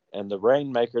drowning, and the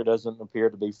Rainmaker doesn't appear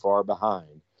to be far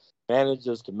behind.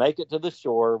 Manages to make it to the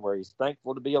shore, where he's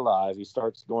thankful to be alive. He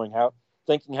starts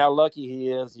thinking how lucky he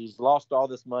is. He's lost all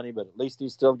this money, but at least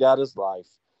he's still got his life.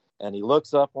 And he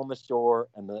looks up on the shore,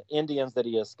 and the Indians that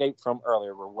he escaped from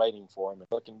earlier were waiting for him and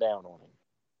looking down on him.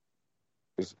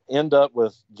 We end up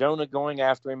with Jonah going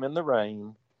after him in the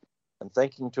rain and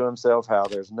thinking to himself how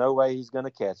there's no way he's going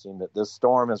to catch him, that this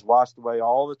storm has washed away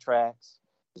all the tracks.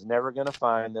 He's never going to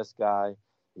find this guy.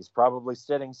 He's probably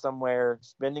sitting somewhere,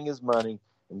 spending his money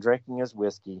and drinking his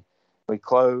whiskey. We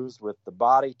close with the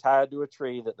body tied to a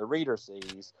tree that the reader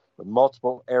sees with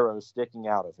multiple arrows sticking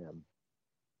out of him.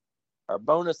 Our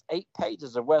bonus 8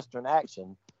 pages of Western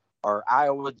action are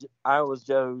Iowa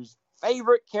Joe's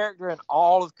favorite character in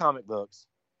all of comic books.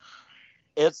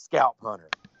 It's Scalp Hunter.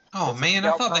 Oh, man,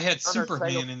 I thought they had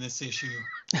Superman in this issue.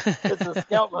 It's a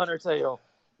Scalp Hunter tale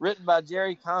written by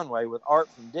Jerry Conway with art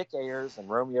from Dick Ayers and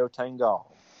Romeo Tanghal.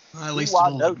 Well, at least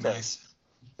it'll look nice.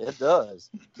 It does.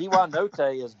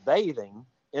 Kiwanote is bathing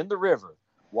in the river,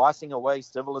 washing away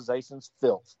civilization's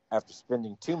filth after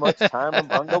spending too much time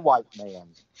among the white man.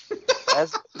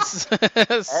 As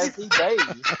he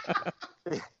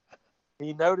bathes,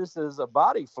 he notices a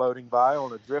body floating by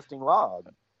on a drifting log.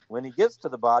 When he gets to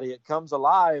the body, it comes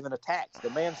alive and attacks. The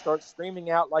man starts screaming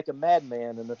out like a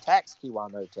madman and attacks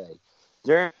Kiwanote.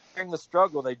 During the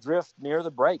struggle, they drift near the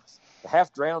breaks. The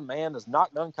half-drowned man is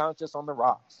knocked unconscious on the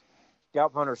rocks.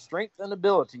 Scalp Hunter's strength and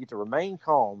ability to remain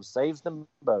calm saves them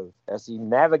both as he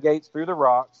navigates through the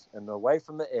rocks and away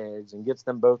from the edge and gets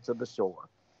them both to the shore.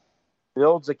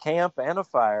 Builds a camp and a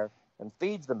fire and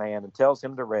feeds the man and tells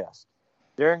him to rest.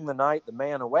 During the night, the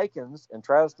man awakens and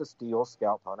tries to steal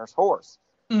Scalp Hunter's horse.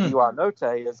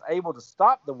 Kiwanote is able to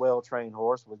stop the well-trained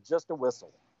horse with just a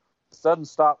whistle. The sudden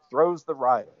stop throws the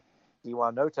rider.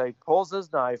 Kiwanote pulls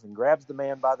his knife and grabs the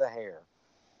man by the hair.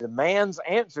 Demands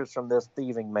answers from this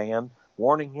thieving man,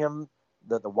 warning him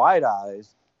that the White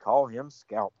Eyes call him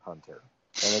Scalp Hunter.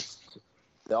 And it's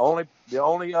the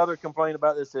only other complaint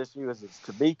about this issue is it's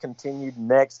to be continued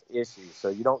next issue. So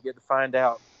you don't get to find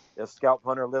out if Scalp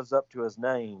Hunter lives up to his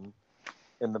name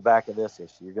in the back of this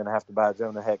issue. You're going to have to buy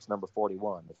Jonah Hex number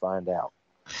 41 to find out.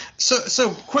 So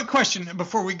quick question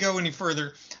before we go any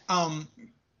further.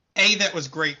 That was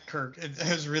great, Kirk. It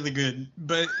was really good.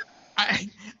 But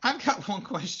I've got one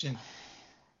question.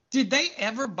 Did they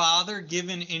ever bother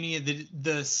giving any of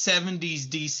the 70s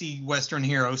DC Western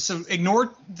heroes? So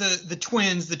ignore the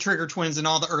twins, the Trigger twins, and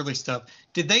all the early stuff.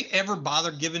 Did they ever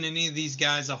bother giving any of these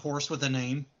guys a horse with a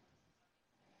name?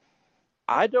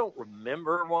 I don't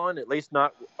remember one, at least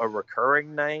not a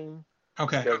recurring name.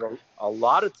 Okay. A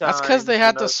lot of times. That's because they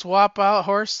had to swap out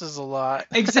horses a lot.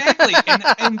 Exactly.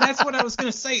 and that's what I was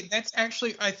going to say. That's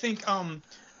actually, I think, an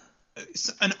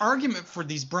argument for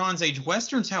these Bronze Age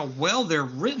Westerns, how well they're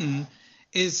written,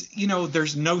 is,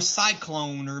 there's no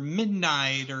Cyclone or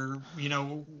Midnight or,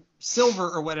 Silver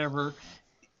or whatever.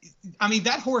 I mean,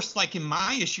 that horse, like in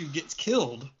my issue, gets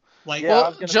killed. Like,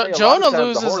 well, Jonah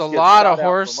loses a lot of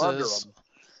horses.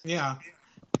 Yeah.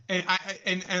 And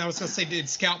I was gonna say, did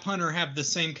Scalp Hunter have the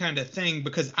same kind of thing?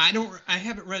 Because I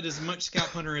haven't read as much Scalp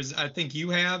Hunter as I think you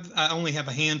have. I only have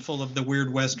a handful of the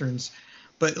weird Westerns.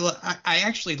 But I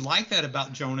actually like that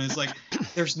about Jonah, is like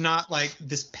there's not like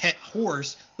this pet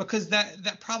horse, because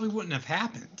that probably wouldn't have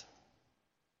happened.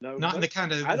 No, not in the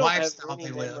kind of lifestyle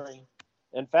they live.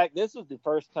 In fact, this is the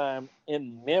first time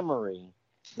in memory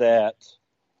that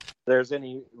there's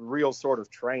any real sort of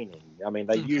training. I mean,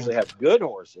 they usually have good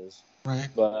horses, right?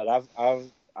 But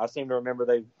I seem to remember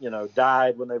they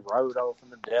died when they rode off in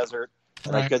the desert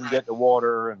and they couldn't get the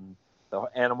water, and the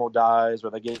animal dies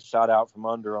or they get shot out from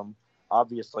under them.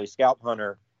 Obviously, Scalp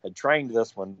Hunter had trained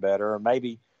this one better, or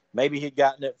maybe he'd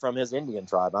gotten it from his Indian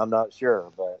tribe. I'm not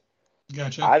sure, but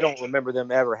gotcha. I don't remember them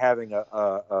ever having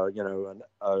an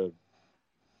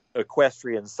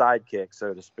equestrian sidekick,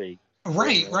 so to speak.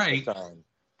 Right.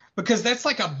 Because that's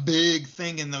like a big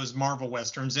thing in those Marvel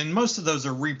Westerns, and most of those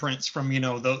are reprints from the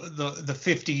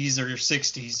 50s or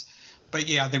 60s. But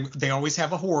yeah, they always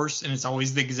have a horse, and it's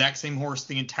always the exact same horse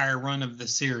the entire run of the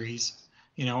series.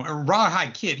 And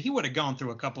Rawhide Kid, he would have gone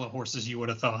through a couple of horses, you would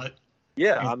have thought.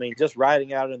 Yeah, I mean, just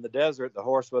riding out in the desert, the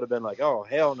horse would have been like, oh,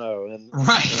 hell no. And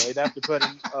he'd have to put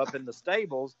him up in the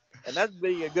stables. And that'd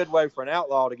be a good way for an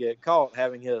outlaw to get caught,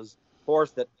 having his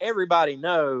horse that everybody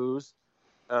knows,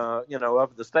 up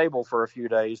at the stable for a few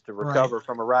days to recover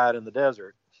from a ride in the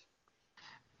desert.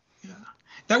 Yeah.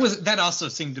 That also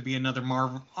seemed to be another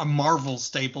Marvel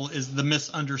staple is the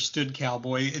misunderstood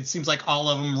cowboy. It seems like all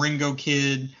of them, Ringo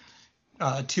Kid,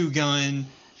 Two Gun,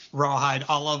 Rawhide,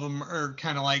 all of them are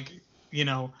kind of like,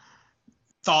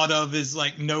 thought of as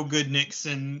like no good nicks,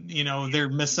 and they're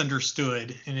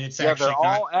misunderstood, and it's actually they're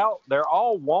all out. They're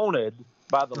all wanted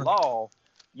by the law,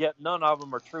 yet none of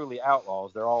them are truly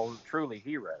outlaws. They're all truly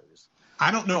heroes.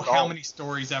 I don't know how many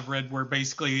stories I've read where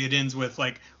basically it ends with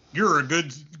like, "You're a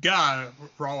good guy,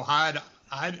 Rawhide.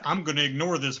 I'm going to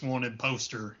ignore this wanted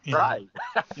poster." Right.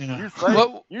 You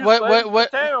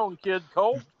what town, Kid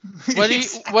Colt.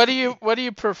 What do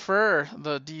you prefer,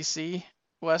 the DC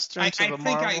Western to the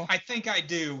Marvel? I think I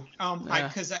do.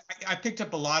 Because I picked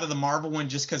up a lot of the Marvel one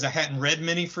just because I hadn't read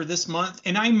many for this month,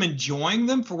 and I'm enjoying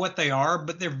them for what they are,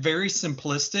 but they're very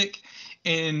simplistic,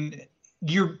 and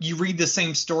you read the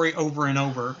same story over and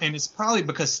over, and it's probably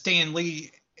because Stan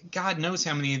Lee, God knows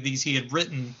how many of these he had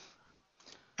written,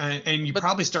 and you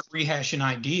probably start rehashing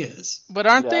ideas. But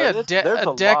aren't they a decade?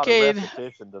 Lot of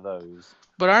repetition to those.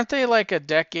 But aren't they like a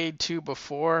decade too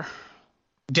before?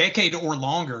 Decade or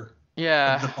longer.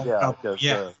 Yeah.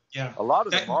 A lot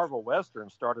of the Marvel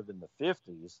Westerns started in the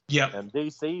 50s. Yeah. And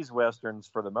DC's Westerns,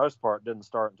 for the most part, didn't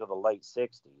start until the late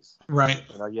 60s. Right.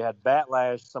 You had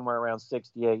Batlash somewhere around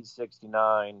 68,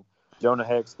 69. Jonah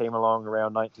Hex came along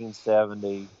around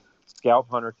 1970. Scalp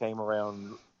Hunter came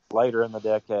around later in the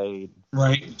decade.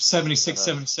 Right. 76,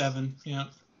 77. Yeah.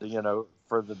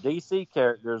 For the DC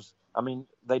characters, I mean,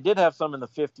 they did have some in the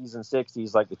 50s and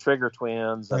 60s, like the Trigger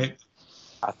Twins. Right.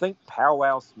 I think Pow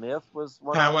Wow Smith was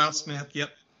one. Pow Wow Smith, yep.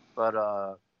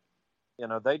 But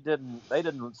they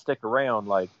didn't stick around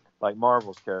like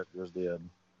Marvel's characters did.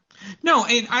 No,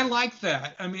 and I like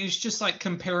that. I mean, it's just like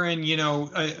comparing,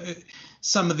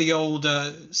 some of the old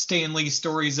Stan Lee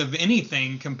stories of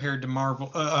anything compared to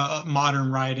Marvel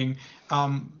modern writing.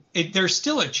 There's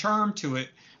still a charm to it,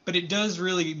 but it does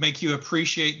really make you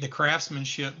appreciate the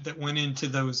craftsmanship that went into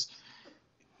those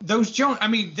Jones. I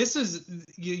mean, this is,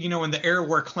 in the era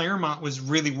where Claremont was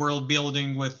really world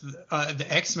building with the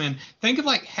X-Men. Think of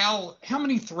like how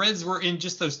many threads were in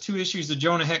just those 2 issues of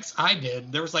Jonah Hex I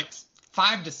did. There was like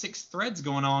 5 to 6 threads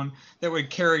going on that were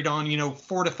carried on,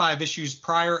 4 to 5 issues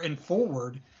prior and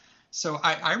forward. So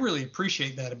I really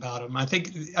appreciate that about him. I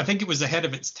think it was ahead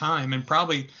of its time and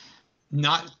probably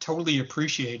not totally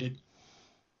appreciated.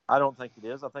 I don't think it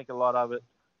is. I think a lot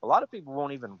of people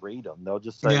won't even read them. They'll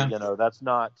just say, that's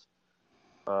not,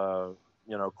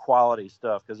 quality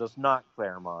stuff because it's not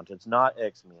Claremont. It's not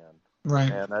X-Men. Right.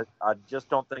 And I just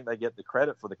don't think they get the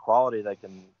credit for the quality they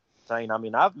can attain. I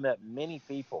mean, I've met many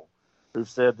people who've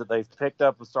said that they've picked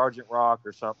up a Sergeant Rock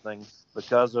or something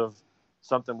because of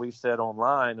something we've said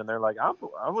online, and they're like,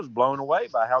 I was blown away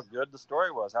by how good the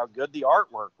story was, how good the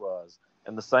artwork was,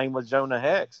 and the same with Jonah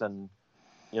Hex. And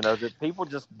that people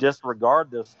just disregard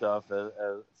this stuff as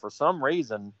for some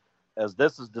reason as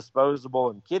this is disposable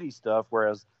and kiddie stuff,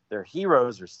 whereas their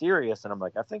heroes are serious. And I'm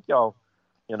like, I think y'all,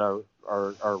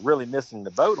 are really missing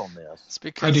the boat on this. It's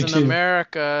because in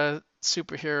America,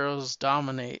 superheroes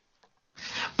dominate.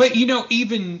 But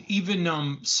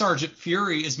even Sergeant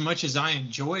Fury, as much as I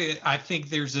enjoy it, I think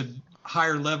there's a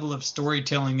higher level of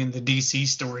storytelling in the DC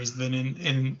stories than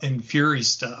in Fury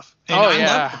stuff. And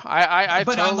I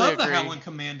totally I love agree. the Howling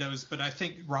Commandos, but I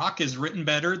think Rock is written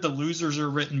better. The Losers are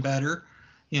written better.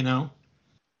 Yeah,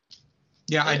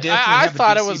 I definitely. I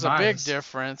thought it was bias. a big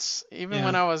difference. Even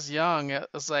when I was young, it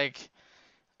was like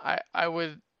I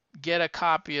would get a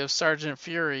copy of Sergeant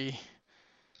Fury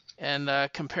and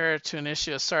compare it to an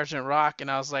issue of Sergeant Rock, and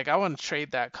I was like, I want to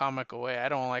trade that comic away. I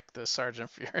don't like the Sergeant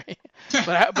Fury,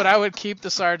 but I would keep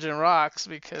the Sergeant Rocks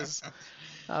because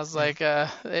I was like,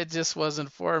 it just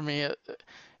wasn't for me.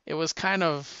 It was kind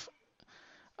of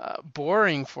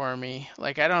boring for me.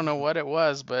 Like, I don't know what it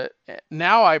was, but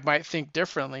now I might think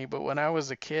differently. But when I was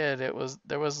a kid,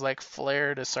 there was like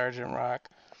flair to Sergeant Rock.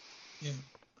 Yeah,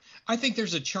 I think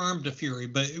there's a charm to Fury,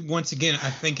 but once again,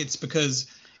 I think it's because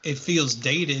it feels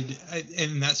dated,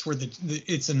 and that's where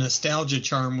it's a nostalgia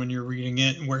charm when you're reading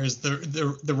it, whereas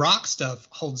the Rock stuff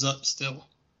holds up still.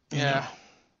 Yeah.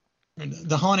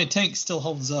 The Haunted Tank still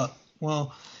holds up.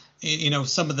 Well,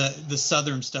 some of the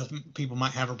Southern stuff people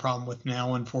might have a problem with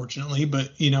now, unfortunately,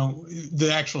 but the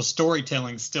actual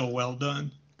storytelling's still well done.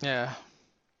 Yeah.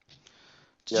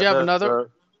 Did you have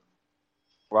another?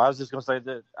 Well, I was just going to say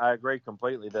that I agree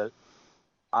completely that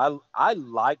I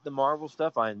like the Marvel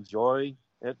stuff. I enjoy.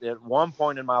 At one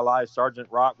point in my life, Sergeant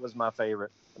Rock was my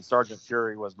favorite, and Sergeant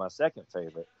Fury was my second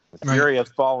favorite. Fury has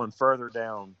fallen further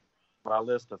down my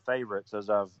list of favorites as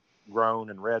I've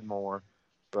grown and read more.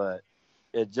 But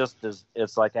it just is.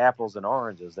 It's like apples and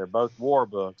oranges. They're both war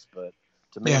books, but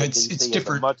To me, Yeah, the it's DC is a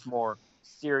different. much more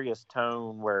serious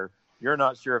tone where you're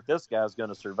not sure if this guy's going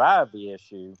to survive the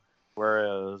issue,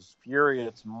 whereas Fury,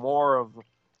 it's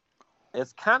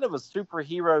kind of a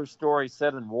superhero story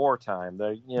set in wartime.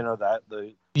 The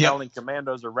Yep. Howling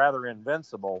Commandos are rather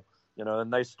invincible,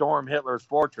 and they storm Hitler's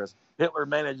fortress. Hitler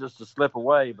manages to slip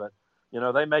away, but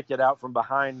they make it out from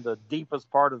behind the deepest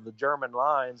part of the German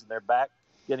lines, and they're back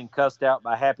getting cussed out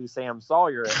by Happy Sam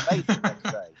Sawyer at base the next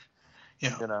day.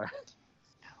 Yeah.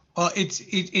 Well,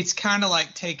 it's kind of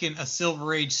like taking a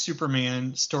Silver Age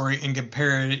Superman story and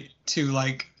comparing it to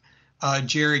like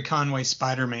Jerry Conway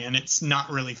Spider-Man. It's not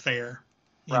really fair,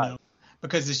 you know,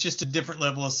 because it's just a different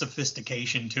level of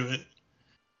sophistication to it.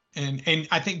 And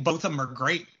I think both of them are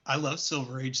great. I love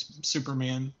Silver Age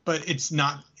Superman, but it's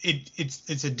not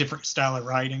it's a different style of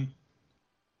writing.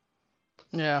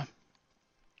 Yeah.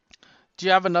 Do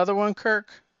you have another one,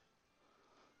 Kirk?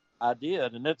 I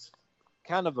did, and it's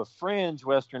kind of a fringe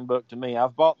Western book to me.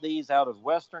 I've bought these out of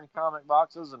Western comic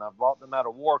boxes, and I've bought them out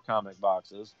of war comic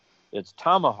boxes. It's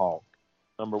Tomahawk,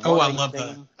 number 118. Oh, I love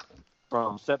that.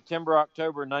 From September,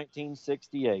 October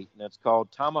 1968, and it's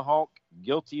called Tomahawk,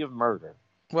 Guilty of Murder.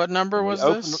 What number was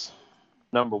this?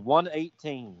 Number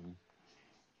 118.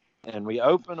 And we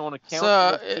open on a count.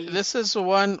 So this is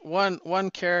one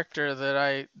character that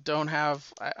I don't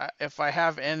have. If I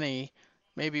have any,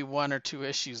 maybe 1 or 2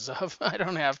 issues of. I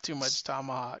don't have too much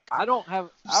Tomahawk. I don't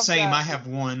have. I have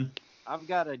one. I've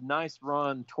got a nice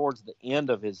run towards the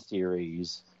end of his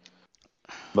series,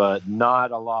 but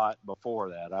not a lot before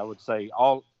that. I would say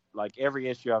every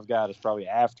issue I've got is probably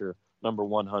after number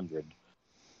 100.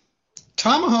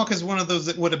 Tomahawk is one of those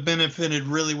that would have benefited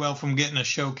really well from getting a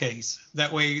showcase.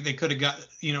 That way they could have got,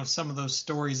 some of those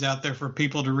stories out there for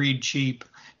people to read cheap.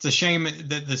 It's a shame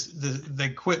that they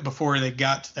quit before they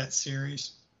got to that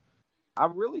series.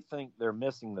 I really think they're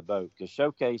missing the boat, because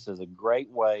showcase is a great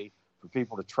way for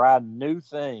people to try new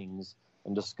things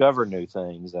and discover new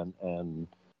things, and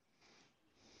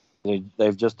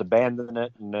they've just abandoned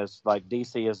it. And it's like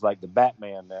DC is like the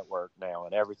Batman network now,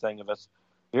 and everything of us.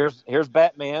 Here's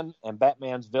Batman and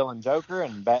Batman's villain Joker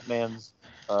and Batman's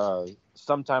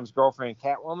sometimes girlfriend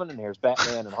Catwoman, and here's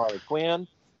Batman and Harley Quinn.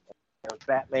 There's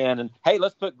Batman and hey,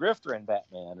 let's put Grifter in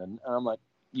Batman, and I'm like,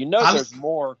 there's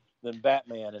more than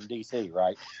Batman in DC,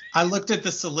 right? I looked at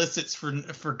the solicits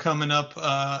for coming up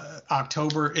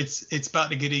October. It's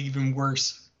about to get even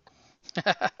worse.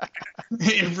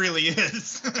 It really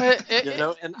is. But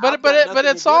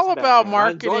it's all about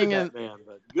marketing and. Batman,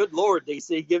 but good Lord,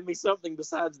 DC, give me something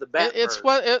besides the Batman.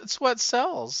 It's what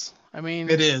sells. I mean,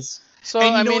 it is. So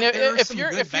if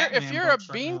you're a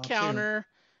bean counter,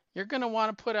 you're gonna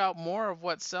want to put out more of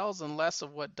what sells and less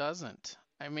of what doesn't.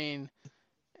 I mean,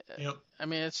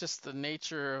 it's just the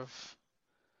nature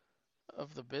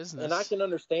of the business. And I can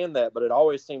understand that, but it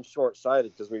always seems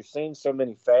short-sighted, because we've seen so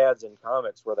many fads in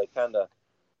comics where they kind of,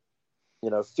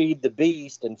 feed the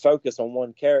beast and focus on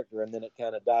one character, and then it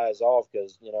kind of dies off.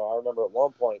 Because, I remember at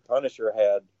one point Punisher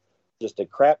had just a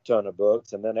crap ton of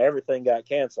books, and then everything got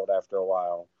canceled after a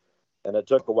while. And it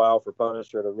took a while for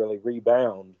Punisher to really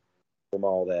rebound from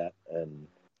all that. And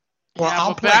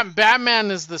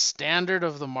Batman is the standard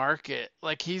of the market.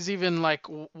 Like, he's even like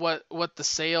what the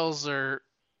sales are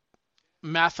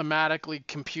mathematically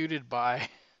computed by.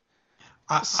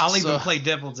 I'll even play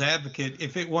devil's advocate.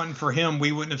 If it wasn't for him,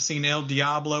 we wouldn't have seen El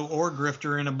Diablo or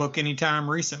Grifter in a book anytime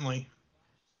recently.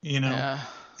 At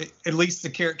least the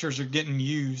characters are getting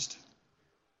used.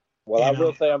 Well, I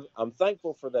will say I'm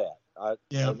thankful for that.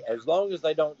 As long as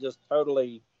they don't just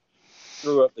totally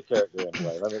screw up the character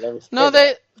anyway.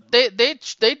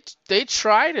 They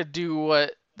try to do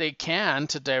what they can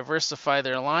to diversify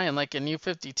their line. Like in New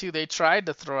 52, they tried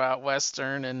to throw out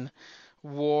Western and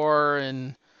war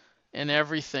and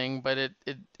everything, but it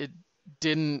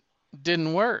didn't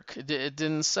work. It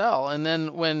didn't sell. And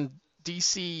then when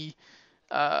DC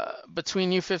between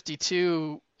New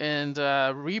 52 and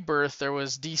Rebirth, there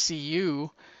was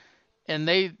DCU, and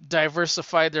they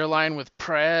diversified their line with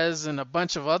Prez and a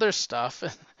bunch of other stuff.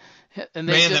 And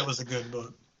that was a good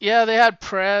book. Yeah, they had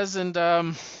Prez and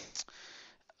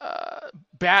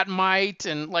Batmite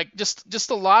and like just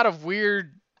a lot of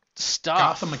weird stuff.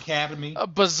 Gotham Academy.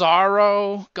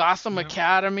 Bizarro, Gotham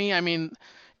Academy. I mean,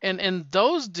 and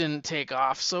those didn't take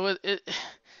off. So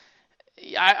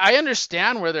I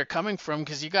understand where they're coming from,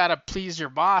 because you got to please your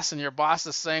boss, and your boss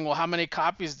is saying, well, how many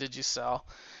copies did you sell?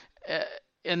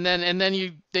 And then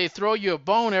they throw you a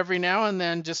bone every now and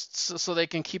then just so they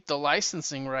can keep the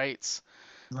licensing rights.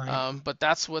 Right. But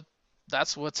that's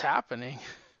what's happening.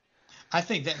 I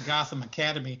think that Gotham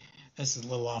Academy, this is a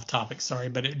little off topic, sorry,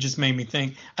 but it just made me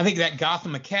think. I think that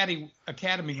Gotham Academy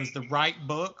was the right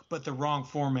book, but the wrong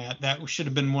format. That should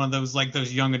have been one of those like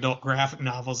those young adult graphic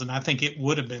novels, and I think it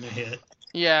would have been a hit.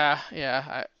 Yeah,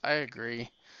 I agree.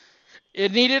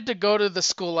 It needed to go to the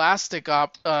Scholastic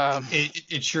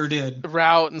It sure did.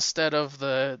 route instead of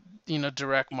the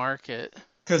direct market.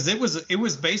 Because it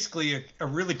was basically a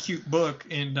really cute book,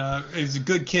 and it was a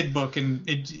good kid book, and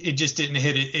it just didn't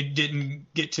hit it. It didn't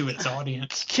get to its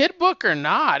audience. Kid book or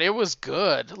not, it was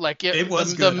good. Like it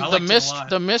was good. I liked it a lot.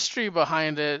 The mystery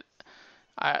behind it,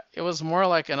 it was more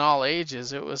like an all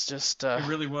ages. It was just it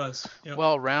really was. Yep.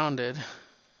 Well rounded.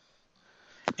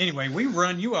 Anyway, we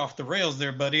run you off the rails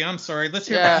there, buddy. I'm sorry. Let's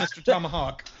hear about Mr.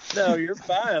 Tomahawk. No, you're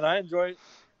fine. I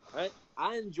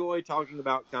enjoy talking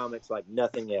about comics like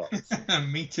nothing else.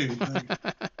 Me too.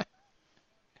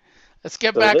 Let's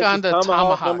get back on to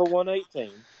Tomahawk. Number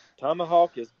 118.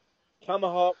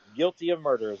 Tomahawk, guilty of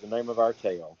murder is the name of our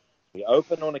tale. We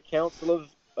open on a council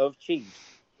of chiefs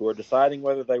who are deciding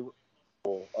whether they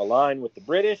will align with the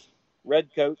British,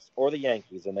 Redcoats, or the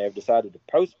Yankees, and they have decided to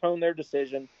postpone their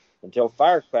decision until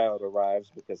Firecloud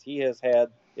arrives because he has had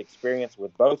experience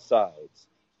with both sides.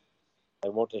 They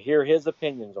want to hear his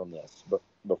opinions on this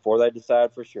before they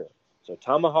decide for sure. So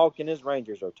Tomahawk and his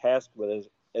Rangers are tasked with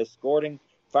escorting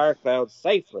Firecloud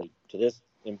safely to this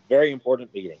very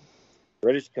important meeting.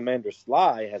 British Commander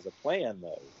Sly has a plan,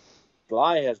 though.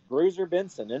 Sly has Bruiser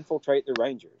Benson infiltrate the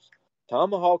Rangers.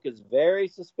 Tomahawk is very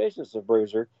suspicious of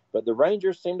Bruiser, but the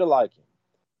Rangers seem to like him.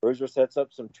 Bruiser sets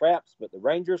up some traps, but the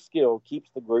Ranger's skill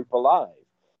keeps the group alive.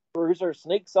 Bruiser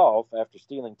sneaks off after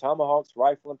stealing Tomahawk's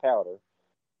rifle and powder,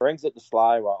 brings it to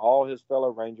Sly while all his fellow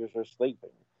Rangers are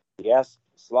sleeping. He asks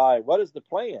Sly, "What is the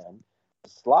plan?"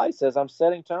 Sly says, "I'm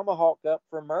setting Tomahawk up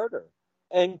for murder,"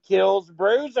 and kills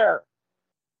Bruiser.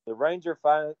 The Rangers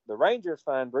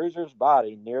find Bruiser's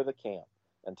body near the camp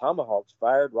and Tomahawk's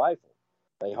fired rifle.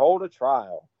 They hold a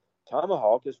trial.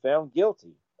 Tomahawk is found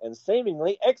guilty and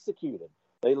seemingly executed.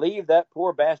 They leave that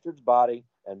poor bastard's body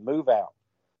and move out.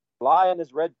 Sly and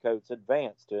his Redcoats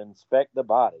advance to inspect the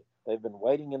body. They've been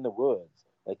waiting in the woods.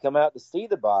 They come out to see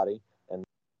the body and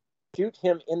shoot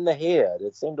him in the head.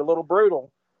 It seemed a little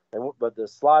brutal, but the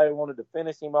Sly wanted to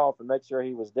finish him off and make sure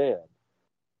he was dead.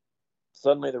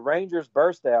 Suddenly, the Rangers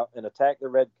burst out and attack the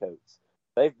Redcoats.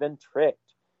 They've been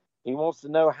tricked. He wants to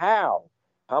know how.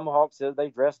 Tomahawk says they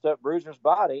dressed up Bruiser's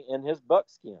body in his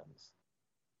buckskins.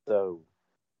 So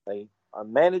they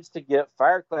managed to get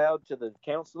Firecloud to the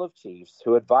Council of Chiefs,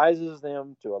 who advises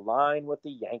them to align with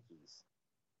the Yankees.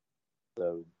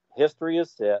 So history is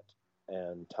set,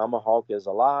 and Tomahawk is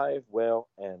alive, well,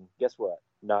 and guess what?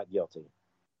 Not guilty.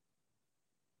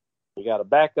 We got a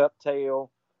backup tale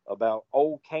about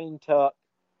Old Cane Tuck.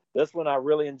 This one I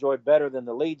really enjoyed better than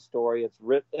the lead story. It's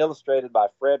illustrated by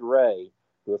Fred Ray,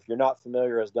 who, if you're not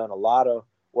familiar, has done a lot of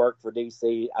work for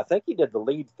DC. I think he did the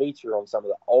lead feature on some of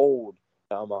the old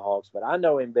Tomahawks, but I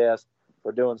know him best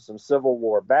for doing some Civil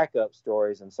War backup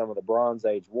stories and some of the Bronze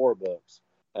Age war books,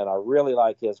 and I really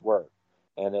like his work.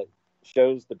 And it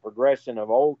shows the progression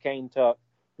of Old Cane Tuck,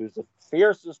 who's the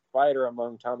fiercest fighter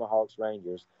among Tomahawk's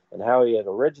Rangers, and how he had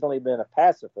originally been a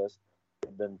pacifist,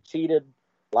 had been cheated,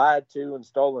 lied to, and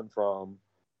stolen from,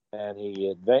 and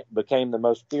he became the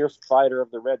most fierce fighter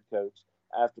of the Redcoats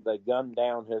after they gunned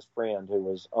down his friend who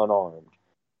was unarmed.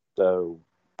 So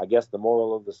I guess the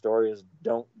moral of the story is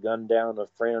don't gun down a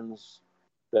friend's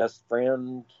best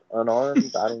friend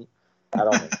unarmed. I don't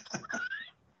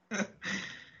know.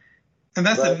 And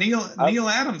that's a Neil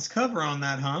Adams cover on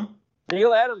that, huh?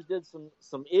 Neil Adams did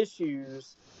some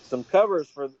issues, some covers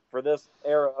for this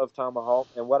era of Tomahawk,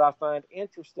 and what I find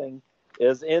interesting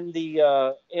is in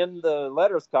the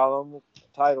letters column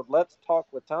titled "Let's Talk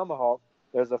with Tomahawk,"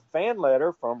 there's a fan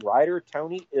letter from writer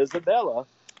Tony Isabella,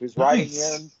 who's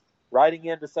writing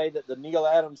in to say that the Neil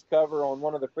Adams cover on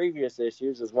one of the previous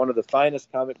issues is one of the finest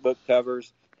comic book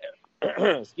covers.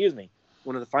 Excuse me,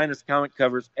 one of the finest comic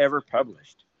covers ever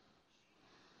published.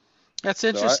 That's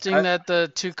interesting that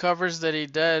the two covers that he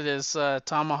did is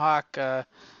Tomahawk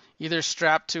either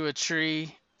strapped to a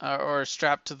tree or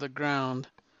strapped to the ground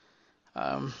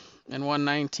in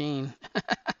 119.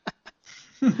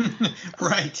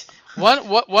 Right.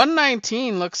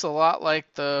 119 looks a lot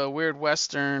like the Weird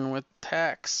Western with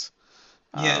Tex.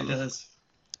 Yeah, it does.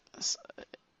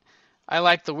 I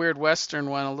like the Weird Western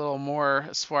one a little more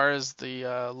as far as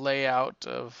the layout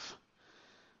of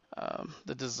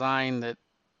the design that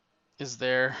is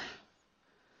there.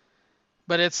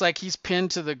 But it's like he's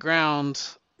pinned to the ground,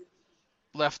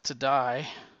 left to die.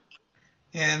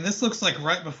 Yeah, and this looks like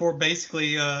right before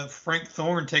basically Frank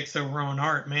Thorne takes over on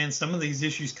art. Man, some of these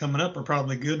issues coming up are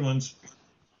probably good ones.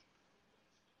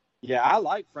 Yeah, I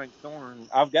like Frank Thorne.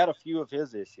 I've got a few of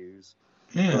his issues,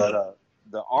 Yeah. but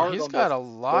the Oh, art he's on got this, a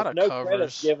lot there's of no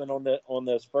credits covers. given on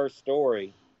this first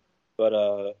story,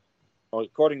 but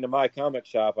according to my comic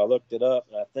shop, I looked it up,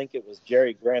 and I think it was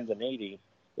Jerry Grandinetti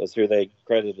is who they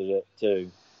credited it to,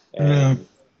 Yeah. and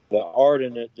the art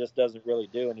in it just doesn't really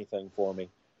do anything for me.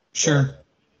 Sure. But,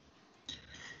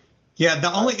 Yeah,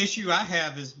 the only issue I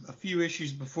have is a few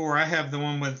issues before. I have the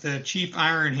one with Chief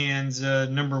Iron Hands,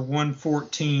 number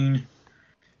 114,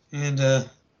 and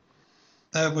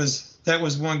that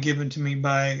was one given to me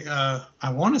by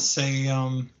I want to say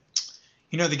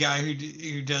the guy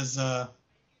who does the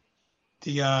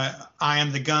I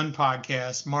Am the Gun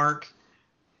podcast, Mark.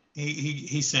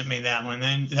 He sent me that one,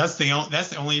 and that's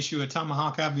the only issue of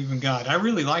Tomahawk I've even got. I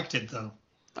really liked it though.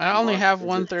 I only have is it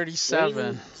 137,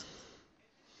 Swing?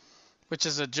 which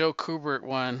is a Joe Kubert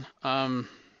one.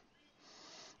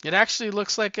 It actually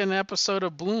looks like an episode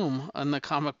of Bloom on the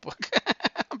comic book.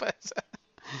 But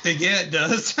Yeah, it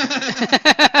does.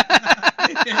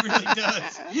 It really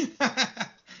does.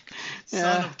 Son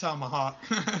Yeah. of Tomahawk.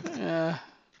 Yeah,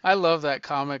 I love that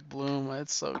comic Bloom.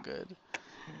 It's so good.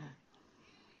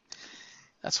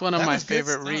 That's one of That my was good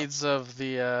favorite stuff. reads of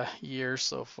the year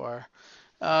so far.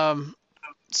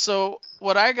 So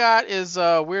what I got is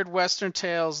Weird Western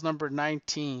Tales number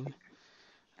 19.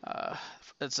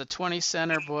 It's a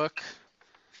 20-center book.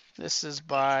 This is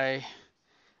by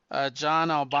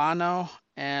John Albano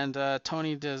and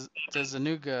Tony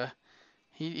DeZanuga.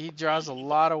 He draws a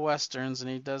lot of westerns, and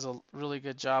he does a really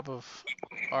good job of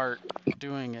art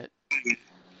doing it.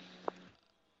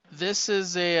 This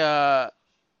is a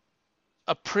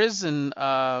prison.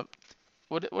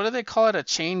 What do they call it? A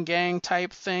chain gang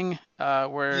type thing,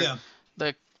 where Yeah.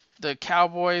 the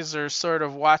cowboys are sort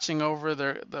of watching over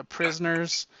the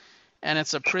prisoners, and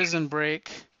it's a prison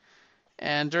break.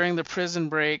 And during the prison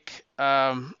break,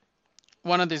 one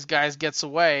of these guys gets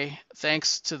away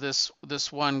thanks to this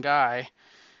one guy.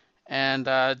 And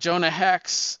Jonah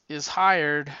Hex is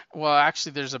hired. Well,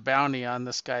 actually, there's a bounty on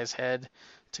this guy's head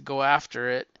to go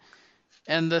after it.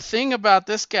 And the thing about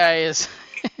this guy is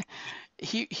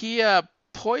he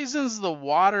poisons the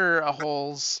water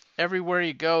holes everywhere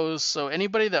he goes. So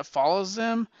anybody that follows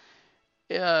him,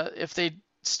 if they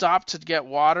stop to get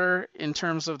water in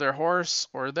terms of their horse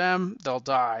or them, they'll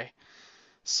die.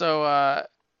 So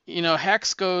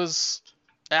Hex goes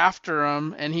after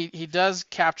him, and he does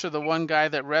capture the one guy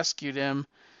that rescued him,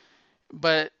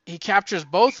 but he captures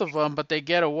both of them, but they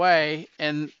get away,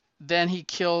 and then he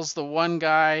kills the one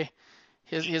guy,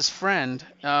 his friend,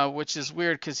 which is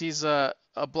weird because he's a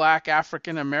black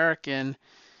African American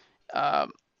that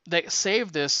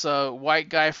saved this white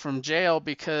guy from jail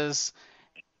because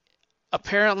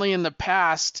apparently in the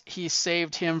past he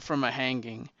saved him from a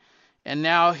hanging, and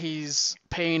now he's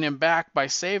paying him back by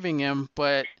saving him,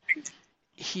 but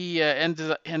he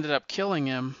ended up killing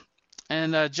him.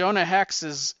 And Jonah Hex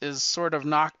is sort of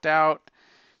knocked out.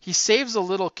 He saves a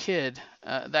little kid.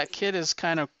 That kid is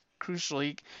kind of crucial.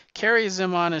 He carries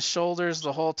him on his shoulders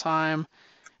the whole time.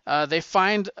 They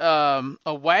find a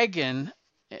wagon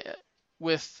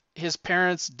with his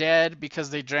parents dead because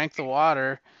they drank the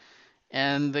water,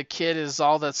 and the kid is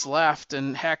all that's left,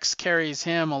 and Hex carries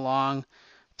him along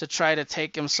to try to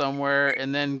take him somewhere,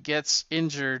 and then gets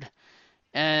injured,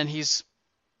 and he's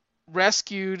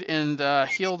rescued and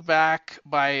healed back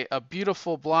by a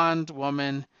beautiful blonde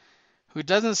woman who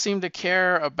doesn't seem to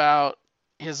care about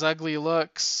his ugly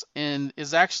looks and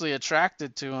is actually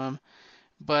attracted to him.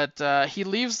 But he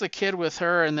leaves the kid with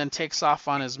her and then takes off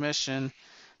on his mission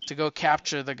to go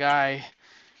capture the guy.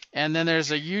 And then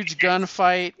there's a huge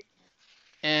gunfight,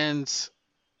 and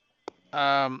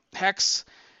Hex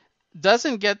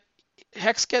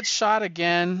gets shot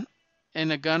again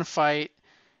in a gunfight,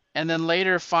 and then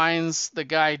later finds the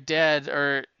guy dead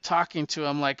or talking to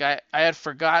him like, I had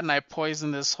forgotten I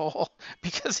poisoned this hole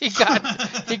because he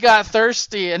got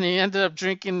thirsty and he ended up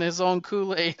drinking his own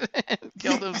Kool-Aid and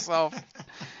killed himself,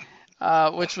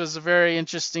 which was a very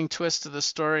interesting twist to the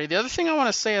story. The other thing I want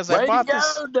to say is Way to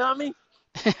go, dummy!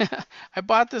 I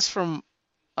bought this from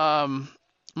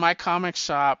my comic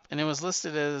shop, and it was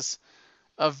listed as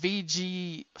a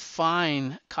VG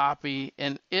Fine copy,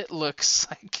 and it looks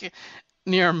like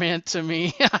near mint to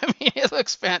me. I mean, it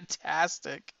looks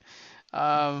fantastic.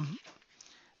 The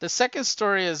second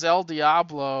story is El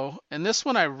Diablo, and this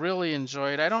one I really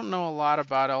enjoyed. I don't know a lot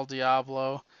about El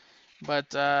Diablo,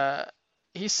 but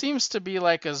he seems to be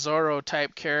like a Zorro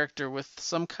type character with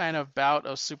some kind of bout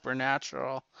of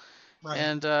supernatural. Right.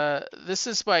 And this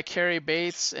is by Cary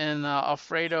Bates and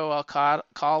Alfredo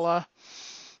Alcala.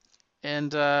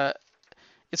 And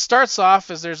it starts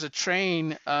off as there's a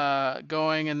train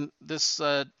going, and this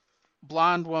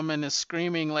blonde woman is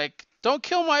screaming like, "Don't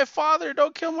kill my father!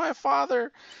 Don't kill my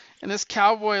father!" And this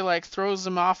cowboy like throws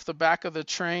him off the back of the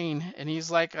train, and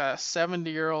he's like a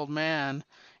 70-year-old man,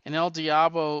 and El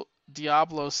Diablo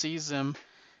sees him,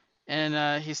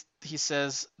 and he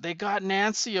says, "They got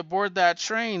Nancy aboard that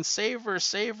train. Save her,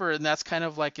 save her!" And that's kind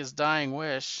of like his dying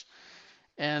wish.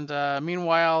 And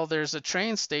meanwhile, there's a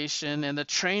train station, and the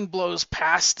train blows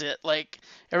past it. Like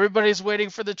everybody's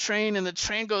waiting for the train, and the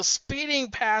train goes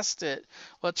speeding past it.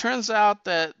 Well, it turns out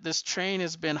that this train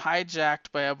has been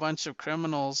hijacked by a bunch of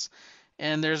criminals,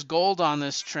 and there's gold on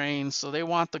this train, so they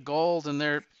want the gold, and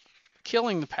they're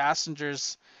killing the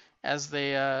passengers as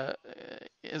they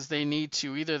need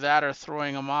to. Either that or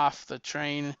throwing them off the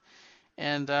train.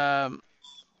 And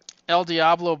El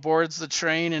Diablo boards the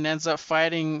train and ends up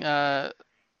fighting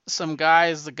some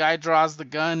guys. The guy draws the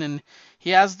gun, and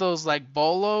he has those like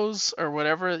bolos or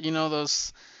whatever,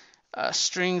 those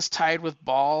strings tied with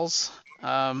balls.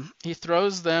 He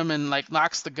throws them and like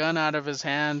knocks the gun out of his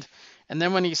hand, and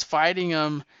then when he's fighting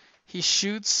him, he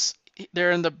shoots.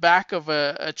 They're in the back of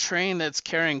a train that's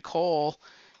carrying coal.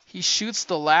 He shoots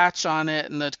the latch on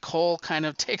it, and the coal kind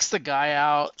of takes the guy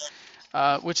out,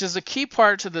 which is a key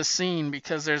part to the scene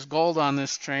because there's gold on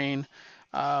this train.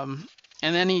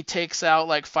 And then he takes out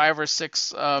like 5 or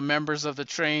 6 members of the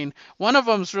train. One of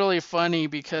them's really funny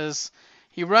because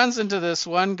he runs into this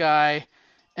one guy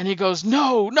and he goes,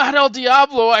 "No, not El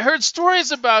Diablo. I heard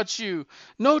stories about you.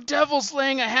 No devil's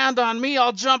laying a hand on me.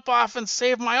 I'll jump off and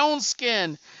save my own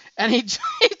skin." And he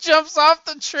jumps off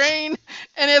the train,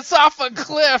 and it's off a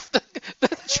cliff.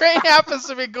 The train happens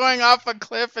to be going off a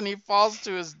cliff, and he falls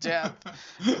to his death.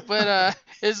 But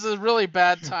it's a really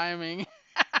bad timing.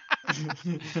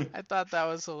 I thought that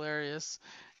was hilarious.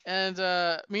 And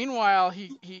meanwhile,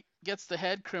 he gets the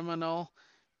head criminal,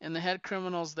 and the head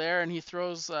criminal's there, and he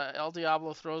throws El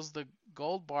Diablo throws the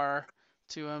gold bar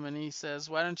to him, and he says,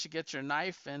 "Why don't you get your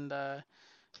knife and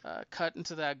cut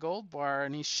into that gold bar?"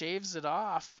 And he shaves it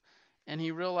off, and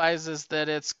he realizes that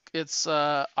it's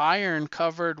iron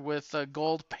covered with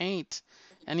gold paint.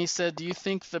 And he said, "Do you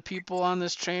think the people on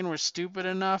this train were stupid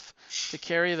enough to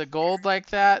carry the gold like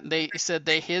that?" He said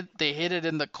they hid it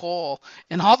in the coal,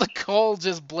 and all the coal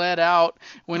just bled out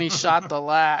when he shot the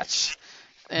latch.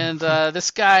 And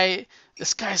this guy's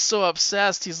so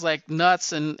obsessed, he's like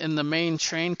nuts in the main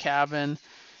train cabin.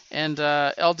 And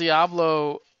El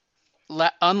Diablo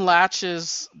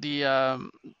unlatches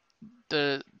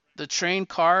the train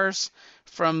cars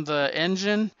from the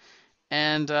engine,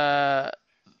 and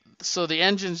so the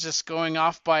engine's just going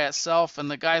off by itself, and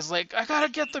the guy's like, "I gotta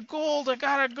get the gold, I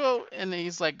gotta go," and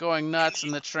he's like going nuts,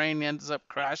 and the train ends up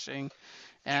crashing,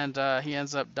 and he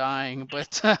ends up dying.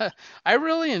 But I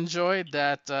really enjoyed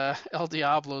that El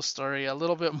Diablo story a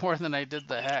little bit more than I did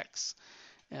the Hex.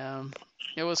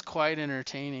 It was quite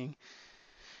entertaining.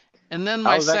 And then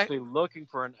I was actually looking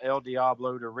for an El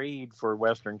Diablo to read for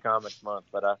Western Comics Month,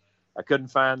 but I couldn't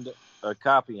find a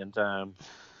copy in time.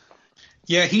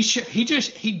 Yeah, he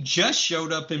just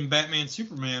showed up in Batman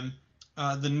Superman,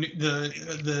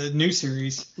 the new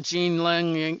series. Gene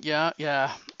Lang, yeah.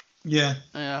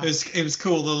 It was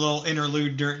cool, the little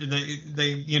interlude.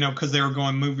 They because they were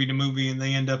going movie to movie, and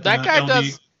they end up. That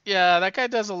guy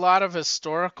does a lot of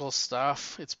historical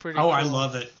stuff. It's pretty. Oh, cool. I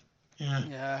love it. Yeah.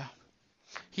 Yeah.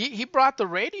 He brought the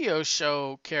radio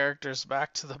show characters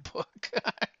back to the book.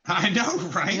 I know,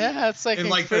 right? Yeah, it's like,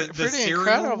 pretty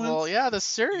incredible. Ones? Yeah, the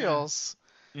serials.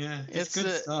 Yeah, it's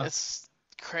good stuff. It's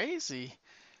crazy.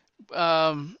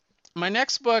 My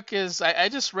next book is I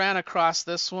just ran across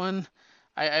this one.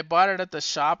 I bought it at the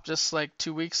shop just like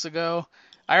 2 weeks ago.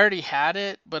 I already had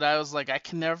it, but I was like, I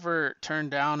can never turn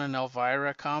down an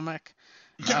Elvira comic.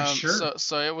 Sure.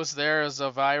 So it was there as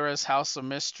Elvira's House of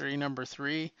Mystery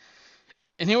 #3.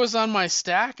 And it was on my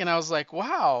stack, and I was like,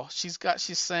 wow, she's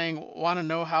saying, want to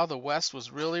know how the West was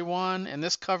really won? And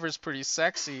this cover's pretty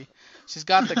sexy. She's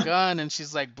got the gun, and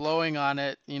she's like blowing on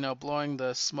it, blowing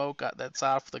the smoke that's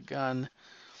off the gun.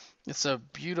 It's a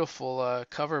beautiful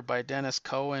cover by Dennis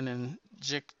Cohen and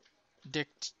Dick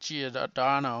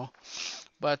Giordano.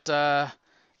 But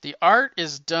the art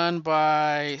is done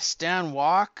by Stan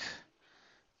Walk,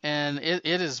 and it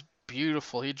is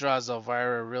beautiful. He draws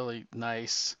Elvira really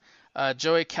nice.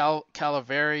 Joey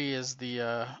Calaveri is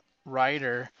the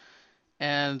writer,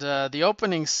 and the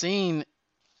opening scene,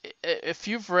 if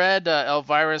you've read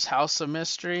Elvira's House of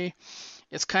Mystery,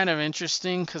 it's kind of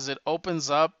interesting because it opens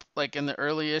up like in the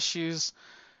early issues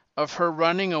of her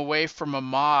running away from a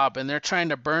mob, and they're trying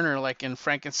to burn her like in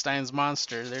Frankenstein's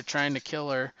monster. They're trying to kill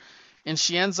her, and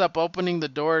she ends up opening the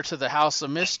door to the House of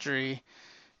Mystery,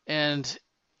 and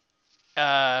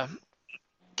uh,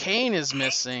 Kane is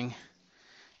missing,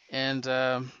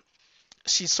 and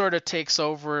she sort of takes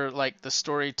over like the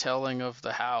storytelling of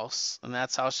the house, and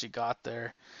that's how she got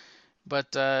there.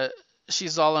 But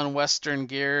she's all in Western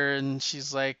gear, and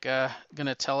she's like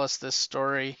gonna tell us this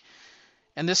story.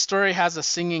 And this story has a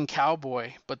singing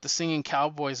cowboy, but the singing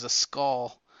cowboy's a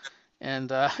skull.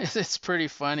 And it's pretty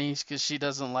funny because she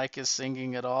doesn't like his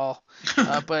singing at all.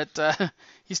 But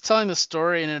he's telling the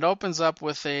story, and it opens up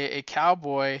with a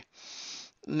cowboy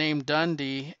named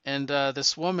Dundee, and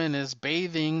this woman is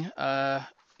bathing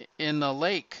in the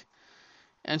lake.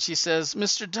 And she says,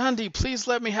 "Mr. Dundee, please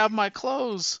let me have my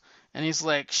clothes." And he's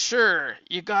like, "Sure,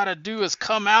 you gotta do is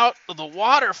come out of the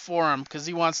water for him," because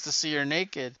he wants to see her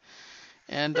naked.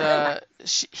 And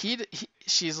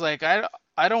she's like,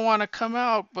 I don't want to come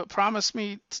out, but promise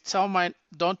me to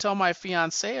don't tell my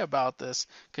fiance about this,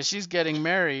 because she's getting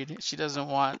married. She doesn't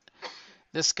want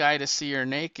this guy to see her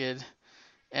naked.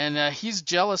 And he's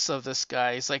jealous of this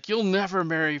guy. He's like, "You'll never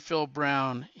marry Phil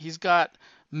Brown. He's got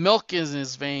milk in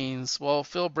his veins." Well,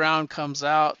 Phil Brown comes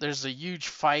out. There's a huge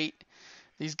fight.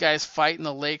 These guys fight in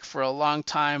the lake for a long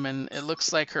time, and it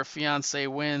looks like her fiance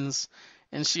wins.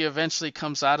 And she eventually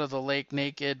comes out of the lake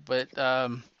naked, but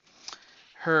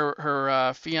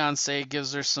her fiance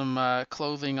gives her some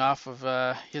clothing off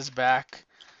of his back.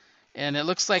 And it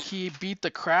looks like he beat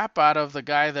the crap out of the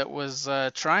guy that was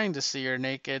trying to see her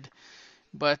naked.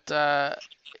 But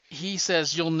he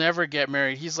says, "You'll never get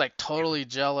married." He's like totally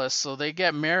jealous. So they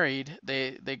get married.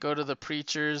 They go to the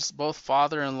preachers. Both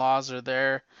father-in-laws are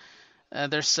there.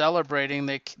 They're celebrating.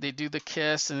 They do the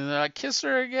kiss, and they're like, "Kiss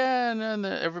her again," and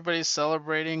everybody's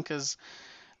celebrating because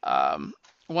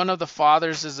one of the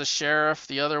fathers is a sheriff.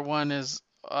 The other one is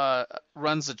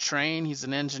runs a train. He's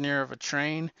an engineer of a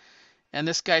train, and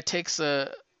this guy takes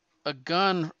a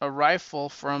rifle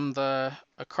from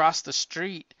across the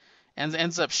street and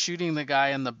ends up shooting the guy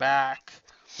in the back,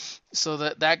 so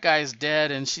that guy's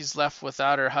dead, and she's left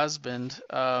without her husband.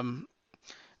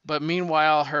 But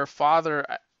meanwhile, her father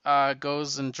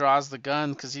goes and draws the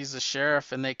gun because he's a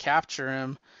sheriff, and they capture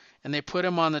him, and they put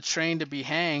him on the train to be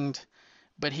hanged.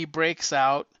 But he breaks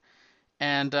out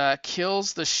and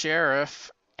kills the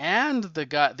sheriff and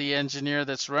the engineer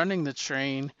that's running the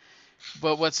train.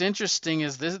 But what's interesting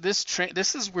is this train.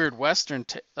 This is weird Western.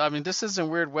 This isn't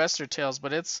Weird Western Tales,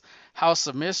 but it's House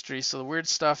of Mystery. So the weird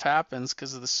stuff happens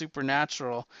because of the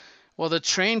supernatural. Well, the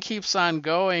train keeps on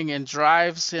going and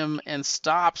drives him and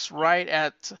stops right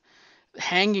at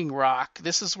Hanging Rock.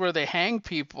 This is where they hang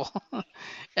people.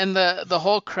 And the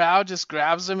whole crowd just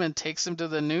grabs him and takes him to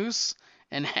the noose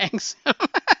and hangs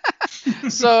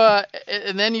him. So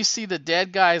and then you see the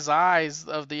dead guy's eyes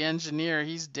of the engineer.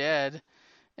 He's dead,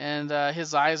 and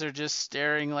his eyes are just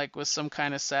staring like with some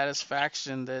kind of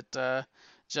satisfaction that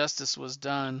justice was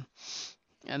done.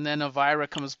 And then Elvira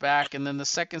comes back, and then the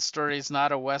second story is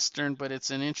not a Western, but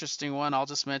it's an interesting one. I'll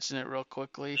just mention it real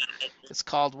quickly. It's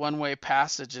called One Way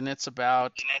Passage, and it's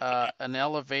about an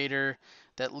elevator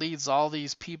that leads all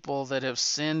these people that have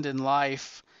sinned in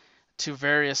life to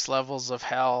various levels of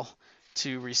hell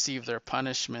to receive their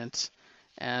punishment.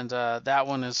 And that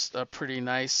one is a pretty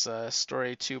nice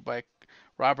story, too, by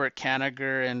Robert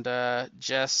Kanigher and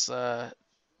Jess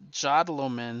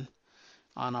Jodleman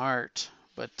on art.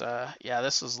 But yeah,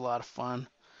 this was a lot of fun.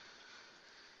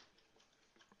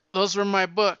 Those were my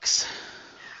books.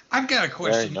 I've got a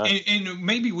question, and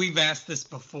maybe we've asked this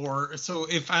before. So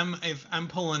if I'm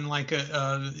pulling like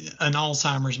an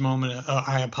Alzheimer's moment,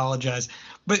 I apologize.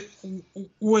 But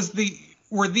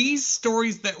were these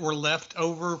stories that were left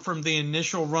over from the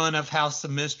initial run of House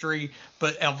of Mystery,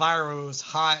 but Elvira was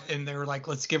hot, and they were like,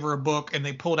 "Let's give her a book," and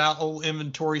they pulled out old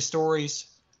inventory stories?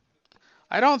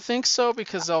 I don't think so,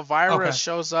 because Elvira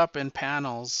shows up in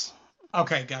panels.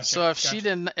 Okay, gotcha. So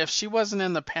if she wasn't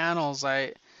in the panels,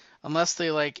 unless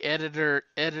they like edit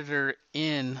her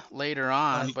in later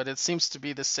on, right. But it seems to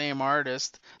be the same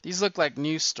artist. These look like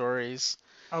news stories.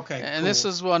 Okay. And cool. This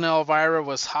is when Elvira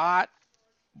was hot,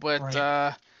 but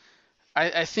right.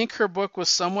 I think her book was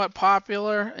somewhat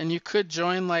popular, and you could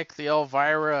join like the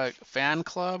Elvira fan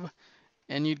club,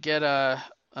 and you'd get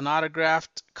an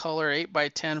autographed color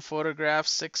 8x10 photograph,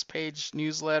 6-page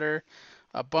newsletter,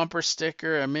 a bumper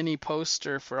sticker, a mini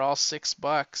poster for all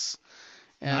 $6.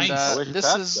 And nice.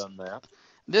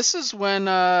 This is when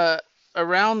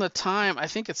around the time, I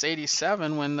think it's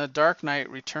 87, when The Dark Knight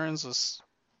Returns was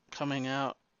coming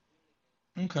out.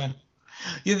 Okay.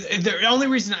 Yeah, the only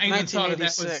reason I even thought of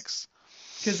that was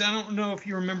because I don't know if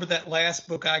you remember that last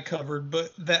book I covered,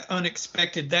 but that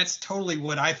Unexpected, that's totally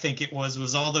what I think it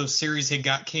was all those series had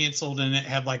got canceled and it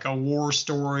had like a war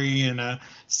story and a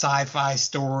sci-fi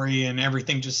story and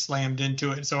everything just slammed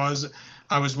into it. So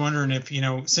I was wondering if,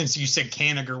 since you said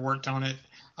Kanigher worked on it,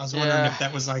 I was wondering Yeah. if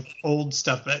that was like old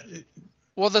stuff that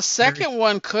Well, the second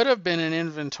one could have been an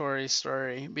inventory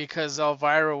story because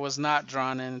Elvira was not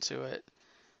drawn into it.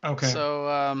 okay.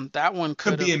 So that one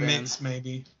Could could be have a been. mix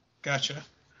maybe. Gotcha.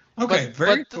 But Okay,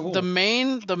 very the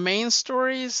cool. main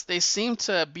stories, they seem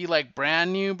to be like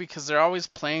brand new because they're always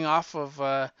playing off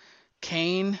of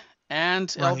Cain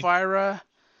and Right. Elvira.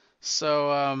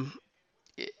 So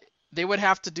they would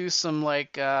have to do some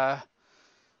like uh,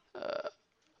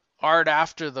 art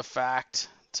after the fact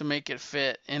to make it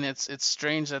fit, and it's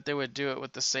strange that they would do it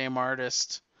with the same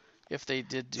artist if they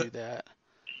did do that.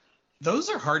 Those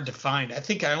are hard to find. I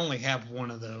think I only have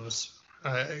one of those.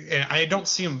 And I don't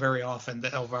see them very often,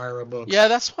 the Elvira Yeah, books.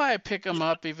 that's why I pick them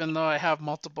up, even though I have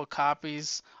multiple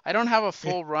copies. I don't have a Yeah.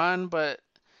 full run, but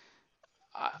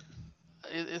I,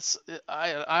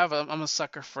 I'm a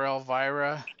sucker for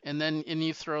Elvira, and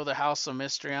you throw the House of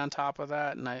Mystery on top of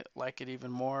that, and I like it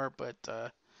even more. But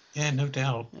Yeah, no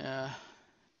doubt. yeah,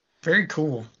 Very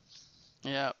cool.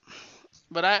 yeah,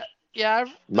 but I yeah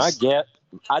I've My just guess,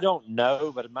 I don't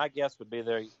know, but my guess would be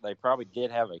they probably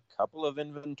did have a couple of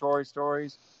inventory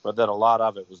stories, but that a lot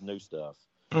of it was new stuff.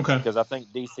 Okay. Because I think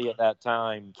DC at that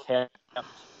time kept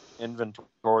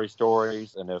inventory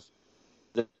stories, and if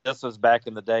this was back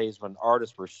in the days when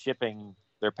artists were shipping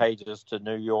their pages to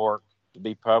New York to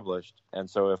be published, and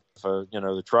so if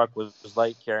the truck was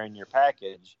late carrying your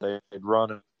package, they'd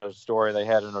run a story they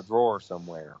had in a drawer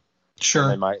somewhere, and they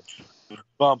Sure. might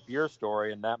bump your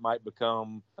story, and that might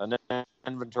become an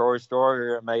inventory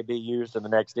story, or it may be used in the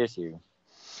next issue.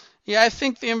 yeah I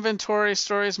think the inventory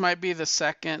stories might be the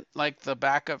second, like the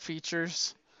backup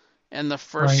features, and the Right.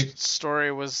 first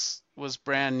story was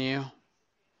brand new.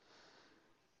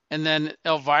 And then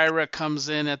Elvira comes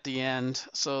in at the end,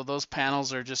 so those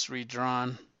panels are just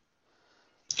redrawn.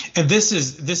 And this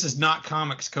is not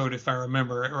Comics Code if I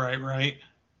remember it right?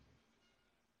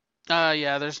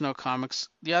 Yeah, there's no comics.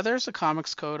 Yeah, there's a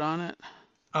comics code on it.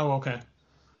 Oh, okay.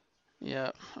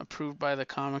 Yeah, approved by the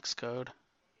comics code.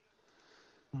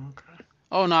 Okay.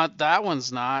 Oh, not that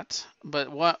one's not, but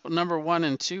what number 1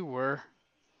 and 2 were.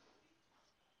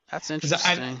 That's Because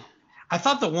interesting. I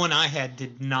thought the one I had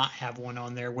did not have one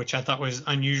on there, which I thought was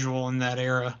unusual in that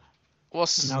era. Well,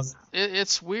 And I was,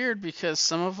 it's weird because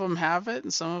some of them have it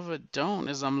and some of it don't,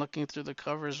 as I'm looking through the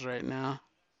covers right now.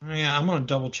 yeah, I'm gonna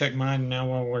double check mine now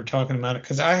while we're talking about it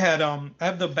because I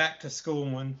have the back to school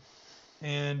one,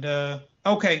 and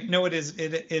okay, no, it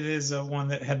is one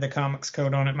that had the Comics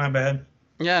Code on it. My bad.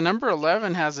 Yeah, number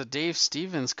 11 has a Dave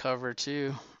Stevens cover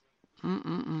too.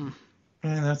 Mm-mm-mm.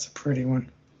 Yeah, that's a pretty one.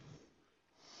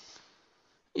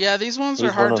 Yeah, these ones are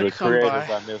He's one hard of to the come creators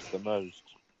by. I miss the most.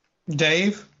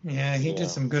 Dave, yeah, he did Yeah,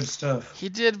 some good stuff. He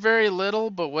did very little,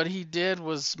 but what he did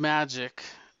was magic,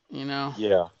 you know.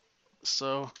 yeah.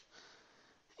 So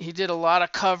he did a lot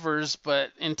of covers,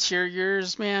 but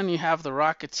interiors, man, you have the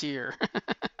Rocketeer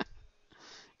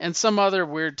and some other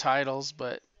weird titles,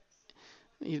 but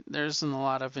there isn't a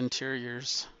lot of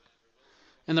interiors.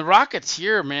 And the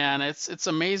Rocketeer, man, it's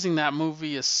amazing that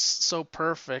movie is so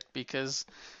perfect because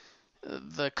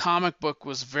the comic book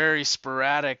was very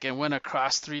sporadic and went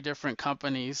across 3 different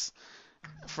companies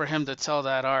for him to tell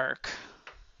that arc.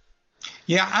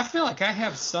 Yeah, I feel like I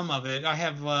have some of it. I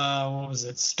have what was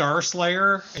it, Star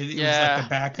Slayer? It was like Yeah, the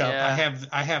backup. yeah.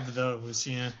 I have those.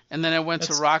 Yeah, And then it went to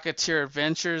that's Rocketeer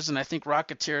Adventures, and I think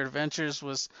Rocketeer Adventures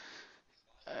was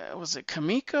it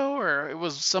Kamiko or it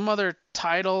was some other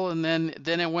title, and then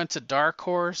it went to Dark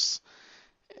Horse.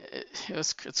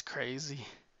 It's crazy.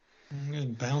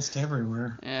 it bounced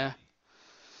everywhere. Yeah.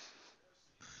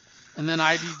 And then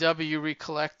IDW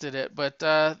recollected it,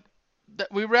 but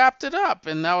we wrapped it up,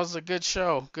 and that was a good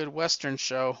show, good Western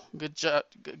show.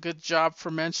 Good job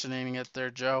for mentioning it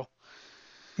there, Joe.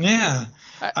 Yeah,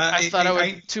 I thought it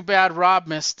would. Too bad Rob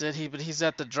missed it. But he's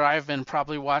at the drive-in,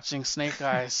 probably watching Snake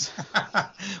Eyes.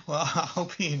 Well, I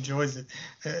hope he enjoys it.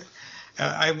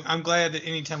 I'm glad that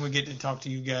anytime we get to talk to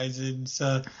you guys, it's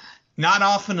not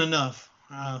often enough.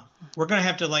 We're gonna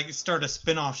have to like start a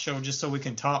spin-off show just so we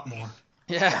can talk more.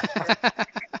 Yeah.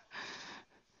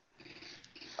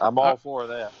 I'm all for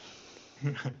that.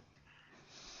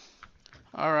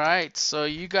 All right. So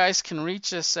you guys can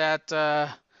reach us at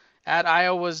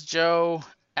Iowa's Joe,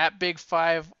 at Big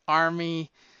Five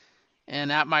Army,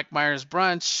 and at Mike Myers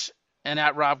Brunch, and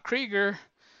at Rob Krieger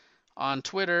on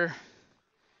Twitter.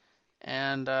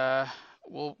 And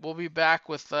we'll be back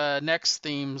with next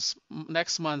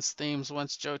month's themes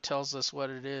once Joe tells us what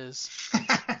it is.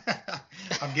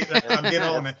 I'll get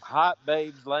on it. Hot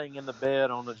babes laying in the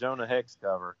bed on the Jonah Hex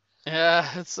cover. Yeah,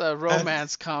 it's a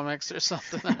romance comics or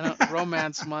something.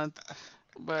 Romance month.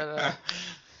 But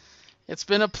it's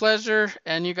been a pleasure,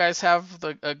 and you guys have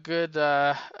a good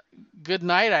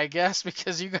night, I guess,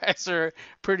 because you guys are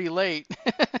pretty late.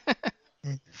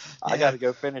 I got to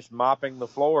go finish mopping the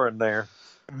floor in there.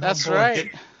 That's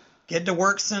right. Get to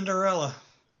work, Cinderella.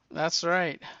 That's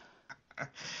right. All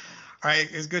right,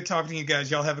 it's good talking to you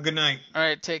guys. Y'all have a good night. All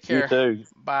right, take care. You too.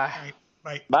 Bye. All right,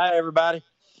 bye. Bye, everybody.